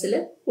ഗവർണൻസിൽ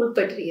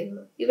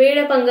ഉൾപ്പെട്ടിരിക്കുന്നത്.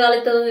 ഇവയുടെ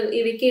പങ്കാളിത്തവും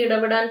ഇവയ്ക്ക്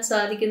ഇടപെടാൻ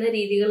സാധിക്കുന്ന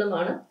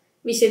രീതികളുമാണ്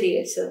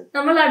വിശദീകരിച്ചത്.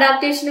 നമ്മൾ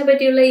അഡാപ്റ്റേഷനെ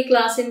പറ്റിയുള്ള ഈ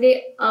ക്ലാസിന്റെ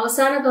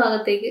അവസാന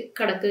ഭാഗത്തേക്ക്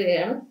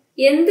കടക്കുകയാണ്.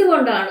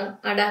 എന്തുകൊണ്ടാണ്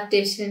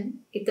അഡാപ്റ്റേഷൻ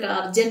ഇത്ര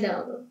അർജന്റ്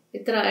ആവുന്നത്?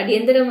 ഇത്ര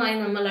അടിയന്തരമായി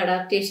നമ്മൾ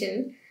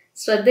അഡാപ്റ്റേഷനിൽ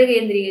ശ്രദ്ധ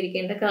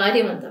കേന്ദ്രീകരിക്കേണ്ട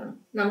കാര്യം എന്താണ്?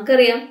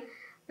 നമുക്കറിയാം,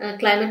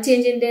 ക്ലൈമറ്റ്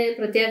ചേഞ്ചിന്റെ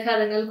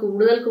പ്രത്യാഘാതങ്ങൾ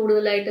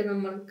കൂടുതലായിട്ട്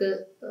നമ്മൾക്ക്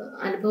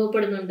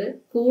അനുഭവപ്പെടുന്നുണ്ട്.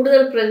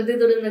 കൂടുതൽ പ്രകൃതി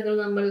ദുരന്തങ്ങൾ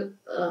നമ്മൾ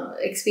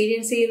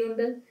എക്സ്പീരിയൻസ്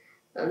ചെയ്യുന്നുണ്ട്.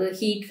 അത്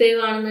ഹീറ്റ്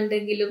വേവ്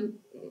ആണെന്നുണ്ടെങ്കിലും,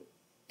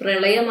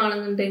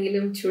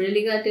 പ്രളയമാണെന്നുണ്ടെങ്കിലും,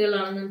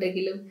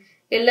 ചുഴലിക്കാറ്റുകളാണെന്നുണ്ടെങ്കിലും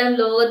എല്ലാം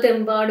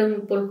ലോകത്തെമ്പാടും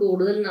ഇപ്പോൾ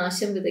കൂടുതൽ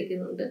നാശം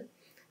വിതയ്ക്കുന്നുണ്ട്.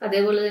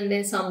 അതേപോലെ തന്നെ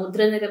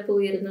സമുദ്രനിരപ്പ്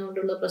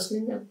ഉയരുന്നതുകൊണ്ടുള്ള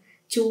പ്രശ്നങ്ങൾ,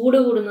 ചൂട്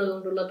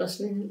കൂടുന്നതുകൊണ്ടുള്ള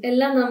പ്രശ്നങ്ങൾ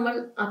എല്ലാം നമ്മൾ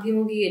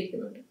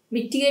അഭിമുഖീകരിക്കുന്നുണ്ട്.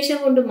 മിറ്റിഗേഷൻ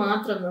കൊണ്ട്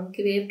മാത്രം നമുക്ക്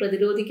ഇവയെ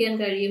പ്രതിരോധിക്കാൻ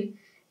കഴിയും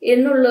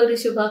എന്നുള്ള ഒരു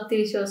ശുഭാപ്തി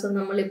വിശ്വാസം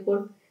നമ്മളിപ്പോൾ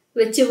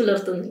വെച്ചു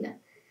പുലർത്തുന്നില്ല.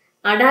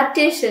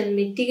 അഡാപ്റ്റേഷൻ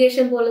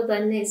മിറ്റിഗേഷൻ പോലെ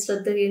തന്നെ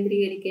ശ്രദ്ധ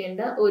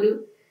കേന്ദ്രീകരിക്കേണ്ട ഒരു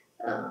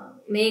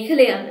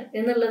മേഖലയാണ്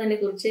എന്നുള്ളതിനെ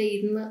കുറിച്ച്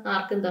ഇന്ന്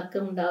ആർക്കും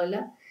തർക്കമുണ്ടാവില്ല.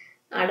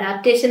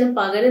 അഡാപ്റ്റേഷന്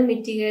പകരം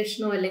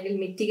മിറ്റിഗേഷനോ അല്ലെങ്കിൽ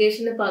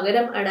മിറ്റിഗേഷന്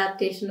പകരം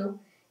അഡാപ്റ്റേഷനോ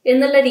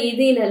എന്നുള്ള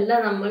രീതിയിലല്ല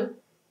നമ്മൾ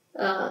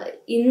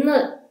ഇന്ന്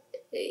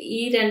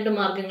ഈ രണ്ട്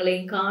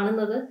മാർഗങ്ങളെയും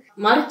കാണുന്നത്.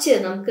 മറിച്ച്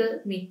നമുക്ക്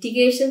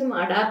മിറ്റിഗേഷനും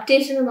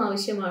അഡാപ്റ്റേഷനും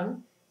ആവശ്യമാണ്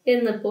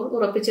എന്നിപ്പോൾ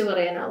ഉറപ്പിച്ചു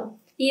പറയാനാവും.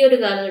 ഈ ഒരു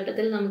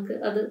കാലഘട്ടത്തിൽ നമുക്ക്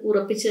അത്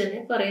ഉറപ്പിച്ചു തന്നെ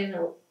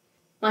പറയാനാവും.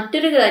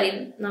 മറ്റൊരു കാര്യം,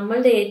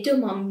 നമ്മളുടെ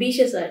ഏറ്റവും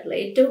അംബീഷ്യസ് ആയിട്ടുള്ള,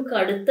 ഏറ്റവും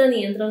കടുത്ത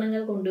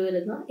നിയന്ത്രണങ്ങൾ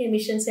കൊണ്ടുവരുന്ന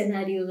എമിഷൻ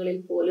സെനാരിയോകളിൽ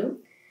പോലും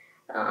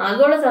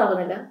ആഗോള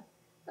താപനില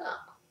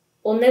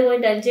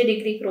 1.5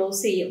 ഡിഗ്രി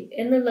ക്രോസ് ചെയ്യും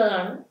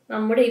എന്നുള്ളതാണ്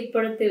നമ്മുടെ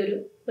ഇപ്പോഴത്തെ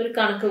ഒരു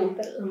കണക്ക്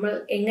കൂട്ടൽ. നമ്മൾ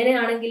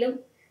എങ്ങനെയാണെങ്കിലും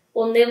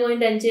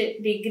 1.5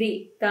 ഡിഗ്രി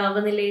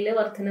താപനിലയിലെ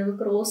വർധനവ്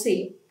ക്രോസ്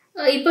ചെയ്യും.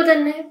 ഇപ്പൊ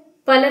തന്നെ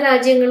പല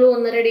രാജ്യങ്ങളും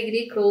 1.5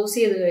 ഡിഗ്രി ക്രോസ്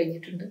ചെയ്ത്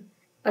കഴിഞ്ഞിട്ടുണ്ട്.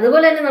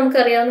 അതുപോലെ തന്നെ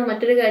നമുക്കറിയാവുന്ന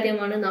മറ്റൊരു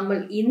കാര്യമാണ്, നമ്മൾ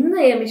ഇന്ന്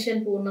എമിഷൻ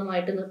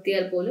പൂർണ്ണമായിട്ട്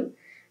നിർത്തിയാൽ പോലും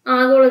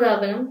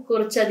ആഗോളതാപനം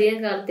കുറച്ചധികം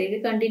കാലത്തേക്ക്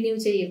കണ്ടിന്യൂ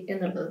ചെയ്യും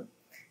എന്നുള്ളത്.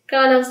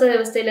 കാലാവസ്ഥാ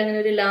വ്യവസ്ഥയിൽ അങ്ങനെ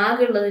ഒരു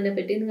ലാഗ് ഉള്ളതിനെ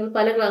പറ്റി നിങ്ങൾ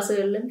പല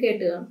ക്ലാസ്സുകളിലും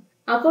കേട്ട് കാണും.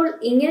 അപ്പോൾ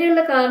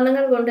ഇങ്ങനെയുള്ള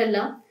കാരണങ്ങൾ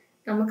കൊണ്ടെല്ലാം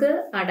നമുക്ക്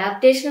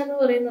അഡാപ്റ്റേഷൻ എന്ന്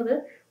പറയുന്നത്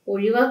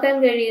ഒഴിവാക്കാൻ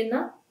കഴിയുന്ന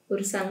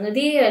ഒരു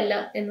സംഗതിയേ അല്ല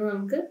എന്ന്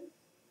നമുക്ക്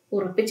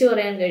ഉറപ്പിച്ചു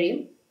പറയാൻ കഴിയും.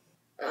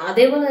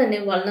 അതേപോലെ തന്നെ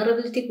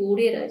വൾണറബിലിറ്റി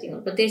കൂടിയ രാജ്യങ്ങൾ,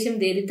 പ്രത്യേകിച്ചും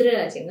ദരിദ്ര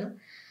രാജ്യങ്ങൾ,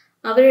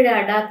 അവരുടെ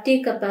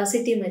അഡാപ്റ്റീവ്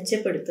കപ്പാസിറ്റി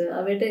മെച്ചപ്പെടുത്തുക,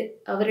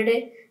 അവരുടെ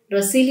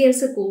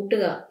റെസിലിയൻസ്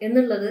കൂട്ടുക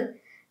എന്നുള്ളത്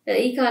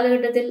ഈ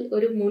കാലഘട്ടത്തിൽ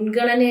ഒരു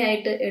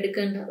മുൻഗണനയായിട്ട്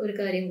എടുക്കേണ്ട ഒരു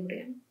കാര്യം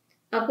കൂടിയാണ്.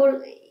 അപ്പോൾ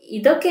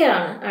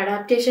ഇതൊക്കെയാണ്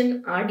അഡാപ്റ്റേഷൻ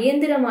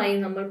അടിയന്തരമായി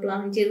നമ്മൾ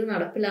പ്ലാൻ ചെയ്ത്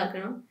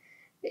നടപ്പിലാക്കണം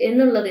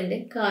എന്നുള്ളതിന്റെ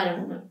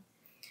കാരണങ്ങൾ.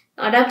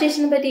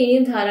 അഡാപ്റ്റേഷനെ പറ്റി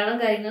ഇനിയും ധാരാളം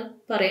കാര്യങ്ങൾ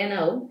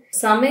പറയാനാവും.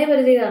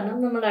 സമയപരിധി കാരണം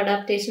നമ്മൾ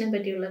അഡാപ്റ്റേഷനെ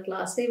പറ്റിയുള്ള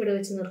ക്ലാസ് ഇവിടെ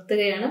വെച്ച്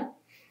നിർത്തുകയാണ്.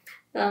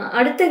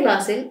 അടുത്ത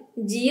ക്ലാസ്സിൽ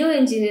ജിയോ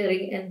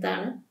എഞ്ചിനീയറിംഗ്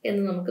എന്താണ്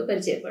എന്ന് നമുക്ക്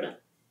പരിചയപ്പെടാം.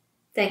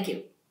 Thank you.